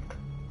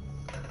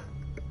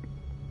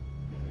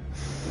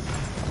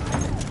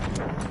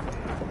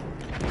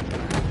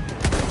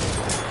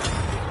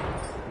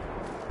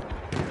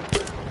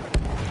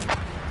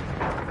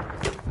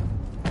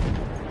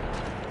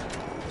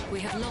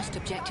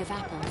 Objective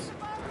apples.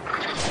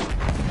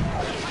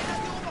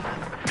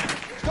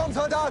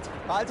 Sturmsoldat!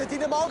 Behaltet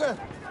ihn im Auge!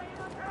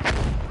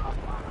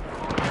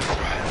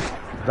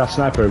 If that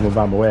sniper would move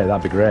out of my way,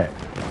 that'd be great.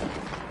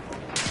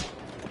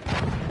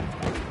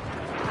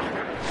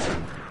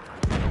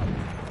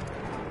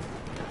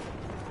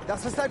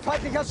 Das ist ein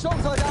feindlicher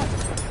Sturmsoldat!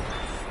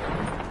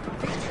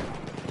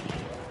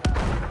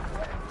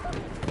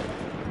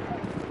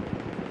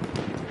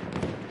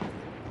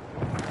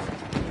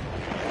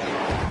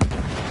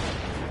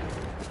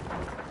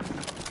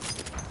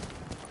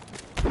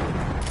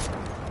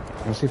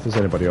 Let's see if there's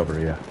anybody over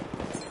here.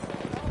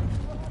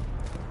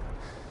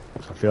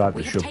 I feel like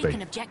there should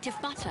be. Objective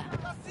butter.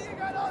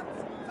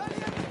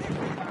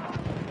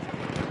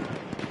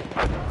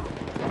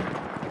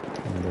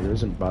 And there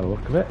isn't by the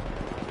look of it.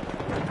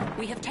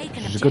 We have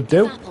taken Which is a good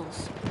deal.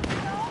 Apples.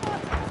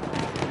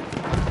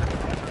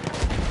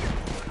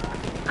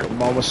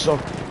 Come on, we're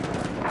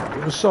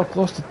so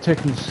close to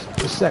taking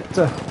the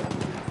sector.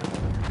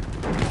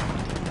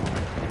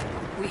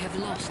 We have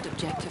lost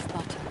objective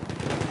butter.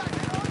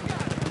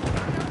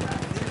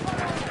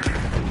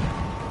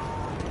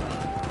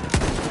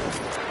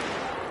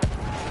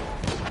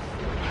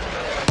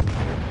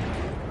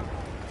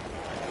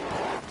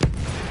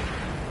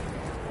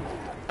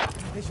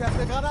 Ich werfe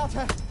eine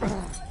Granate.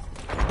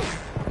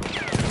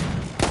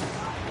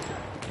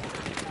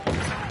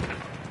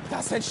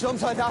 Das ist ein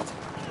Sturmsoldat.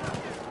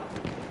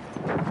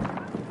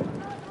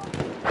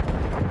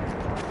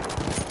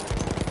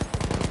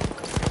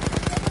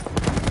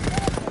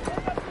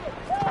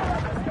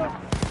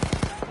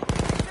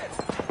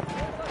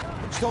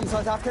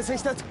 Sturmsoldat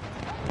gesichtet.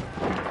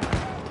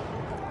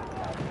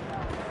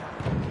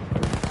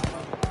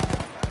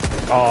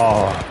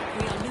 Oh.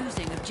 We are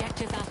losing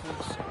objective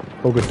apples.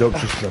 Bugger duck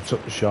just because I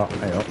took the shot.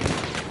 Hey up.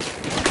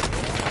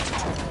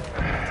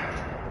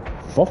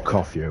 Fuck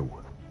off, you.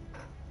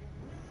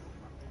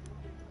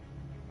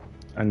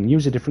 And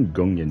use a different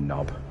gun, you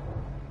knob.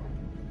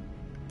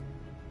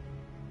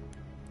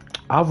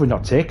 How have we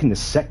not taken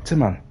this sector,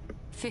 man?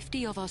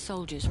 50 of our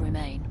soldiers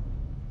remain.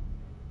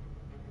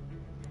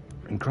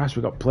 And Christ,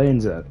 we got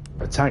planes, a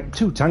tank,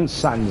 2 tanks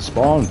sat in the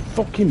spawn.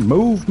 Fucking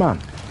move, man.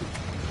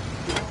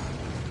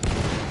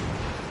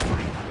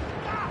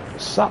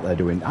 sat there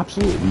doing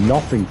absolutely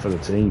nothing for the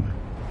team.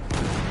 We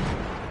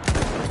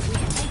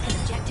have taken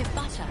objective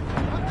butter.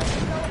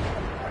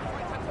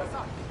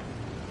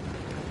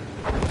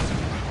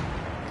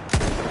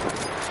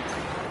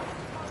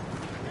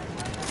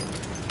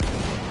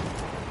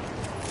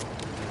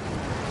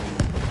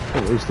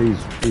 At least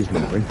he's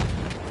moving.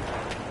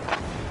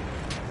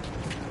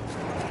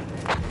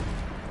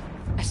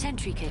 A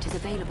sentry kit is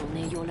available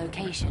near your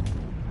location.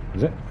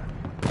 Is it?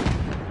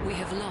 We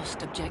have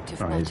lost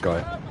objective Oh, butter. he's got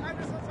it.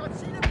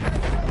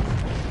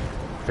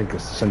 I think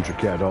it's the sentry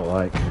kit I don't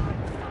like.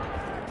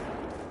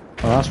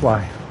 Oh, that's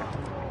why.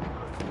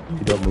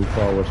 You don't move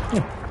forward.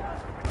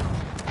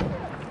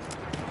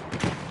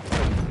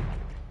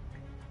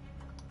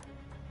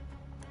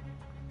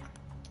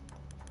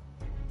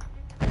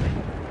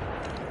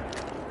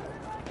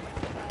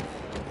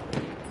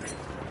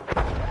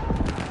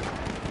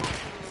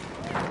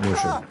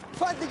 Ah,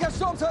 feindlicher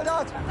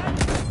Sturmsoldat!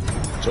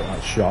 Took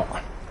that shot.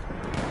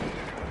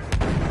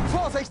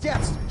 Vorsicht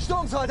jetzt!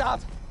 Sturmsoldat!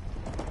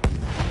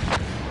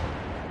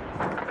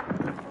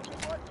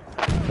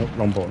 Nope,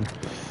 wrong button.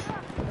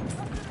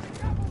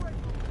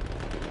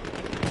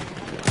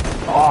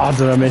 Oh,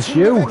 did I miss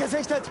you?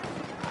 Gesichtet!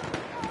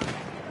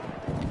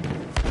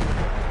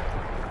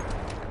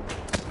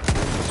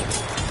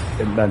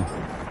 Didn't then.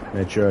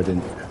 Made sure I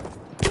didn't.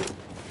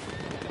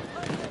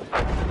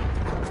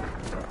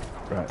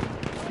 Right.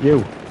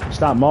 You,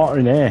 start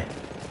mortaring here.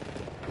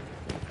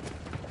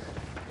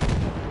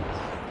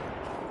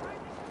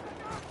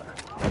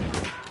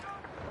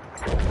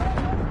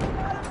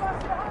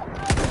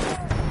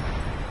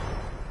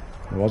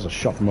 There was a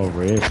shot from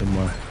over here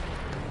somewhere.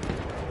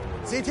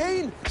 Seht ihr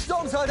ihn?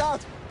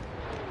 Sturmsoldat!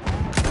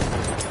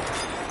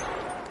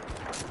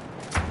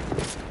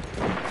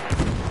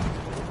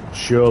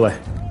 Surely.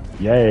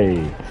 Yay.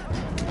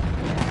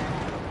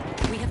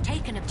 We have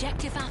taken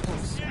objective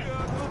apples.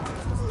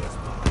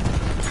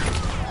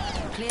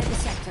 Clear the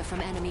sector from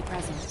enemy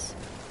presence.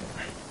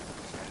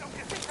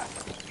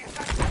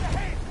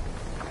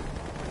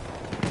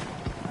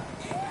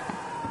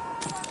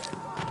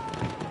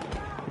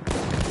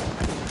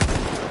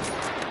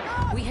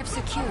 We have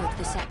secured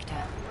the sector.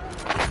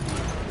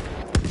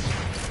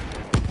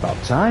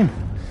 About time.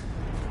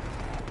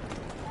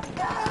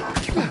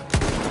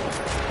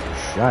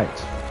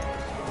 Shite.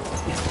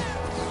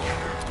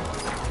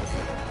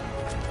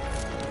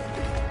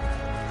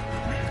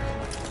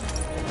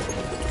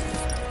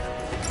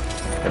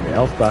 Get my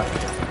health back.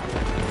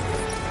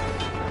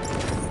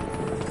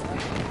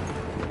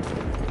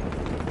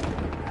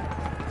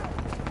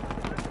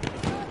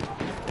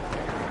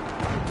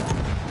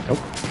 Nope.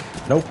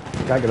 Nope.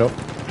 Can't get up.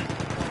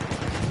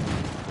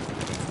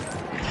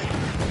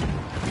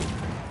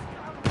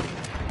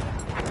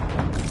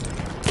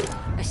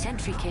 A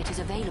sentry kit is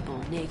available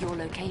near your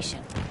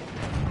location.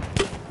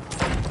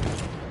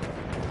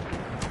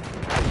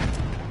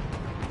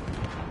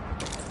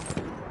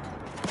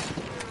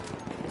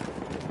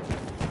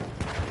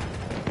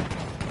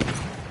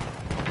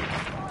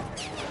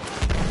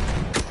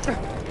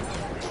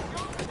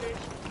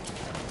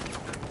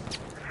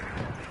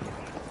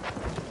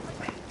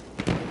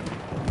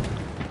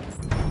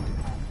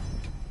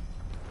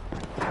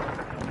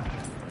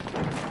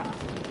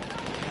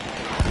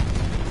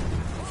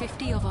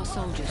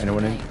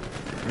 Anyone in?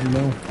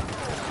 No.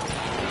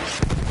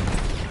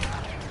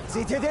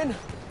 Seht ihr den?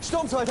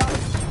 Sturmsoldat!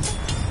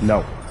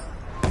 No.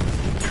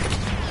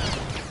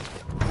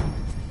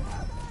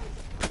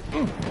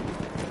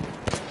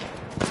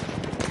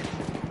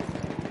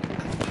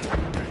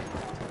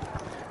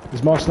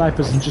 There's more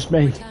snipers than just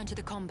me. Return to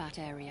the combat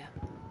area.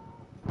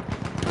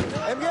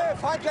 MG,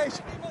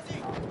 feindlich!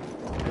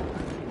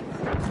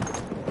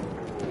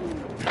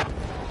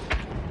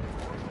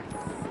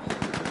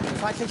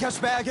 Feindlicher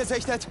Sperr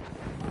gesichtet!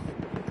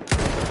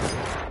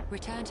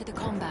 Return to the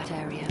combat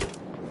area.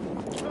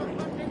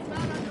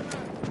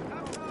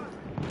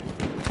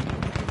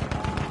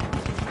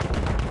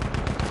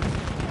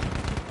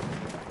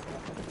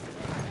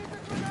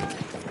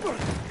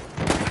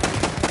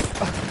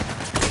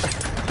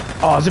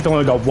 Oh, as if I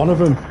only got one of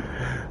them.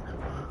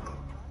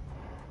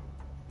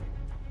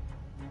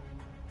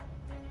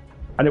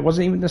 And it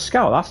wasn't even the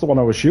scout, that's the one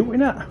I was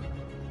shooting at.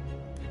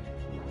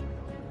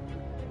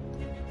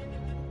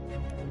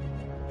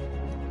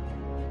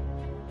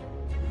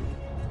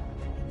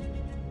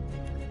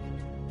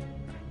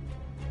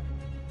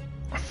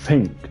 I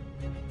think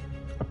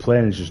a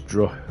plane has just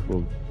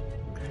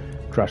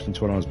crashed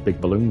into one of those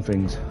big balloon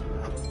things.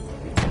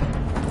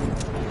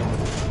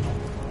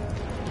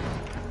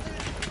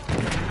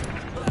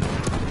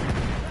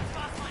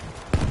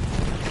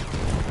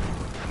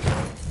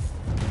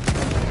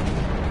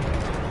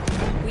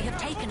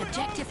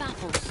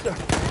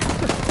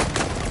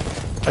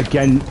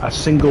 Again, a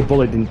single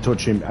bullet didn't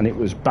touch him, and it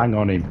was bang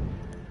on him.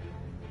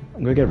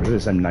 I'm gonna get rid of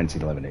this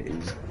M1911. It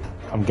is.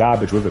 I'm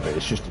garbage with it, but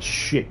it's just a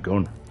shit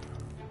gun.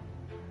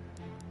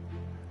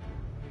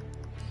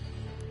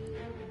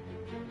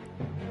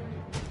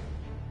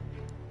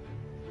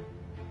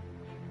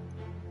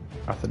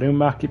 Afternoon,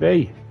 Marky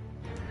B.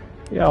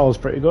 Yeah, all's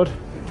pretty good.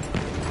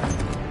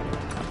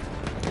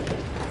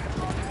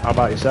 How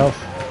about yourself?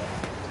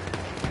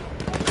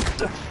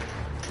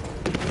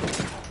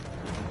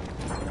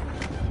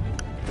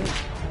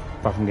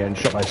 Apart from getting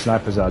shot by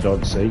snipers that I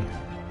don't see.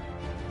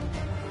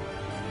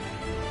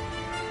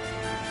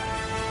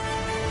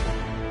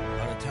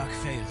 Our attack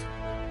failed,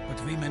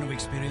 but we men of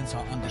experience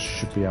are under.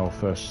 Should be our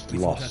first We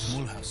fought at loss.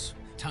 Mulhouse,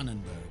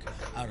 Tannenberg,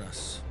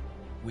 Arras.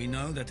 We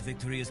know that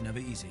victory is never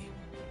easy.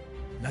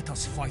 Let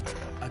us fight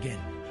again.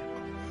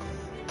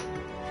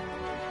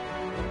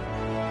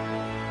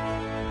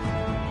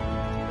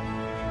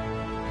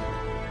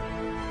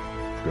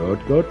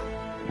 Good, good.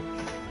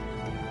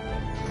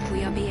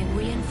 We are being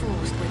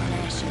reinforced with an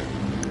airship.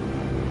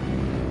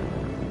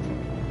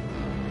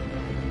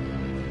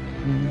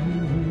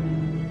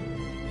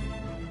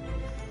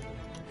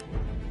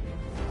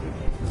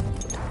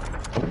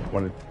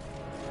 Wanted...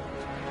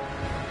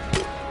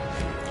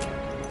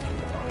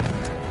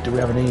 Do we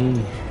have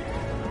any...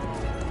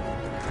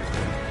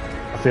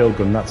 A field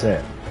gun, that's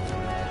it.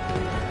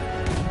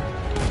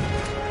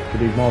 We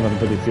need more than a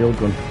bloody field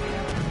gun.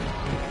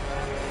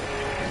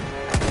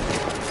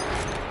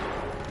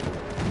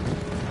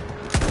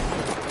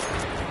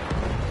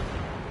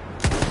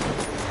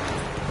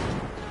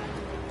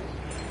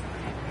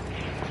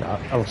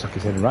 That looks like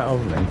he's heading right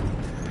over me.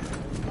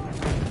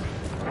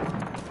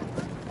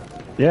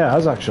 Yeah, it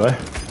has actually.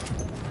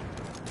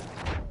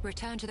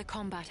 Return to the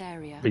combat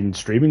area. Been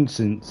streaming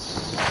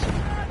since,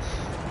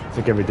 I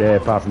think every day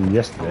apart from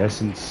yesterday,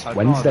 since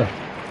Wednesday.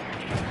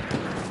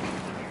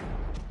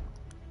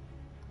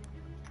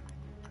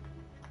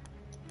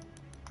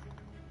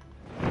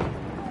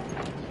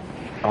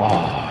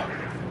 Oh.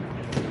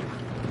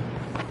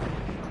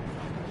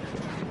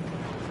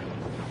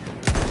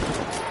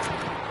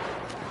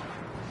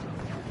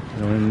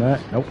 No in there?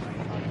 Nope.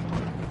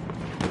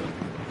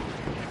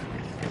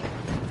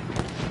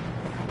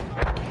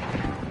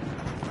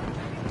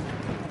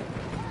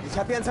 Ich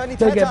hab hier einen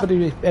Did I get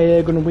Sanitäter. but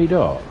AA gun and we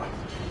don't?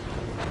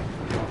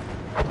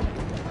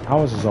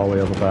 Ours is all the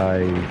way over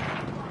by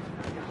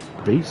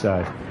B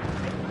side.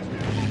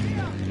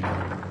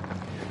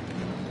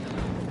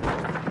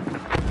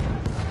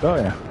 Oh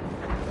yeah.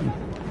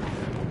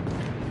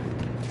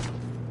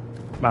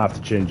 Might have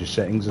to change your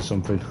settings or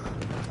something.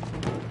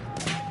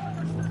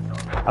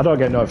 I don't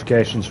get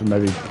notifications from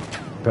every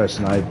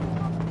person I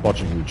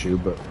watch on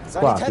YouTube, but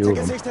quite a few Sanitäter of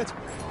them. gesichtet.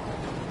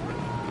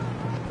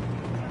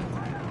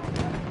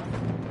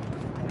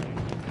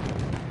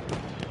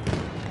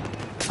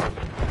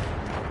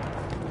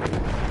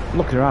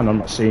 Looking around, I'm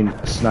not seeing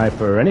a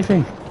sniper or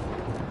anything.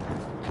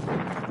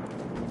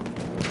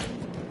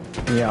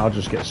 Yeah, I'll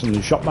just get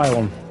somebody shot by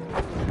one.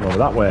 Over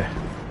that way.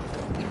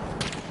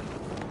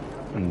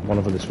 And one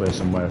over this way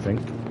somewhere, I think.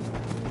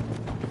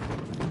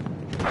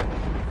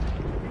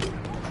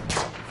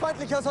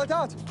 Feindlicher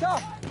Soldat. Da.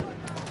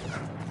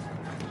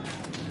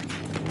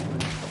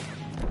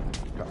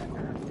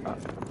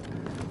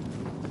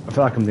 I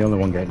feel like I'm the only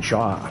one getting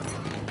shot at.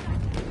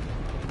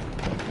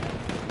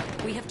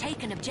 We have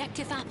taken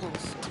objective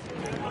apples.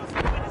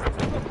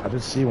 I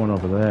did see one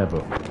over there,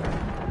 but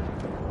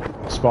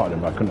I spotted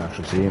him, but I couldn't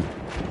actually see him.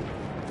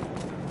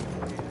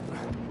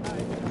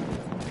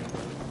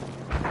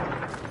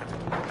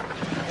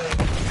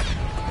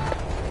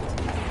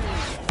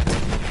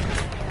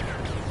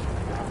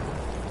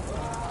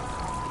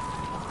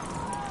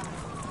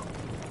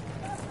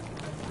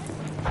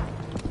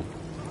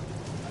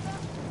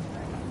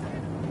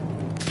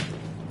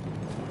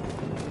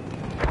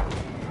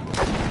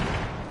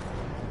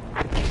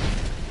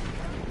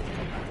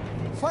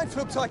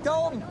 Feindflugzeug da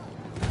oben.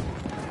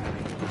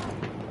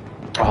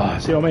 Oh,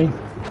 see what I mean?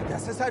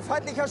 Das ist ein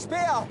feindlicher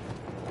Speer.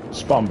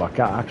 Spot him, but I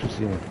can't actually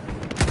see him.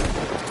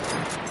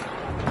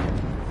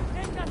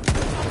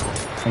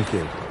 Thank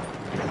you.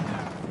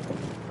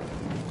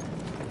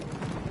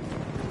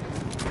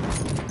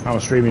 I'm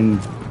streaming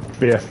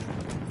BF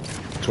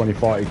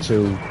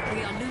 2042. We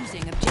are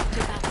losing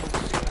objective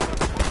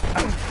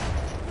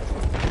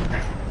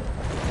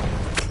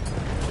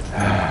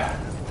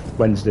apples.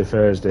 Wednesday,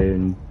 Thursday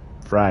and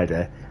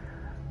Friday.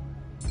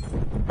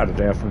 Had a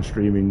day off from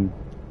streaming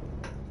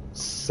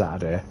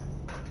Saturday.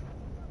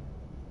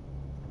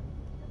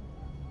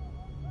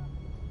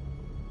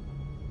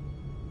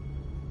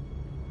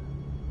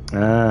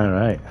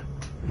 Alright.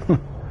 There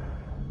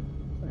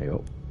you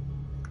go.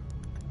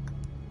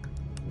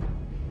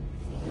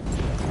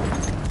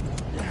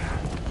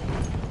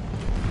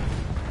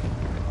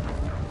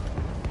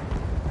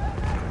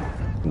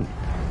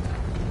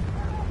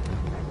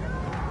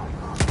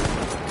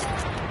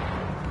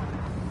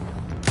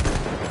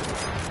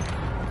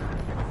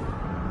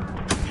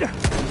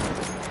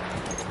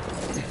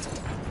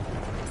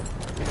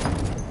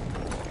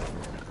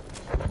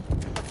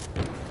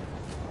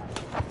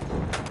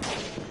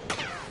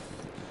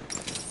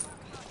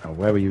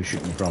 Where were you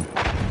shooting from?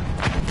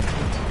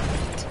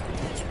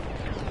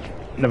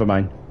 Never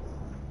mind.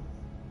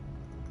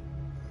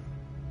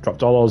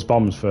 Dropped all those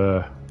bombs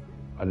for...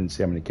 I didn't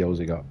see how many kills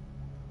he got.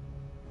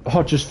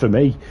 Oh, just for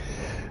me.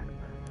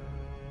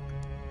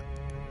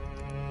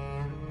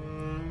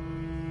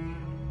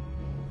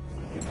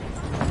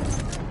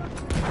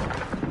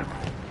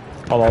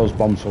 All those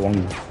bombs for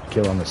one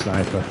kill on the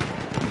sniper.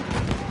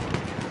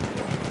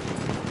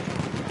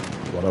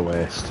 What a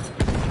waste.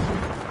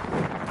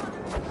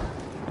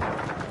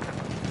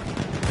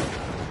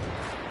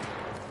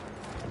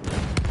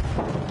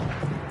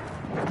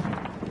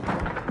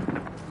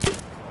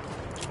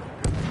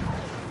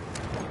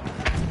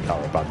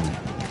 Not a bad one.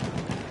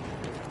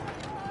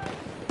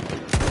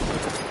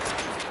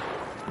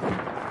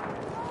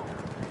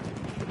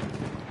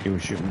 He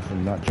was shooting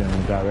from that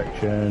general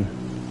direction.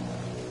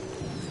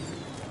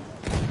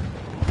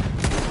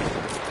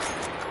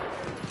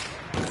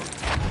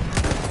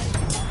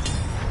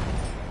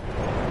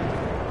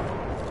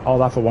 Oh,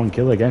 that for one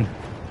kill again.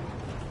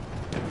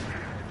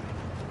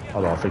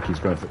 Although I think he's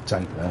going for the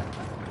tank there.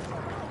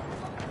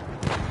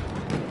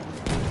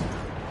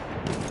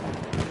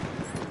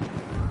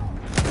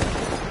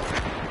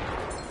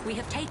 We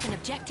have taken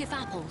objective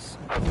apples.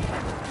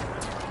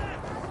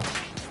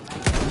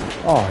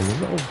 Oh, you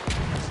little...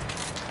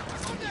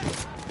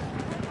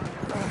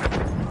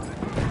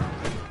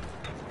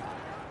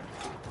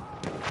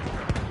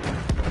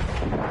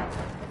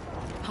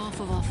 Half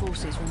of our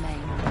forces remain.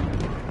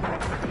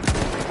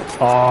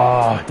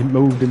 Oh, he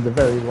moved in the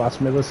very last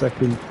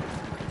millisecond.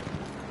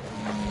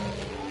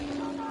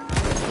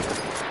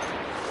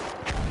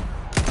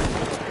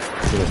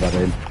 Should have had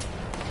him.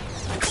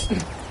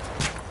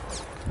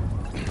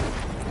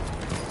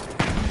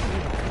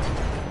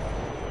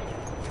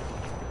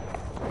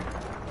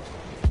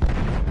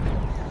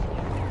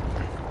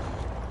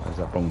 There's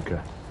that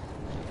bunker.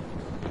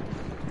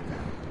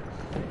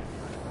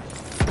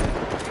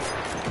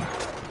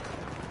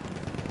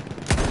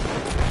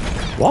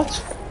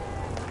 What?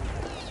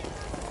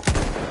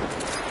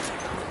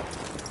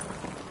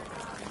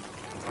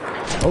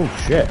 Oh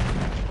shit.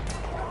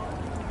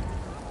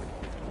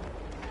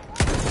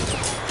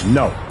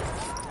 No.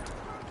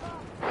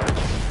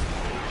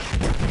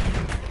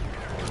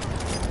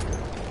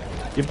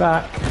 You're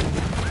back.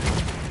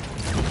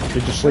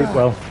 Did you sleep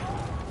well?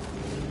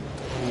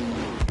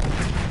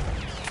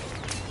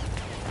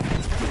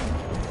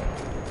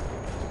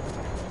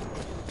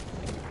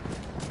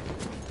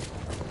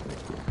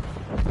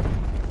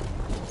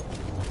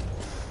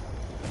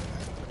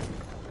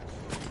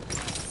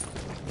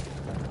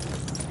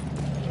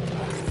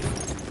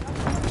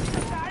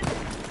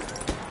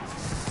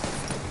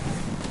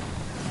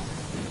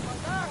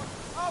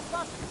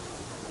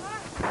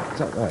 Is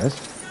that theirs?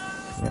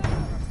 Yeah.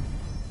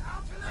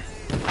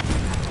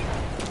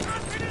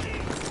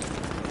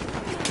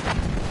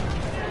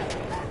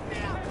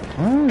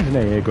 Oh, there's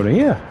no gun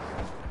here.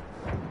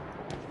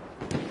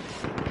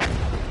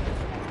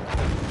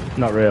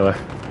 Not really.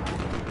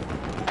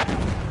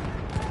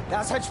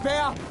 Da ist ein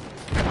Speer!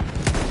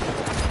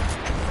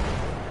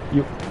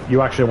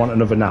 You actually want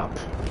another nap?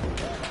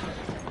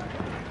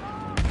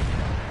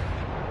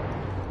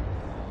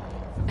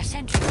 A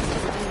sentry is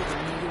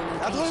available near your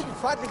Da location. drüben,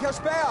 feindlicher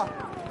Speer!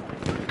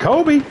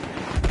 Kobe!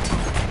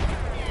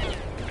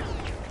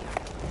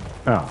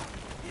 Oh.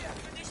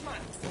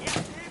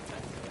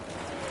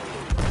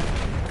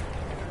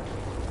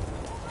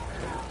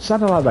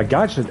 Sounded like that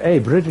guy said, "Hey,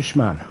 British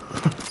man."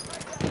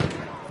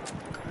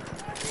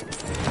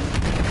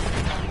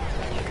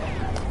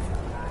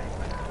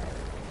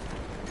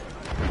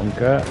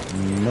 Bunker?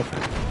 Nope.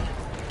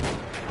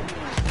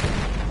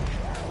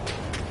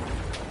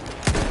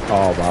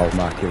 Oh wow,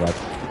 Marky lad.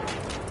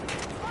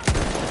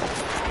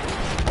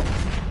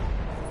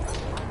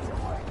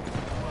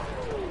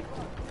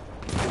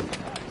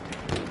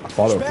 I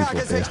thought it were Speer people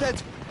up here.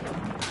 gesichtet!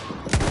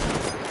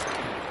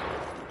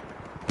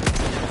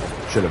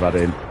 Should have had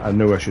him. I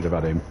knew I should have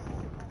had him.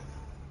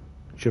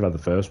 Should have had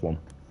the first one.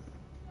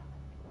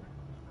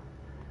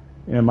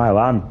 Yeah, my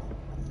alarm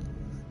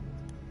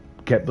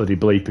kept bloody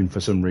bleeping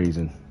for some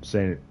reason,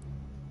 saying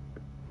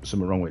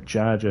something wrong with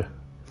charger.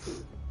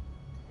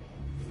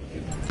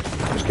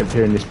 I just kept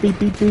hearing this beep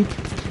beep beep,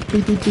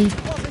 beep beep beep,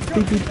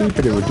 beep beep beep,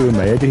 and it was doing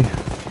my head in.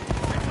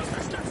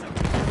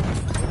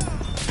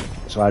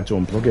 So I had to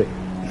unplug it.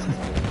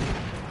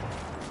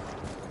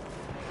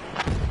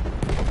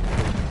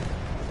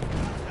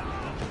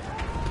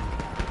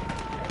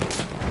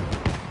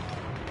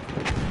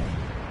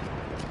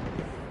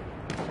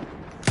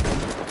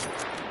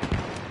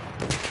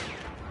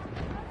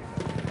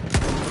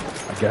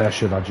 I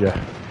should have had you.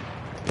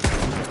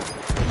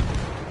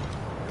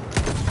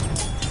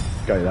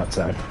 Got you that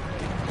time.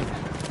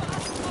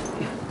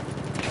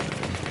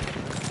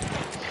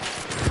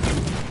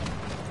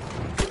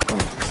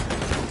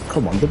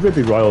 Come on, the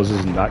Ruby Royals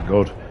isn't that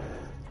good.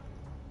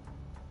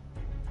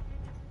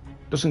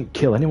 Doesn't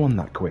kill anyone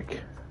that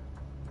quick.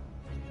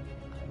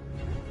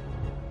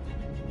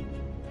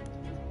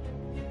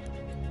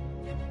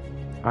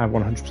 I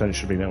 100%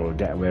 should have been able to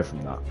get away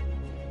from that.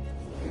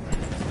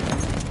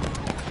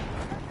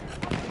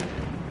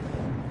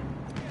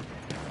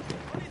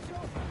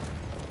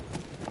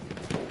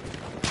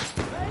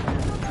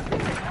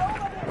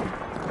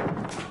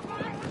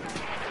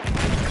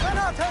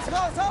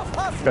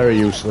 Very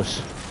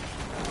useless.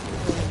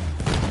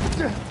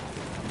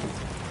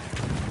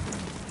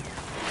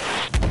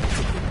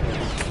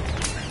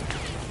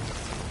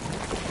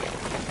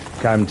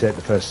 Can't even take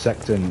the first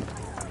sector and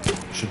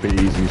should be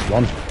the easiest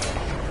one.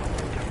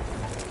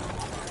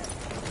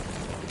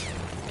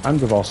 And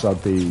we've also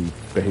had the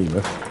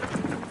behemoth.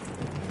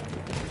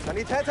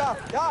 Sanitäter,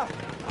 ja!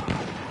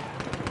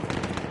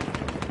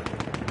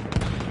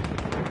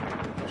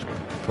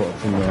 Put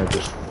it in there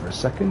just for a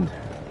second.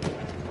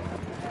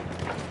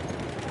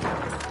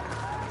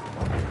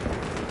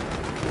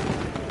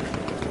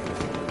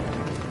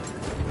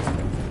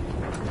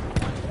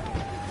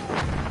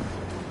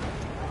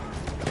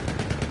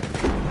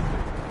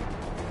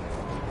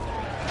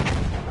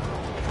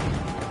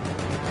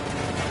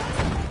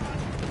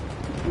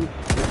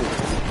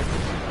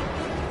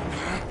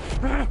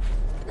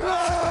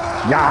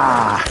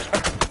 Yeah!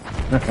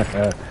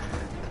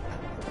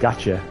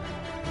 Gotcha.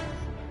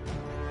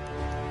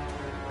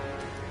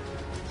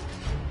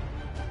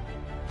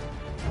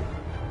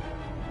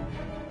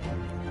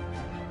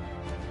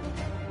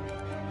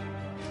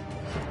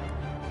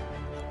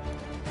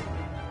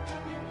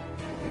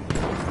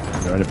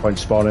 Is there any point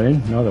spawning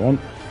in? No, they won't.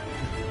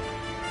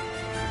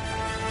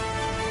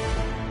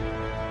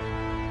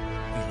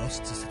 We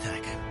lost this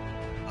attack.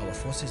 Our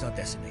forces are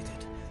decimated,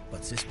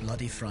 but this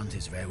bloody front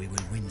is where we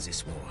will win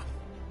this war.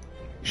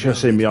 You should have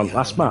seen me on We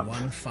last have map. only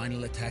one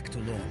final attack to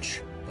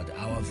launch, but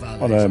our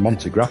valor On is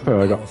Monte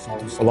Grappa, I got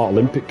a lot of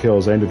Olympic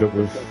kills. I ended up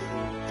with,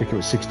 I think it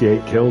was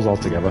 68 kills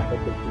altogether.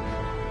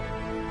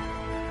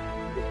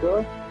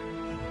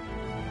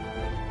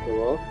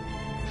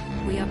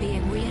 We are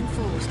being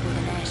reinforced with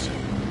an airship.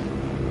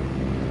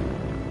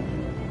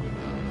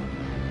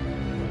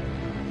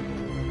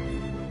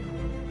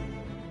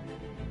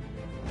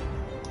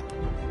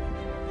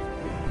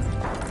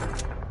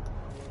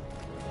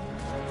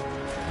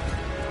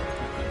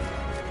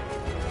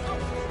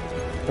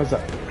 Where's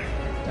that?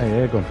 Hey,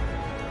 air gun.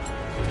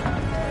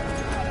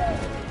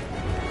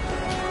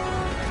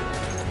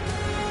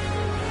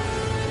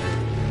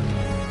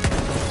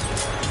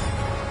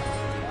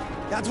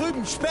 Da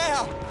drüben,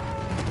 Speer!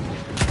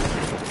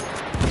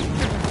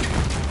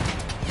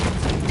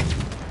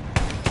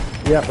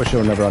 Yeah, we're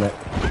sure never on it.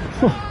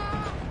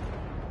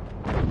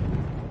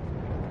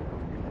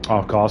 Oh,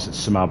 of course, it's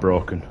somehow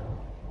broken.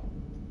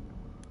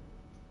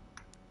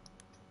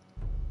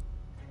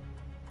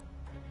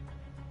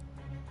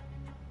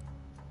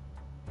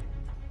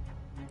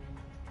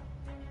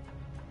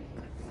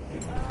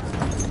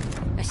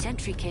 A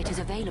sentry kit is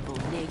available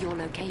near your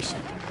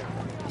location.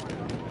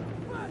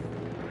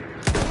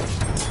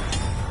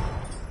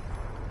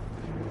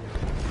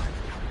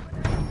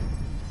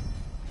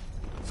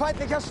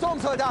 Feindlicher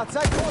Sturmsoldat,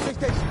 seid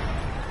vorsichtig!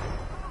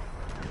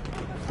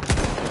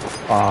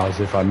 Ah, as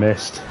if I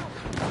missed.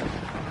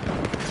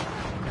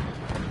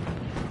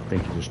 I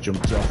think he just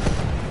jumped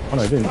off. Oh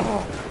no, he didn't.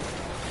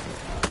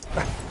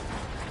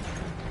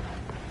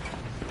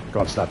 Go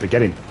on, Sniper,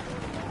 get him.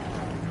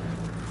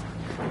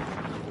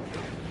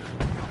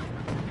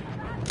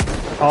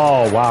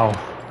 Oh, wow.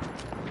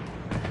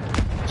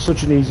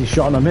 Such an easy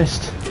shot and I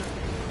missed.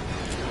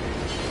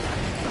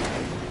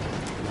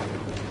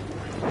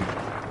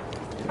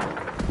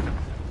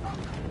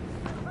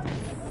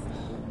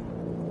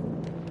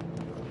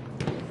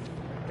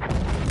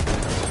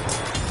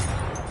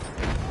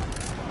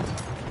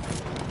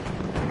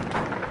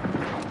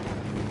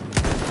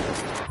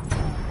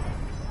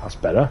 That's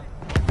better.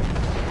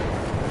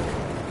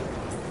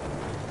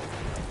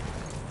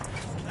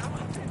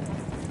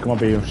 Come on,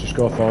 B, let's just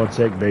go forward,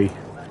 take B.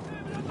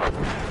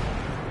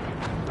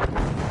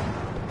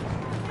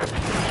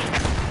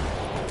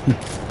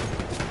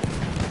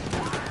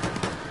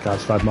 Can't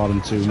survive more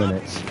than 2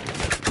 minutes.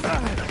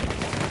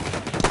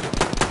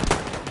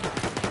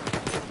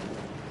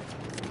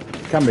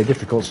 Can be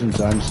difficult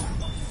sometimes.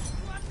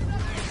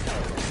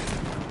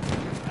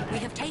 We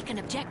have taken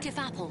objective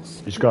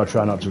apples. You just gotta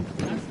try not to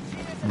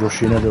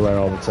rush in everywhere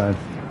all the time.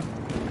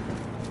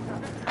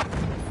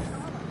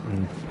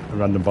 A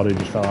random body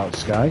just fell out of the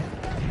sky.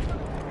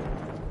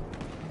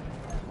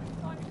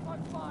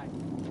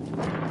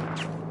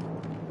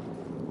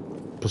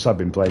 Plus I've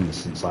been playing this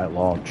since like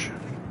launch.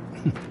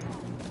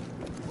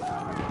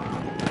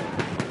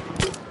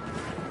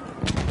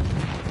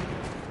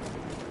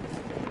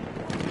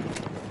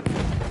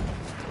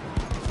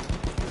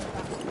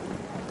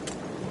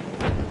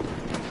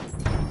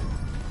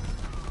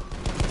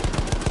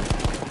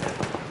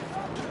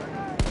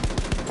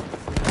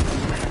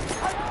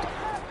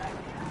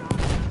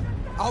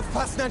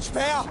 Aufpassen, ein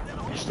Speer!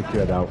 Stick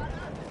your head out.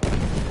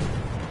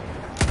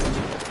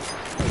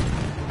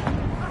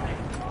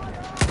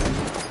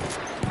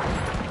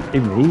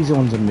 Even the easy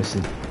ones are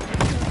missing.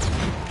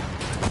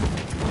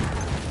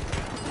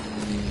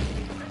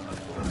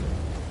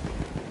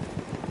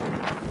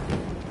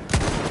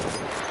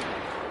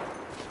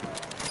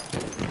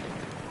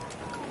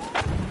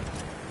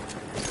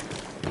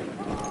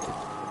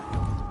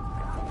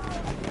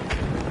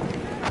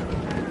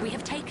 We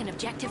have taken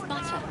objective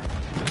butter.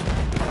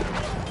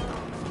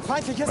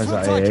 Feindliches Where's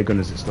that Flugzeug! AA gun?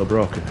 Is it still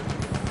broken?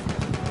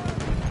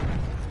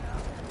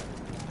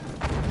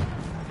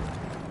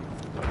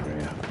 Over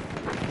here.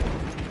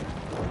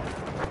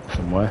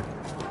 Somewhere.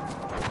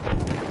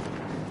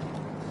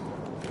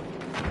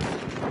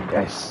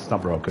 Yes, it's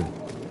not broken.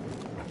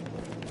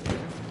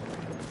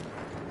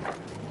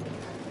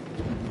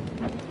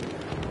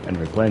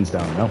 Enemy plane's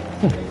down now.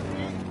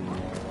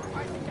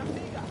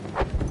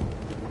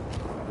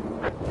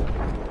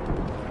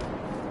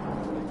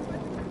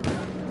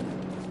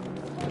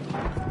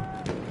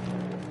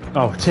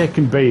 Oh,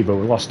 taking B, but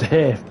we lost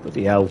A.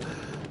 Bloody hell.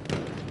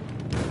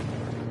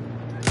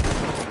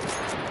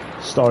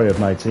 Story of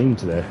my team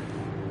today.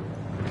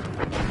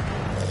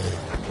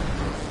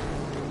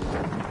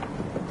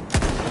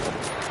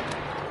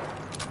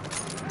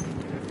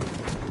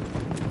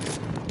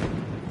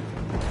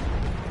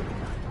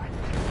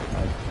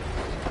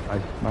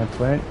 My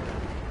plane.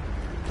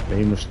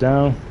 Beam us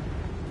down.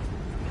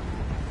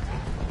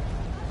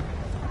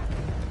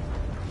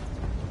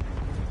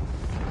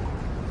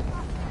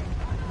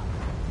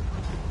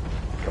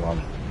 Come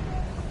on.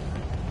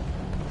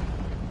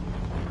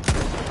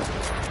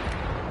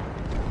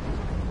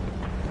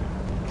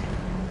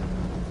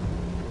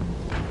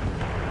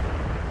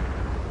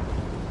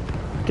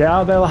 Get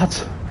out of there,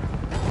 lads.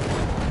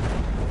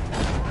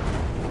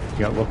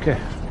 You got lucky.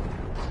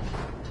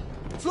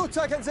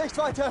 Flugzeug in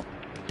Sichtweite!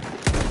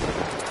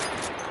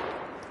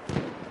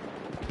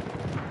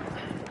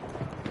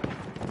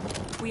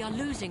 We are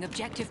losing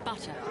objective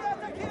butter.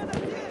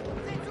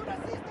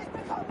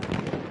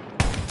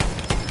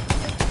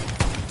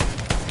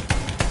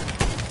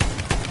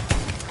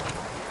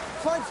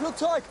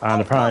 Feindflugzeug!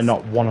 And apparently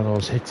not one of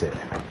those hit it.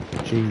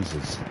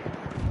 Jesus.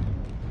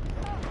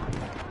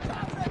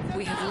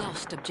 We have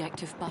lost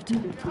objective butter.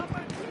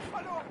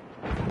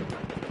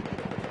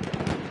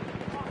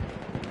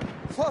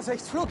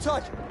 Vorsicht,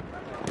 Flugzeug!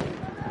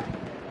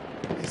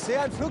 Ich sehe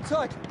ein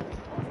Flugzeug!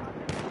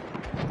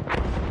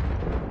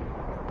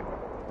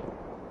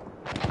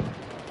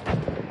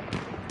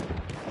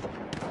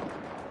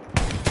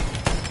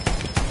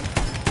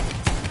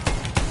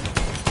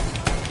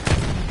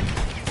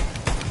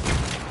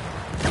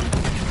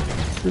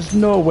 There's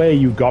no way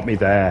you got me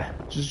there.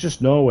 There's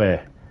just no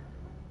way.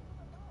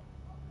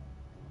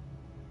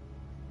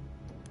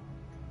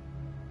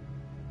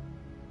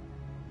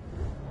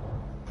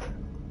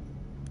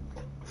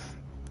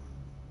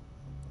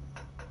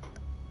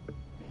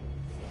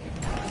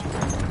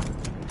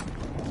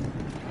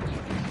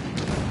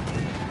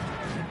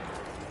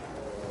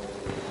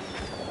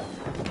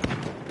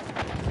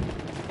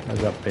 How's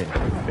that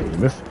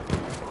behemoth?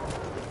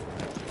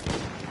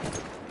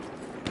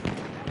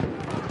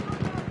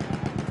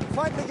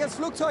 Feindliches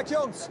Flugzeug,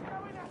 Jungs!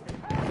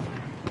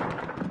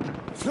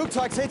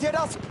 Flugzeug, seht ihr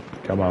das?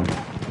 Come on.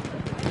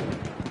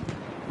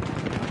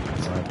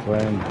 Side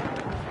plane.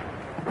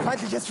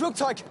 Feindliches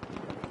Flugzeug!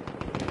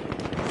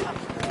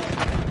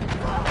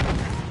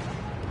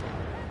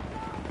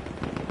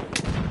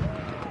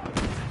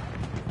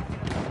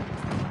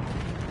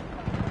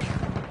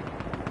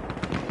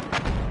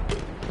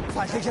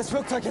 Feindliches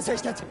Flugzeug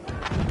gesichtet!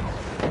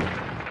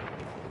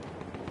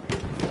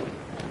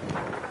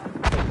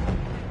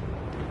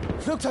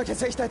 Flugzeug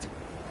gesichtet!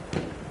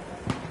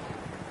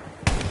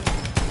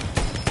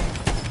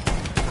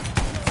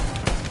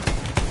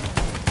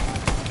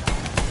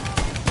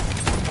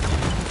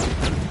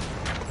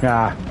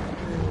 Ah,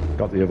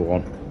 got the other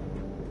one.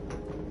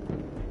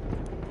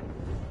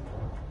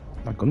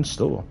 My gun's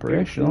still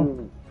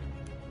operational.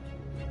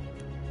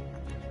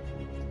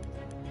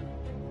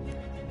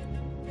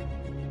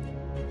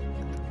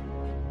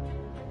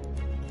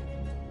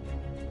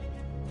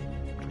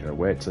 Gotta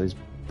wait till he's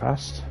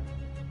passed.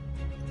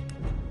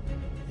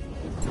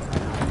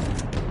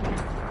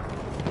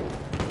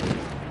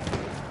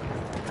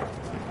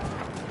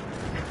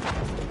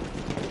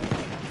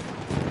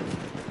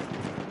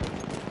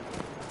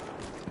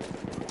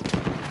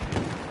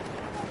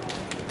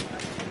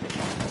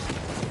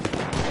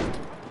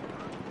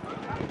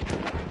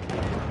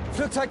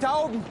 Flugzeug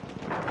da oben!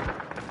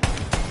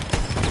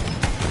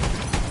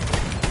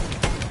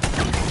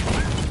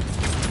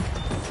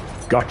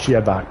 Got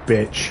you back,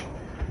 bitch.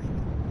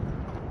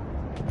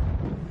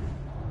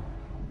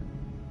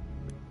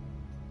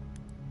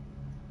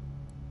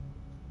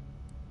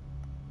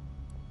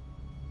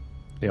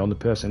 The only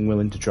person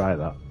willing to try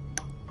that.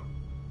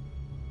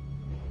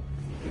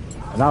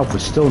 And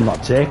Alpha's still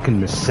not taken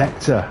this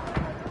sector.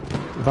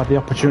 We've had the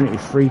opportunity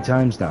 3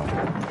 times now.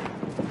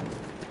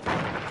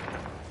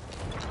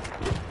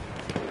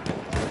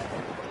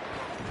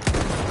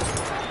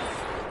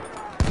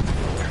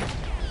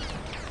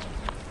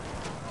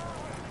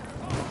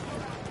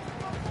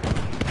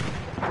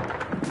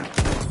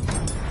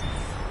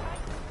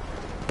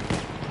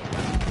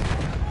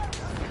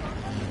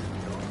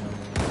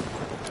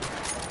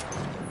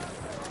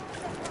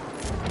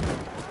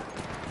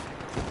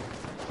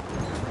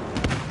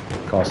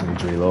 Of course, I need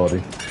to reload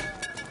it.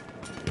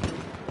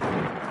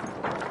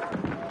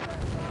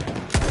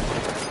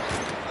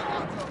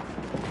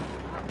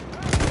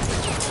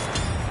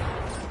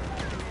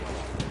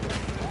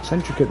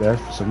 Centricate there,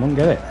 someone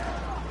get it.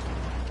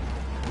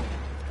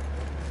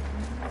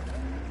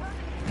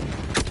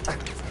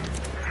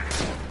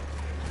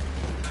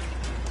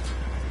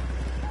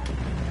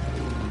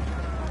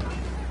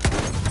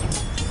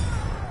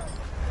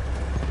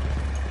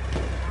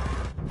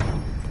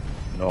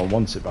 No one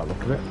wants it by the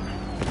look of it.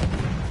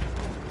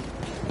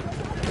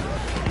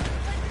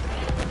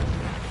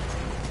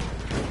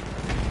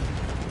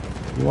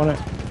 You want it?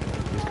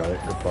 He's got it.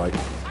 Good fight.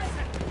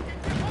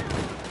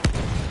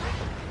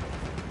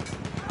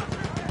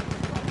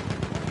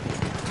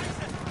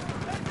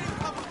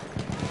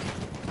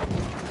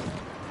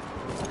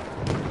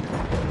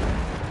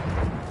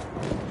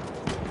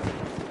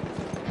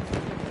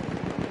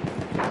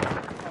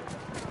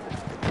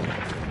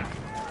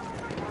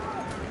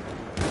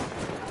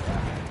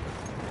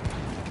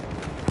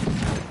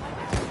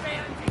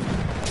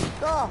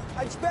 Da,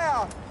 ein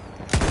Speer!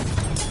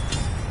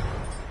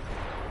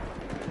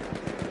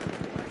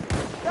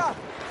 Da,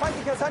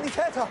 feindlicher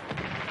Sanitäter!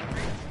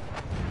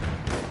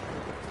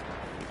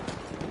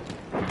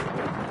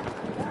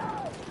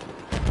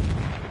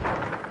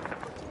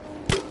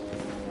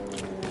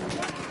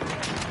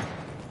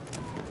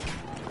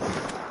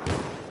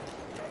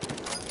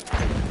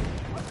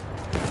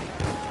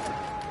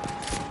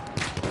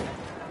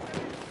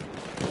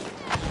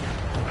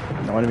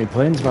 No enemy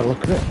planes by the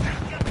look of it.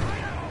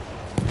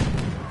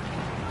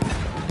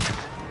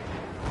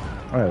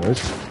 Oh, there it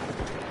is.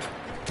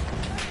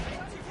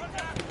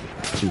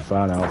 Too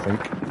far now, I think.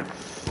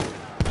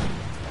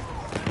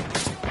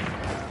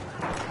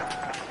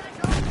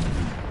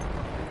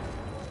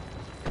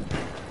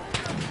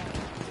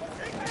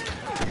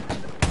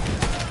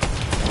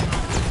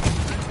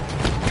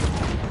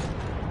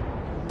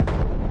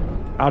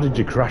 How did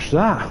you crash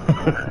that?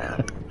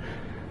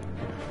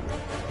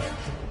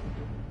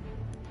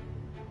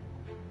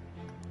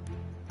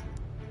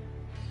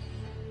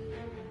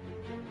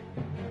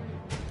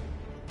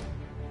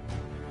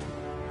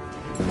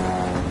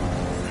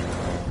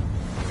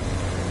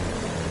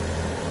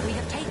 We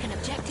have taken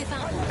objective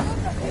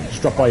Alpha.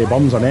 Just drop all your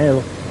bombs on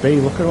A,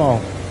 B, look at them all. I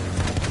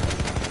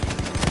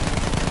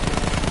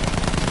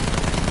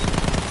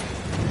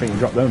think you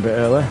dropped them a bit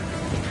early.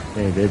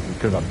 Yeah, you did. You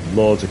could have had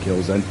loads of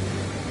kills then.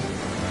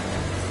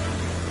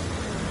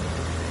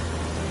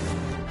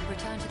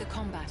 Return to the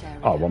combat area.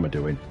 Oh, what am I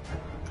doing?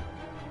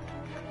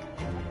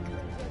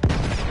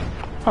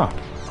 Huh.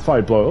 I thought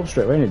I'd blow it up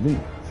straight away and it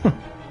didn't.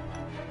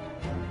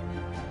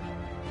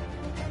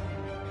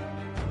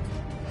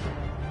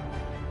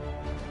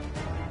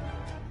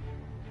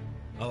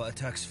 Our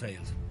attacks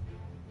failed.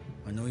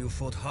 I know you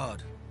fought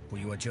hard, for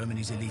you are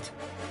Germany's elite.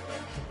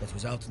 But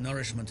without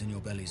nourishment in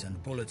your bellies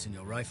and bullets in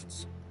your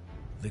rifles,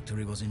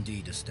 victory was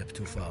indeed a step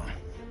too far.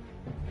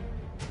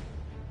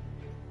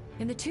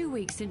 In the 2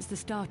 weeks since the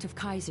start of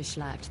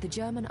Kaiserschlacht, the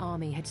German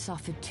army had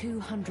suffered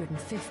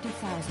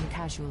 250,000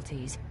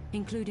 casualties,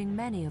 including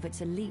many of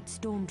its elite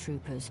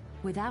stormtroopers,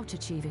 without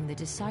achieving the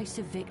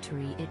decisive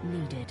victory it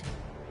needed.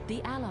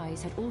 The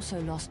Allies had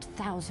also lost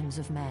thousands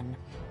of men,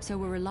 so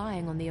were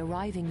relying on the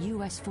arriving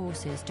US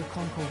forces to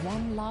conquer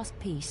one last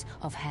piece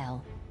of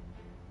hell.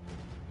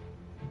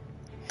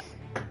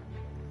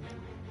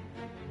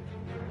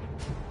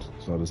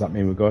 So does that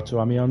mean we go to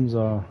Amiens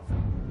or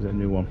is it a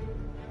new one?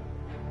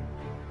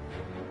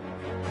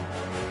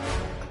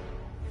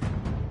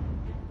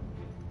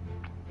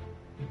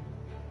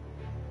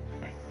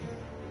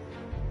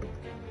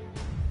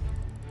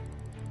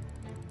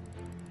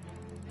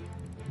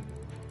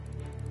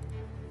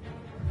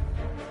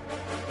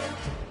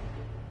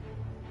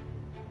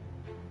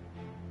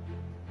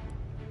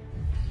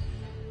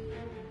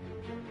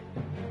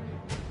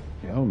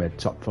 Yeah, we made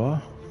top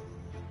 4.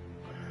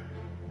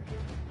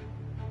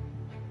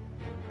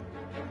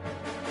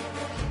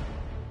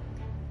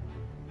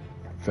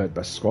 Third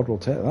best squad, we'll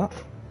take that.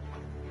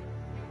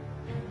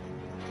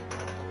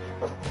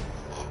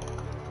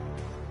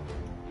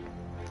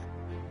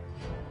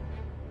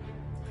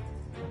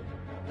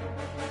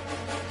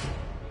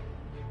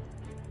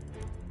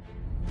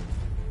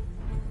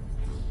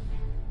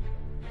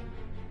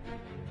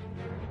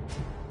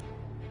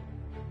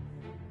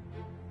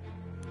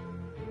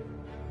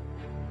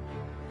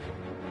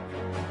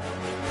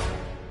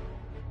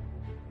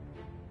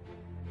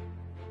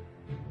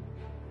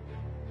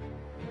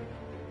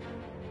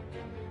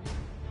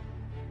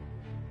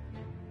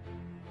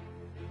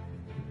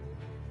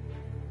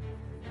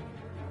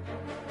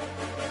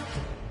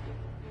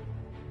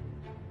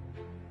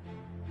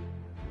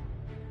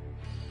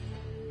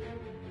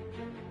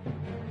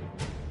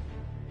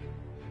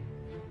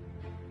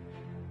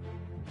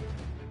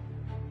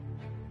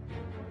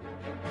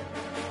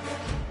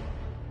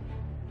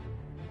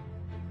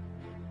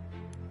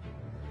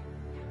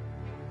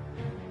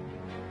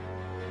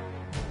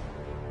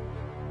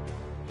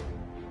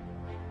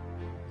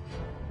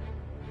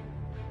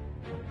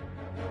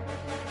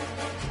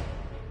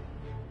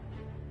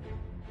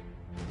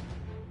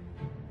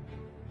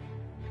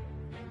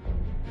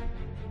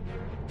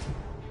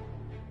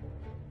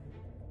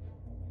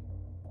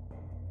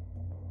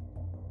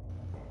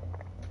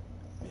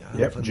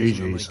 Yep,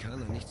 GG's.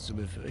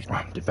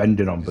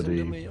 Defending on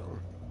the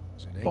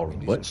Foreign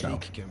Blitz now.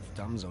 Kämpft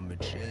Damson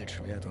mit Schild,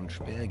 Schwert und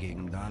Speer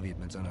gegen David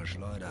mit seiner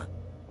Schleuder.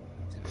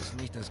 Sie wissen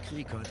nicht, dass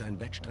Krieg heute ein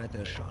Wettstreit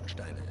der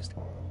Schornsteine ist.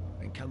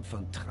 Ein Kampf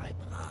von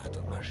Treibrad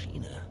und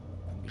Maschine.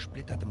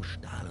 Gesplittertem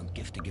Stahl und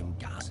giftigem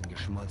Gas in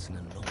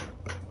geschmolzenen Lungen.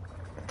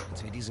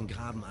 Als wir diesen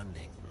Graben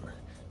anlegten,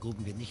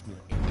 gruben wir nicht nur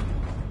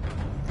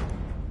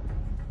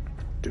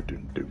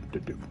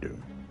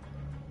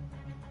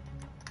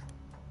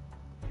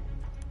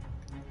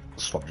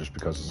Swap just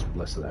because there's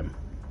less of them.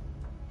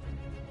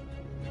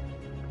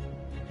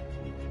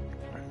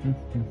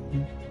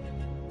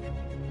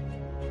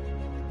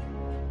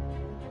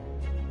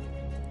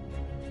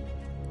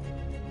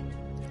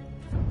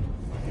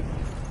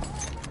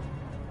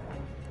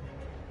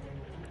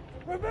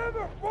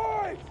 Remember,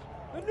 boys!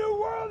 The new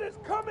world is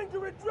coming to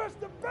redress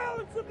the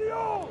balance of the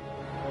old!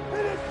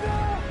 It is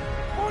now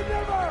or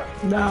never!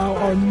 Now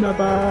or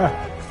never!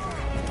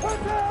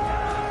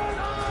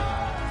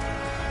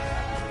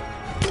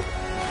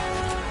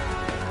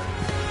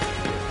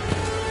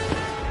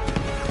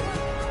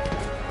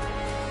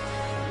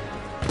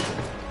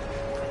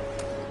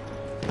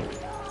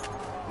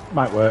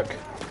 Might work,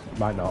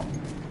 might not.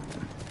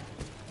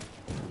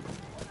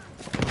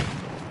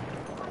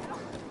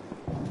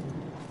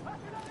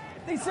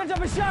 They sent up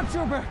a shock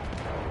trooper!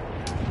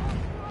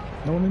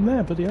 No one in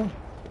there, bloody hell.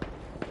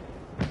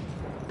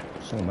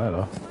 Someone there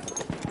though.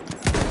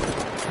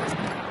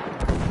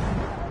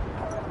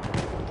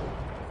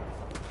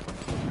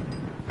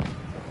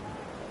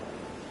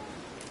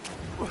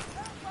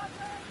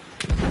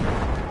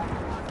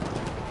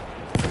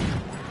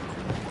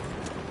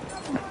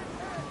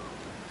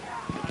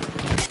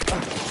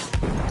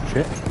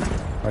 Shit.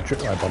 My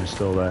tripwire bomb's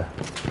still there.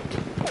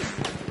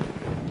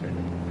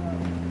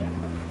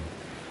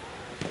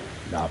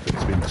 Nah, I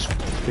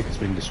think it's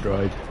been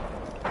destroyed.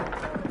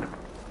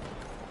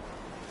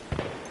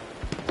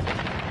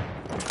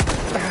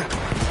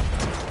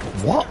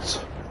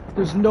 What?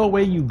 There's no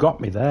way you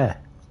got me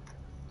there.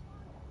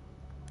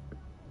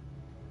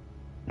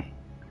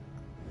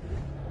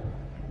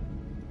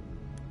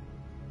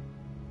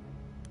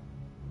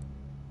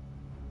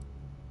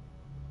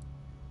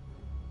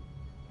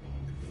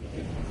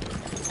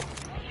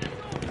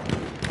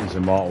 There's a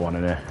mortar one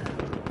in here.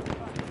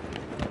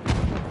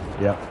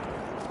 Yep.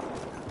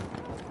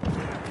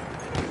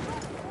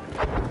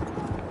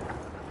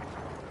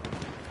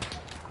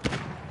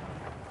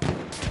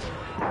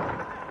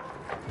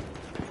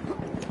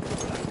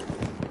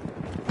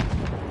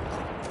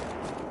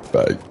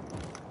 Bye.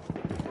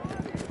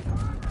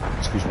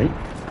 Excuse me.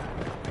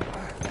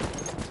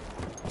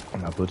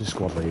 I'm a bloody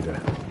squad leader.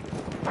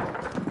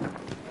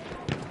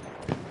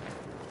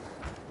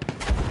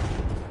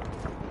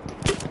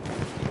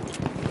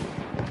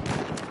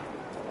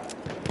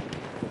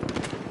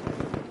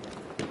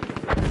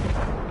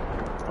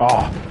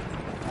 Oh,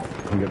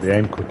 couldn't get the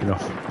aim quick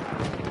enough.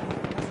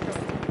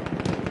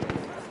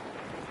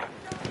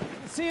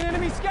 See an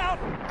enemy scout!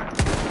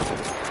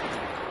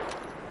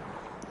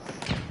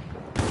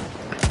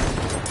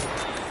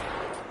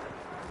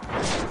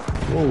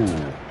 Whoa,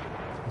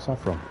 what's that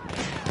from?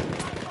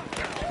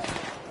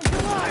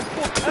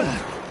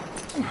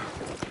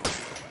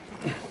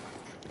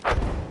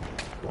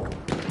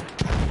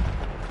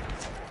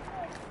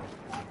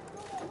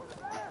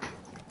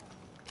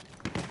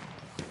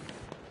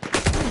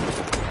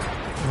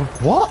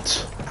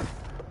 What?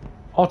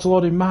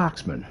 Autoloading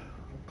marksman.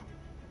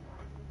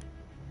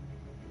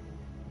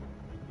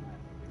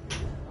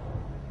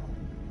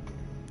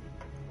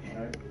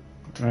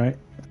 Right.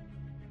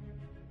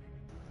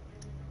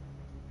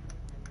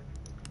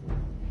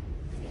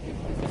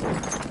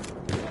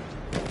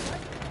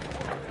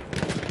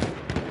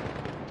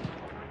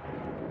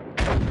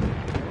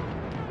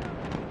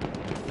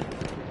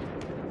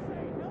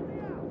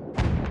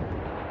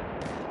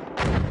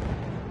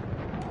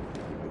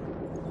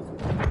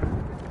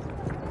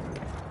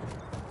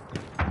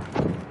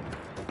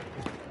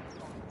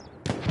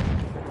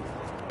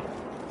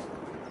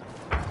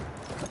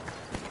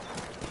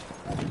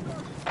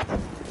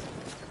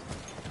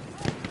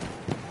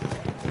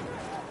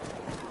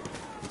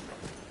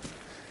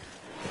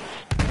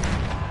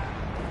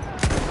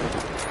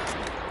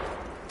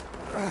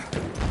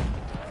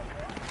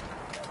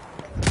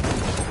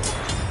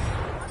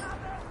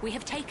 We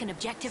have taken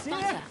objective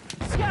butter.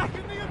 Scout!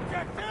 Give me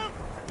objective!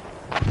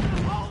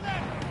 Hold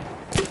it!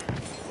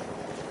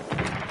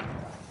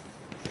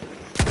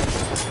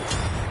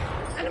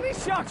 Enemy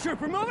shock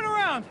trooper moving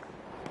around!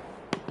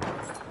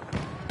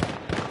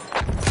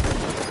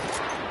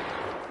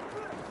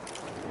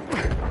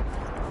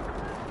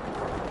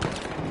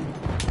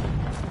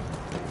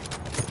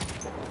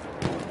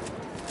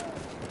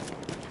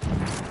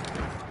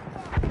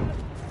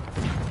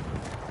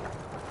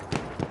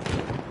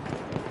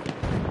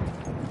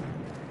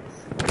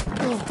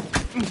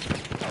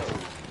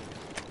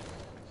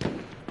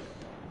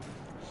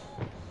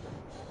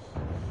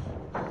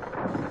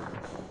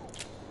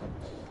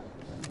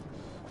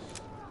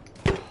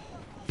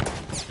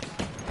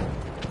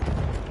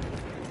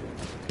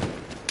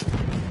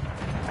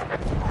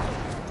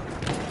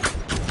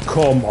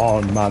 Come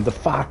on, man. The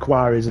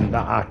Farquhar isn't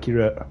that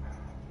accurate.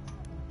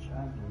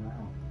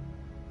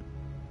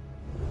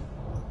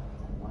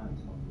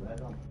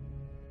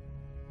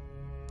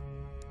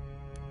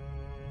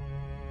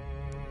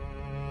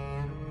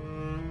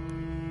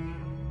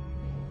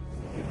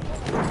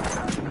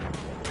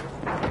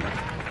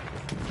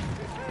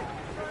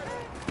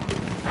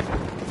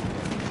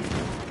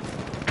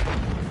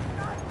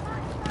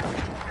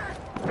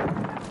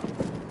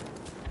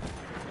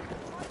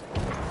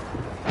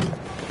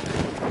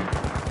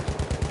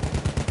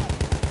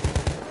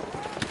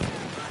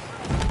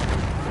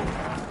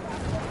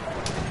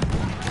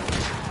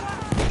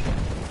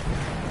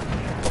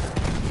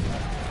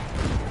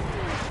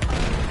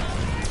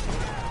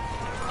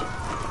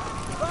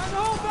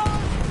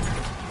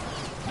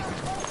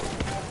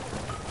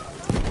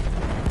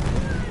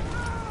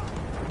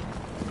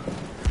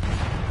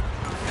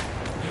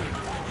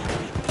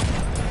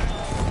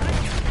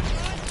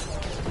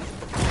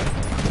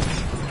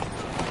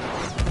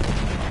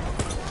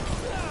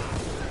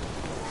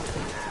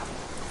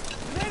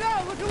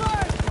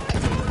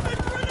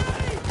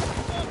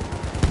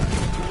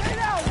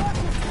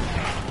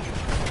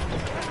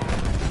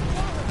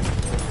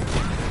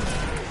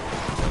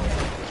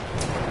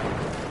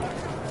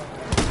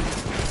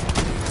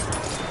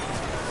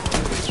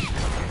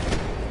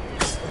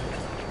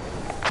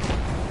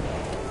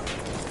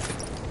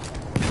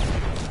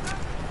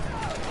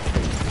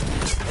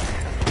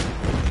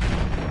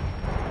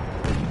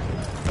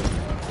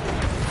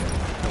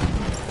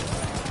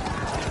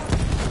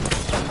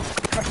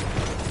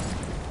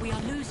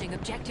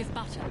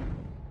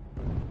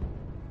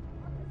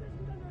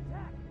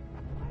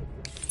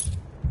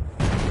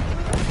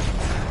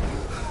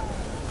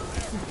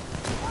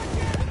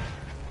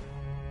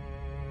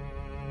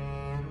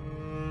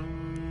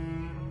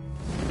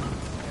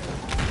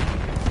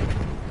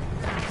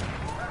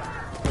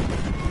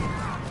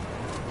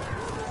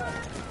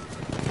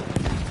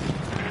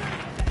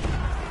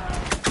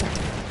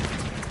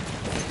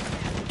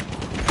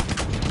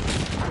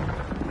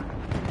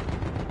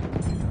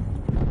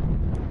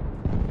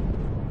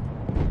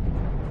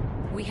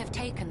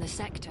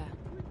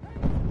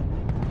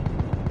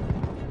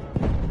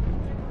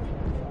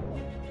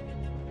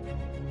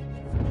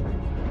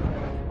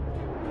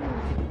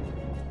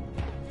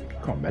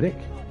 Medic?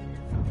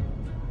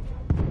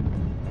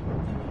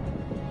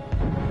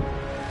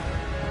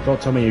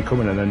 Don't tell me you're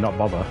coming and then not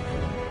bother.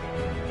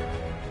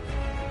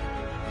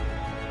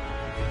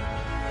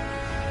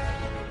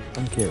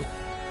 Thank you.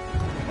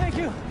 Thank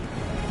you.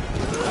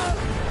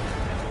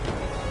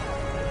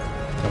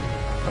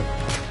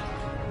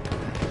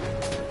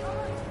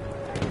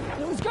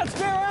 Who's got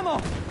spare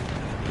ammo?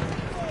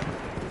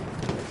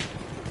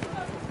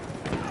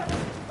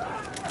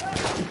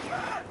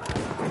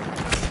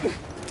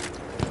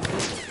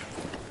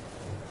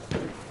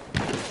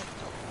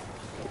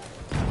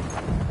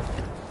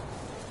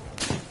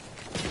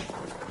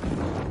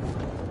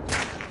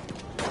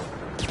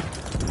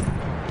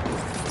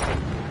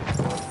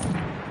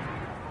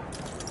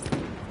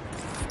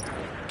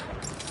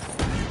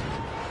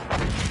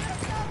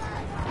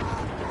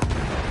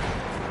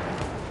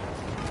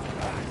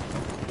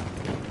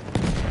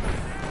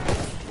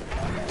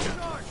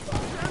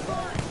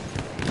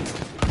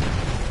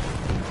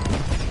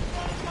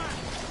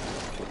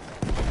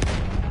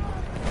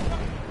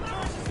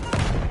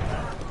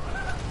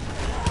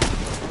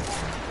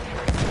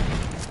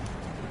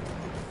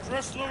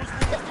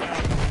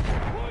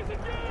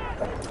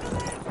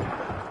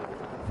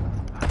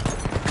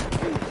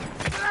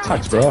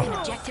 Thanks, bro.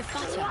 Objective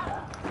butter.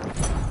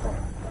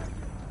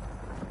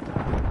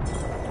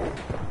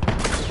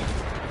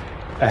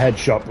 A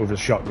headshot with a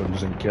shotgun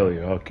doesn't kill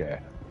you, okay.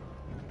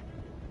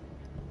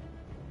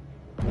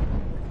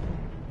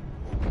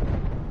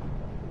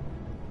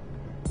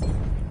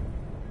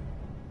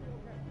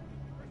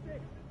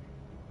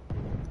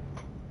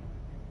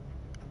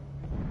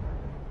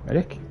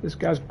 Medic, this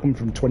guy's come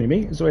from 20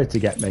 metres away to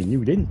get me,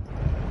 you didn't.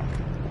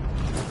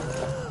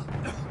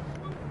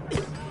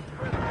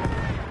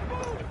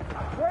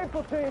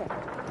 Rifle team.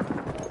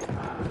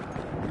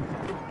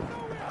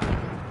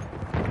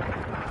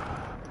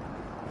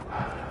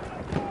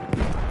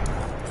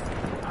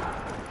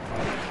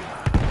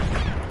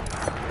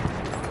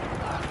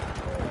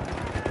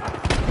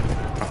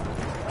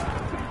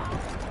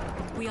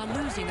 We are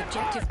losing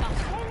objective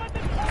butter.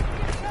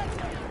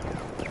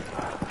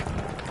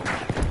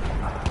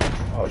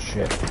 Oh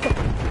shit.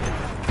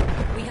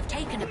 We have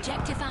taken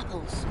objective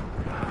apples.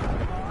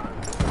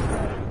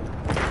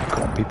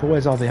 Come on, people,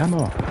 where's all the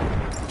ammo?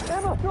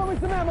 Ammo, throw me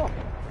some ammo.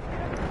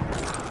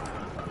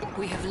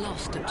 We have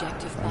lost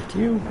objective Thank butter.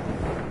 you.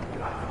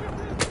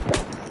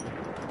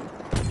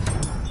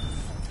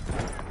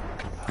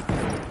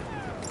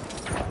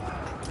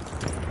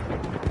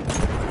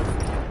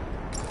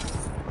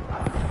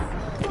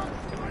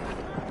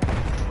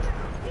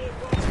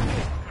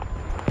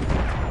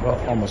 Well,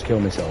 almost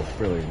killed myself.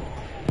 Brilliant.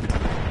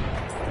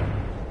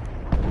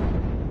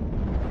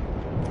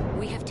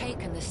 We have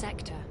taken the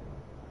sector.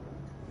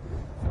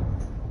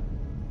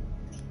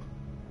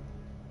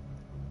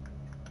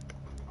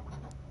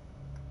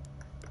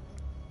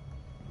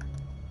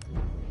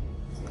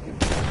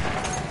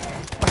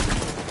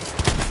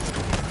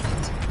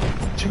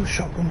 Two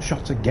shotgun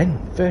shots again.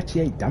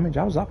 38 damage.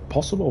 How's that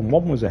possible? And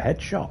one was a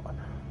headshot.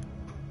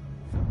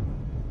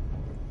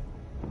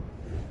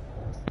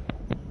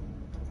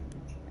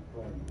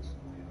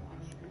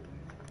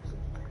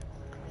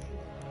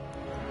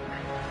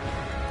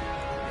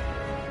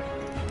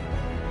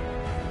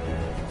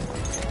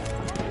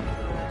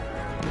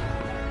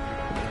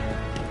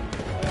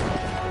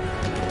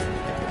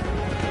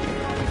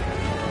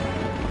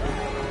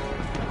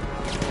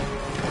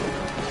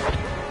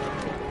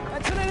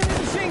 That's an enemy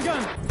machine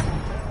gun.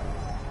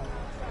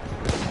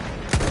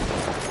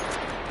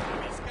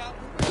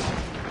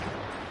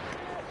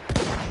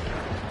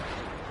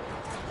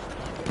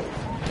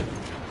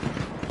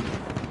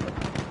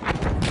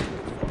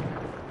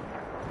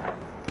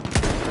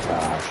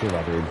 Ah, should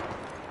have him.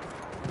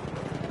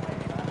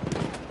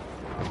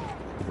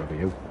 Good for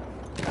you.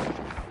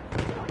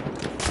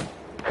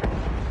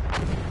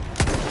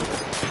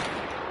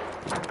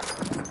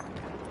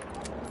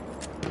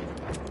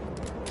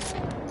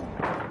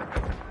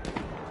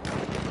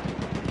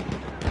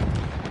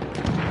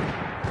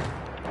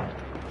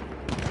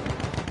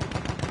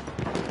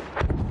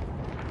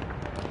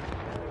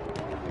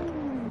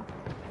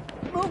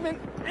 Movement.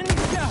 Enemy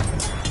scout.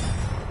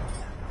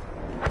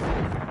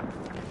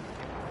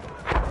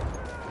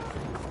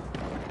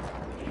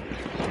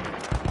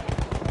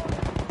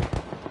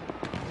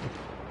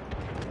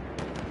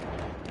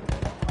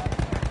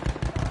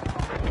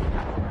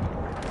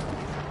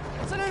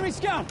 That's an enemy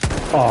scout.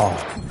 Oh,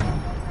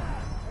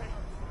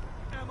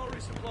 Ammo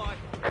resupply.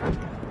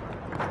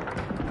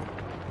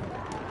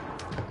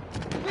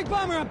 Big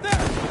bomber up there.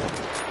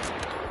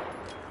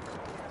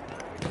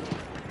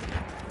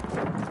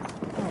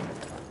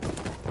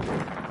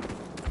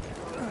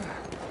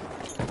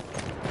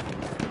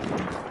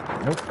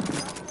 nope.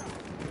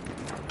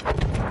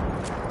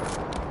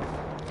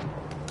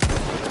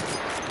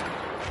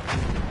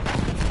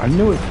 I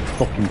knew it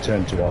fucking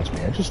turned towards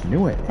me. I just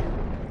knew it.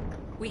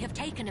 We have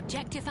taken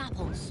objective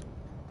apples.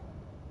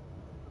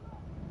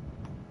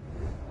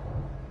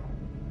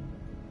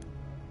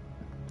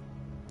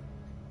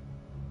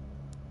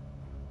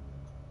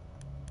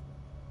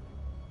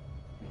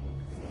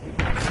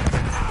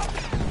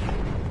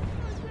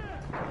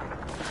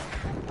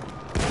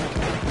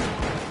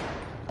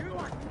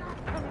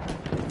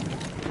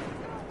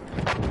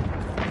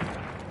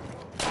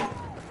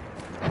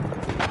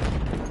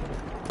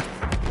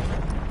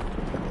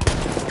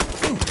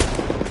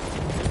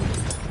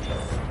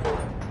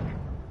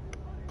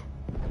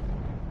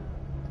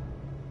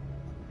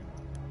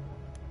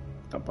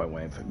 No point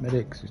waiting for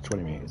medics. He's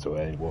 20 meters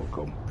away. He won't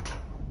come.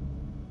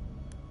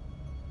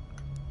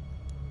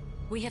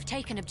 We have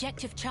taken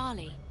objective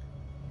Charlie.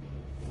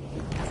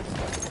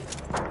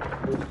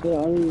 We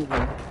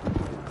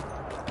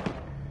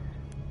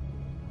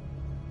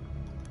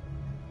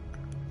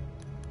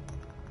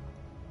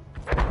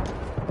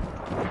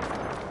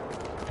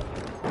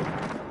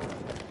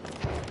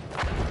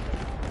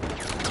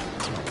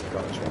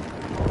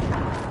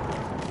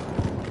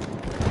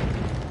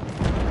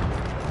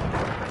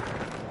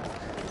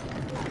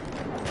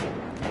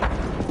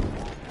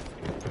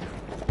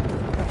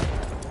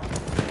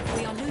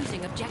are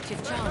losing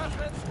objective Charlie.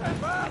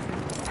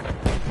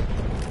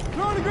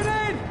 Throwing a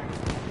grenade!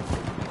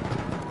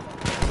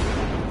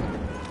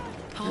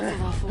 Half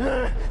of our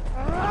force.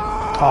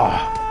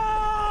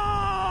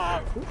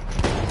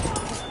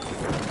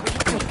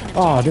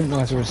 Oh, I didn't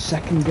realise there was a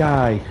second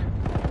guy.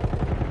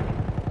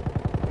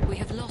 We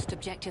have lost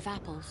objective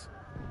apples.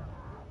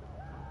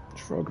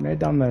 Just throw a grenade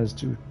down there. There's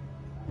two.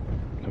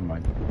 Never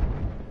mind.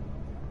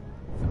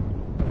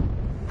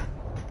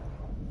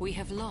 We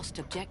have lost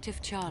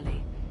objective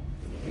Charlie.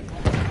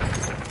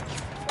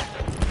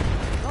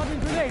 Lobbing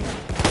grenade!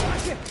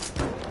 Watch it!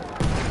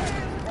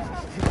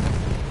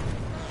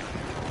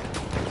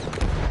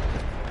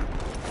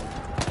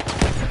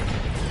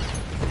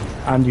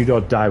 And you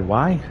don't die.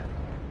 Why?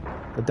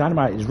 The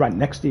dynamite is right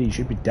next to you. You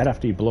should be dead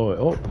after you blow it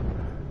up.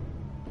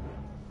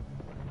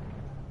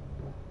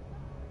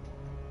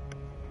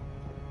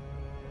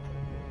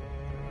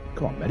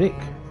 Come on, medic.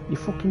 You're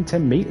fucking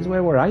 10 meters away.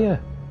 Where are you?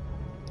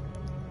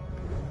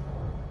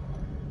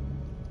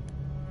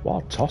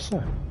 What a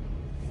tosser.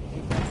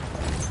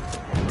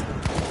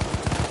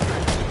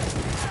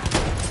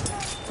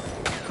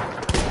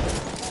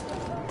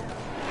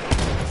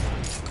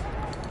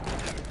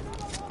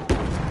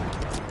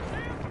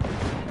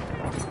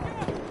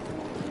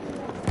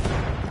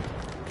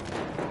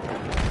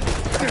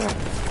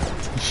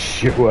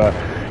 Sure.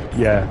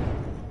 Yeah.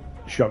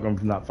 Shotgun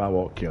from that far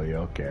won't kill you.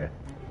 Okay.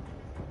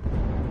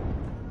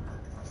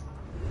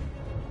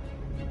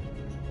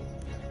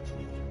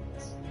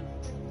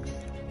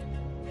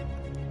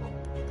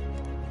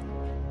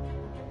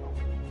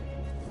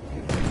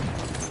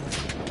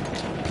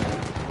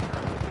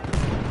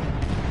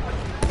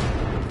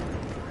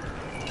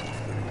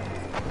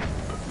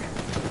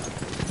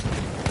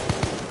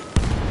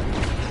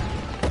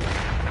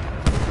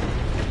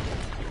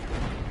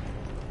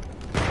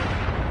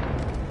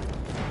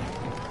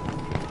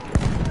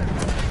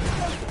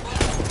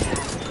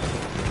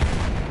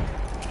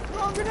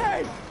 Throwing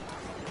grenade!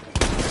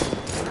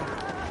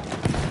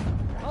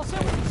 All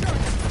set with the shot!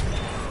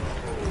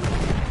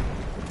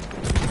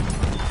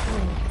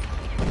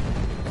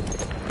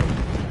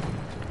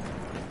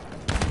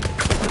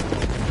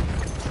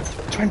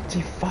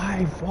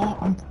 25. What?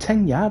 I'm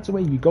 10 yards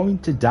away. You're going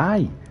to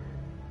die.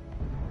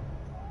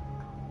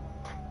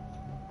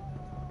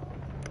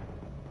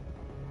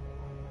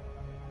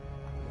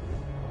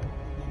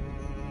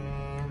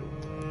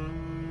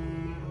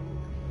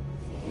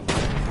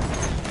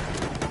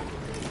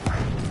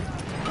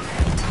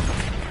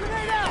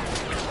 Grenade out!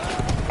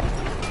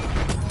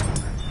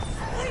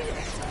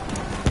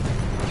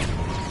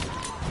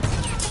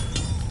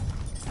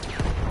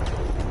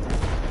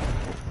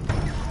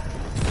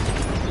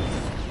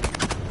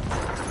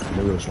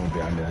 There was someone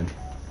behind me then.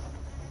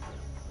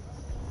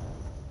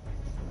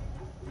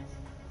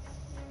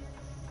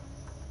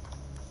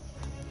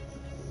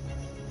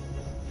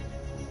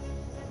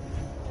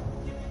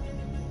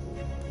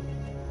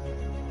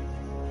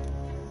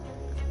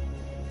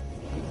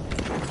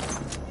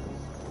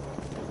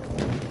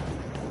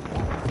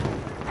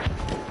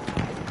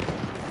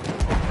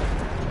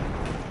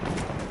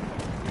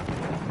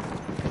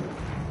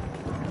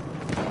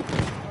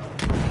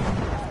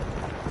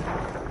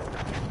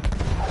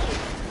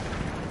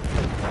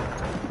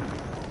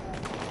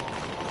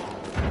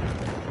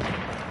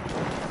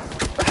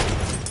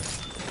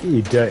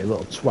 You dirty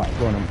little twat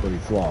going on the bloody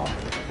floor.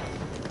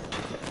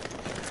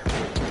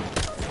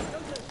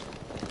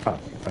 Oh,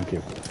 thank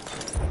you.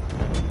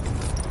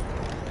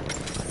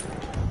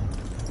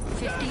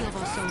 50 of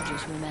our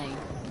soldiers remain.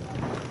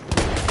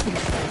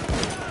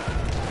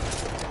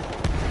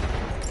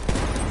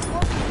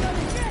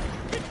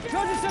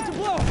 Charger set to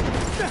blow!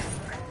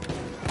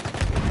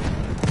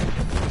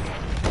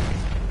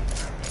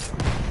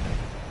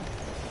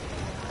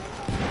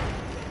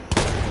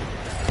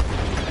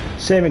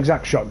 Same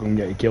exact shotgun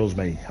yet he kills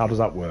me. How does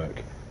that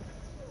work?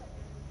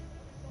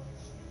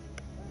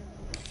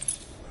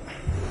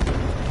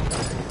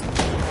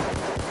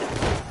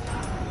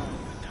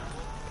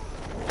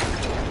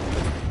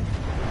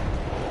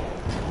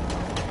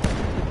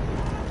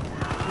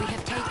 We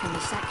have taken the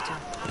sector.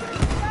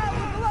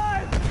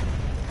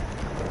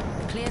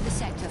 Clear the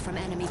sector from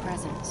enemy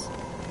presence.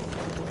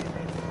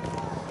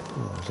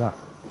 What was that?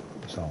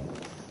 Assault.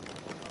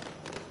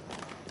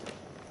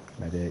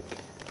 Medic.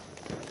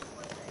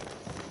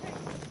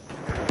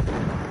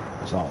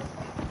 Assault.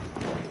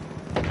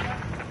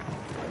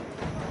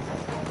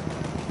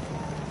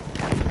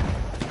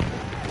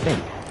 Hey.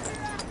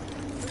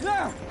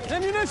 Now!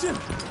 Ammunition!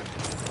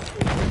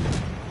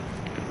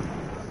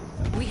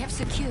 We have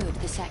secured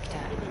the sector.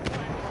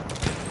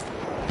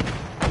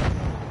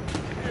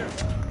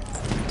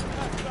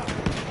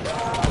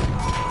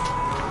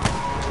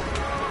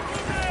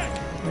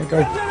 There you go.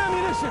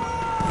 Ammunition!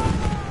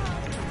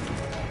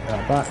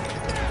 Back.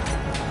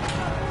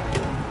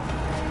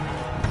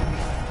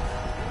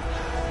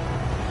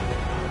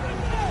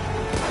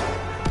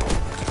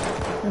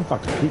 In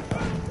fact, I'll keep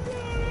that.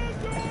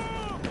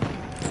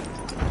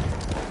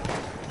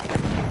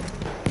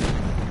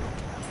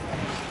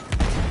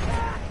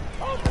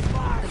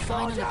 The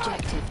final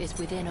objective is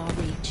within our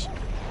reach.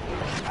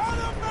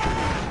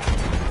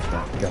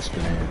 Gas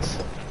grenades.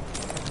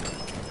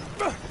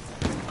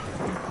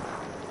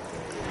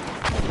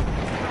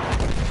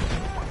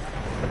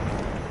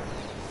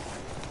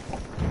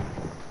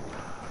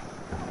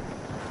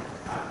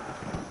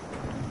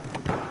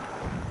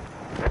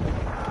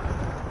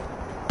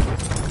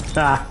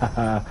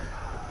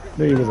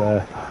 Knew he was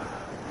there.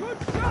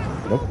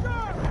 Nope.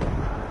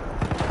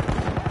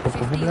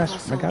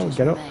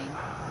 Get up.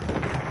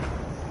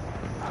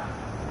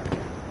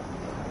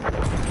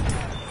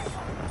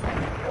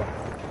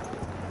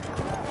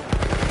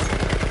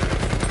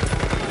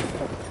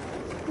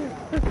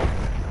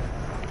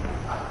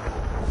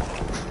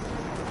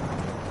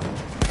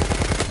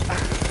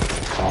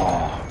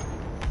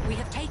 We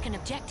have taken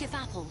objective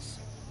apples.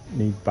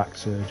 Need back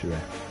surgery.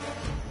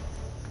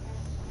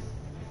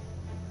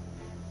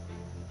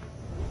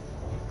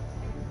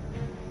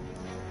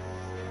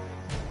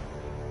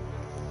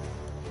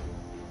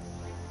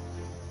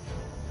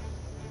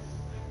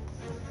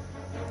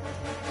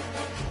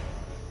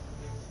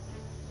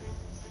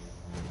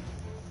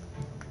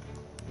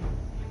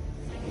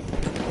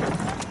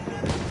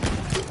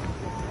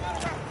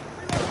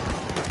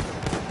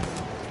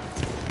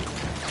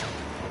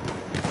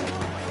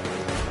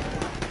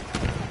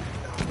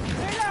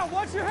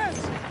 Watch your heads!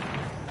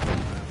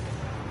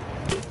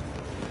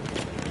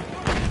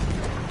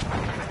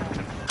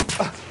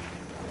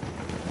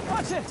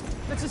 Watch it!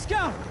 It's a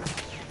scout!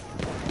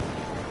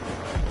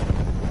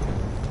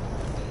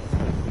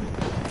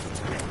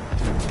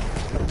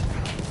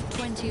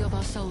 Of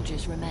our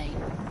soldiers remain.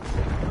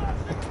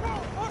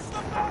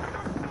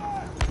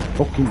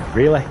 Fucking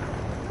really?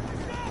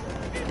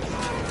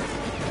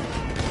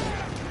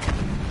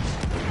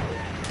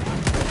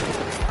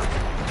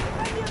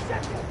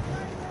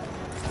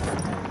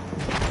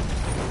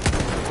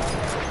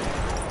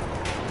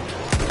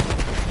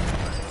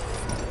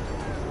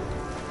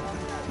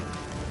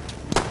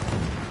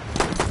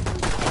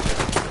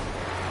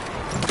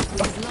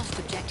 We've lost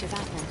objective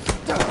apples.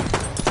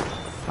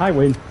 I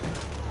win.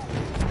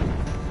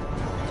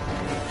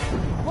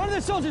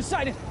 Soldiers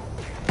sighted!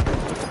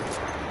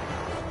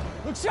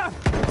 Look sharp!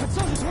 That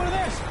soldier's one of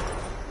theirs!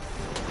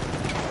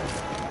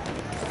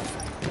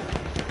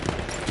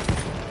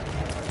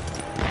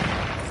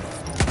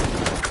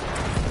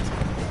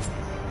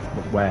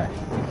 But where?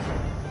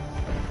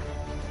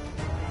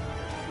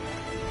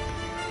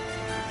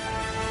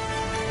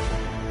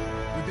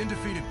 We've been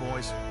defeated,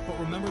 boys, but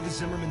remember the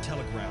Zimmerman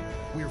telegram.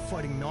 We are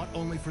fighting not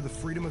only for the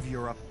freedom of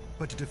Europe,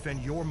 but to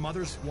defend your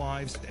mothers,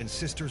 wives, and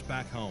sisters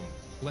back home.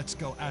 Let's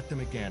go at them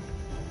again.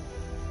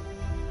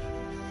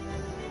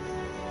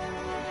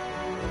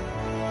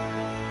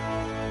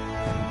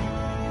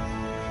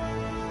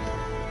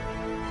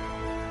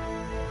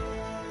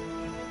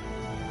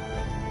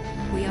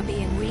 We are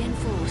being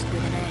reinforced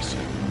with an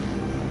airship.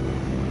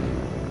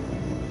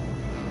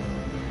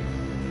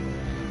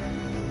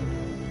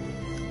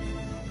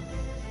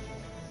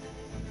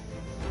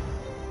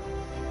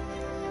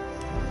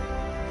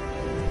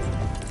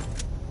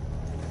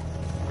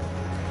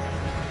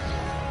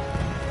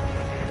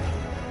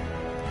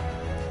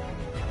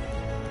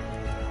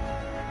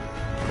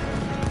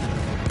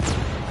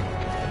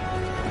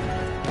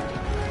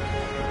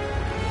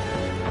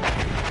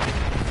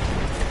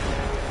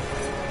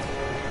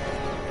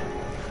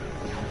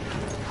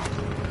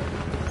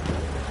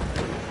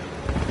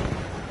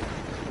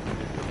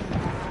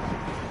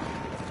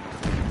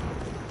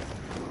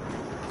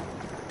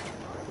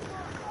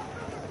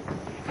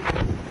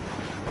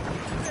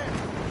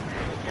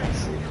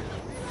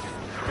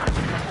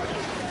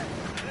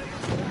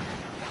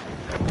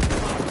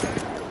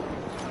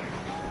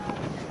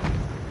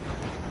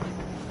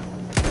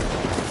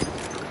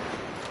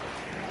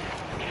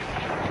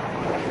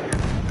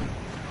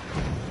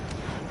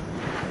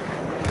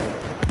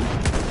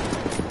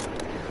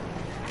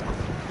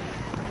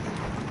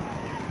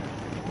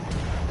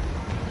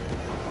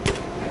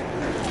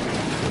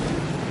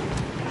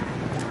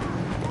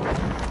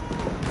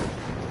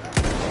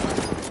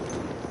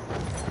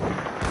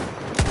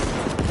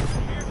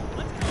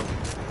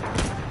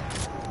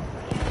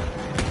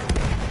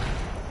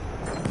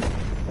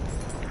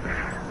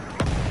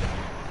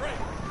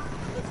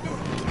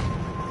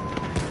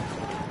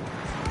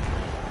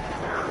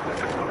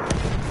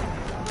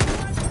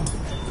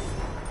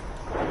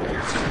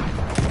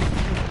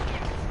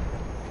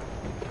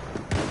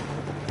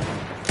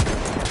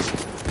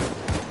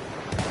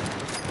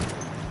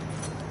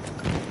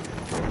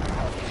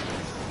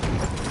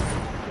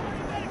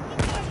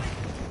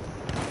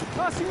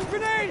 Launching a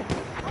grenade!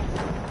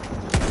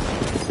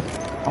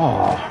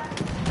 Oh,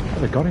 how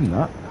they got him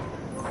that?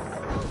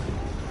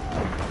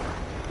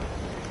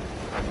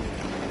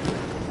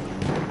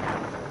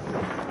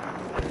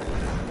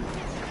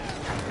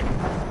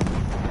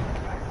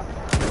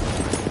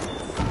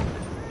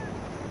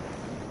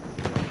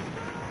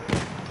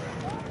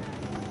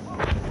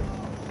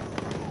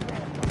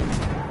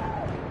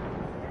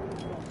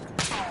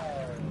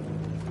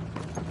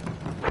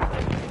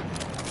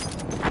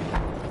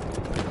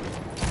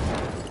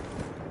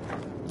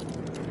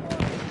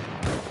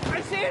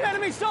 I see an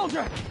enemy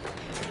soldier!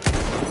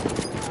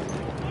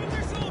 One of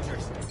their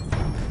soldiers!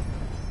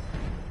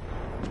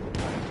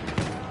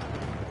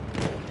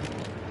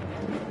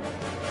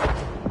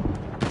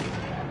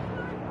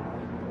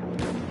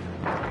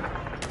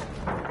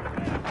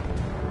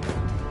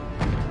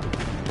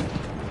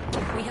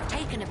 We have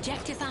taken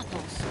objective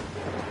apples.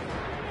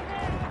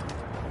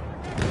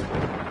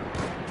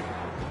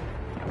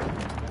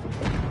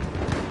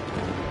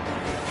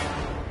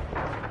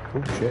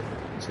 Oh shit,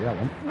 see that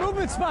one?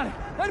 Movement spotted!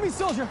 Enemy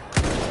soldier!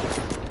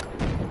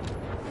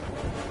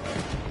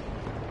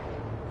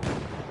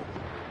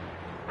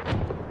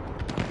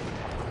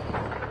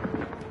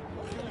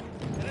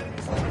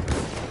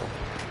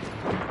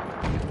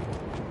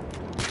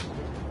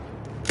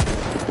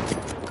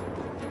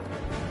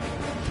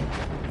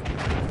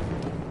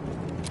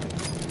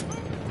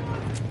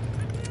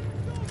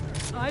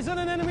 Eyes on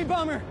an enemy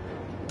bomber!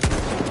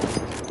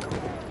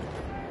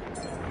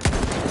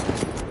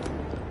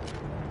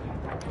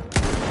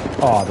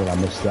 Oh, did I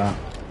miss that?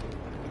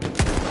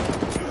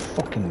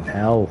 Fucking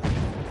hell.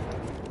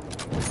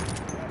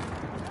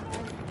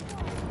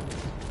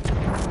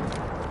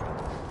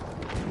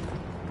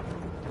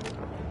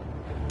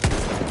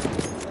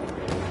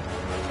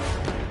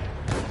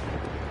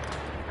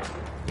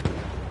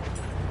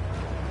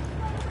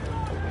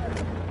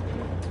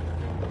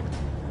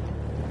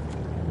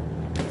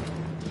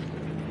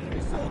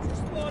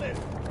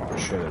 Oh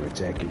shit, we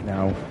take it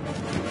now.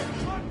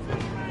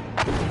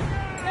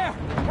 There!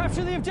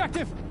 Capture the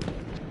objective!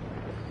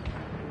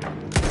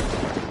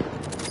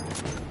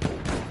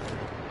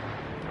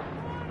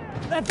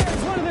 That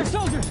there's one of their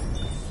soldiers!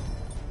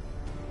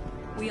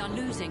 We are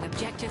losing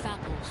objective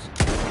apples.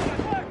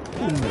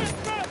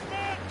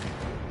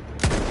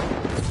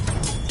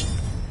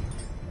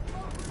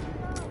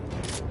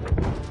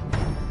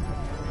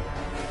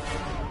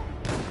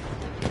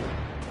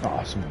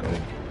 Oh, some goal.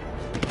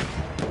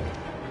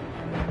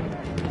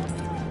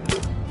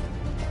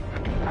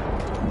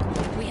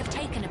 We have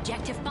taken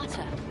objective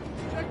butter.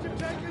 Objective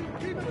taken!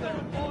 Keep it there,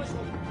 boys!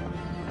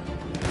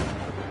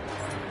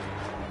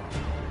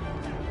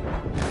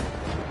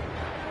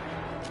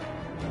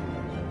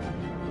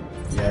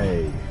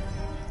 Yay.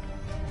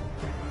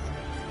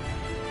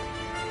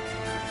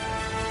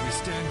 We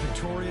stand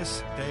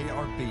victorious, they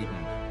are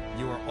beaten.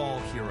 You are all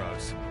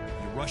heroes.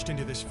 You rushed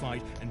into this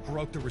fight and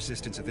broke the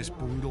resistance of this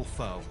brutal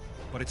foe.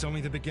 But it's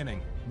only the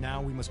beginning.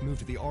 Now we must move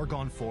to the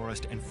Argonne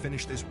Forest and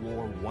finish this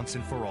war once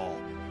and for all.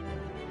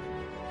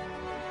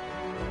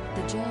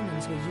 The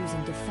Germans were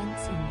using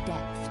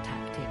defense-in-depth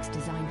tactics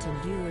designed to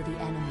lure the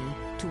enemy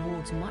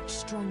towards much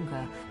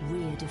stronger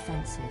rear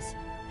defenses.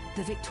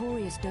 The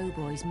victorious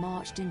doughboys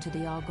marched into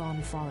the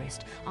Argonne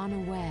Forest,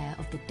 unaware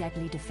of the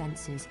deadly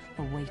defenses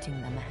awaiting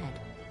them ahead.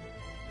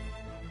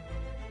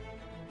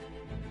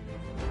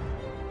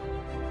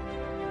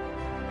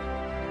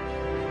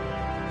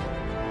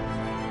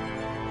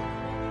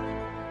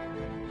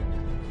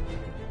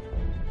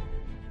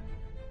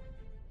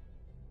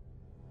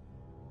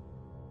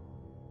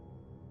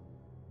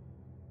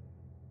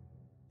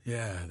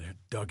 Yeah, they're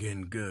dug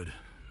in good.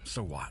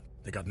 So what?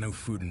 They got no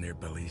food in their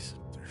bellies.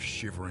 They're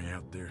shivering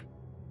out there.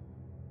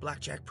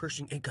 Blackjack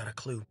Pershing ain't got a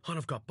clue.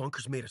 Hun've got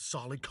bunkers made of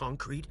solid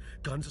concrete,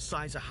 guns the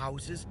size of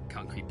houses.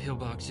 Concrete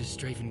pillboxes,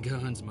 strafing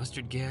guns,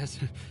 mustard gas.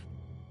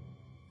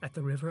 At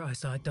the river, I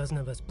saw a dozen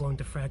of us blown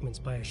to fragments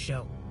by a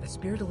shell. The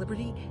Spirit of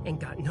Liberty ain't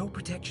got no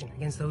protection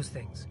against those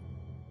things.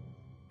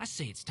 I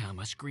say it's time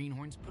us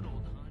greenhorns put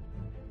old Hunt.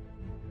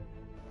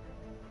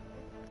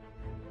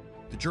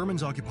 The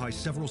Germans occupy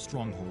several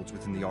strongholds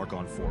within the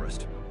Argonne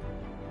Forest.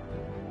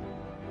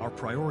 Our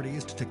priority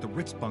is to take the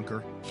Ritz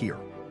bunker here.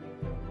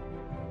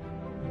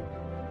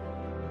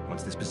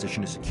 Once this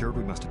position is secured,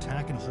 we must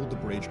attack and hold the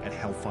bridge at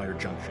Hellfire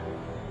Junction.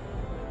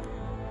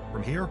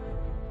 From here,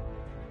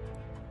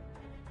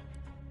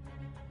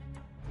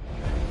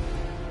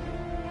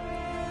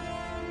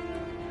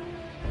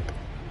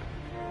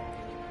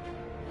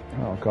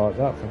 Oh, got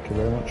that. Thank you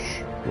very much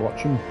for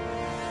watching.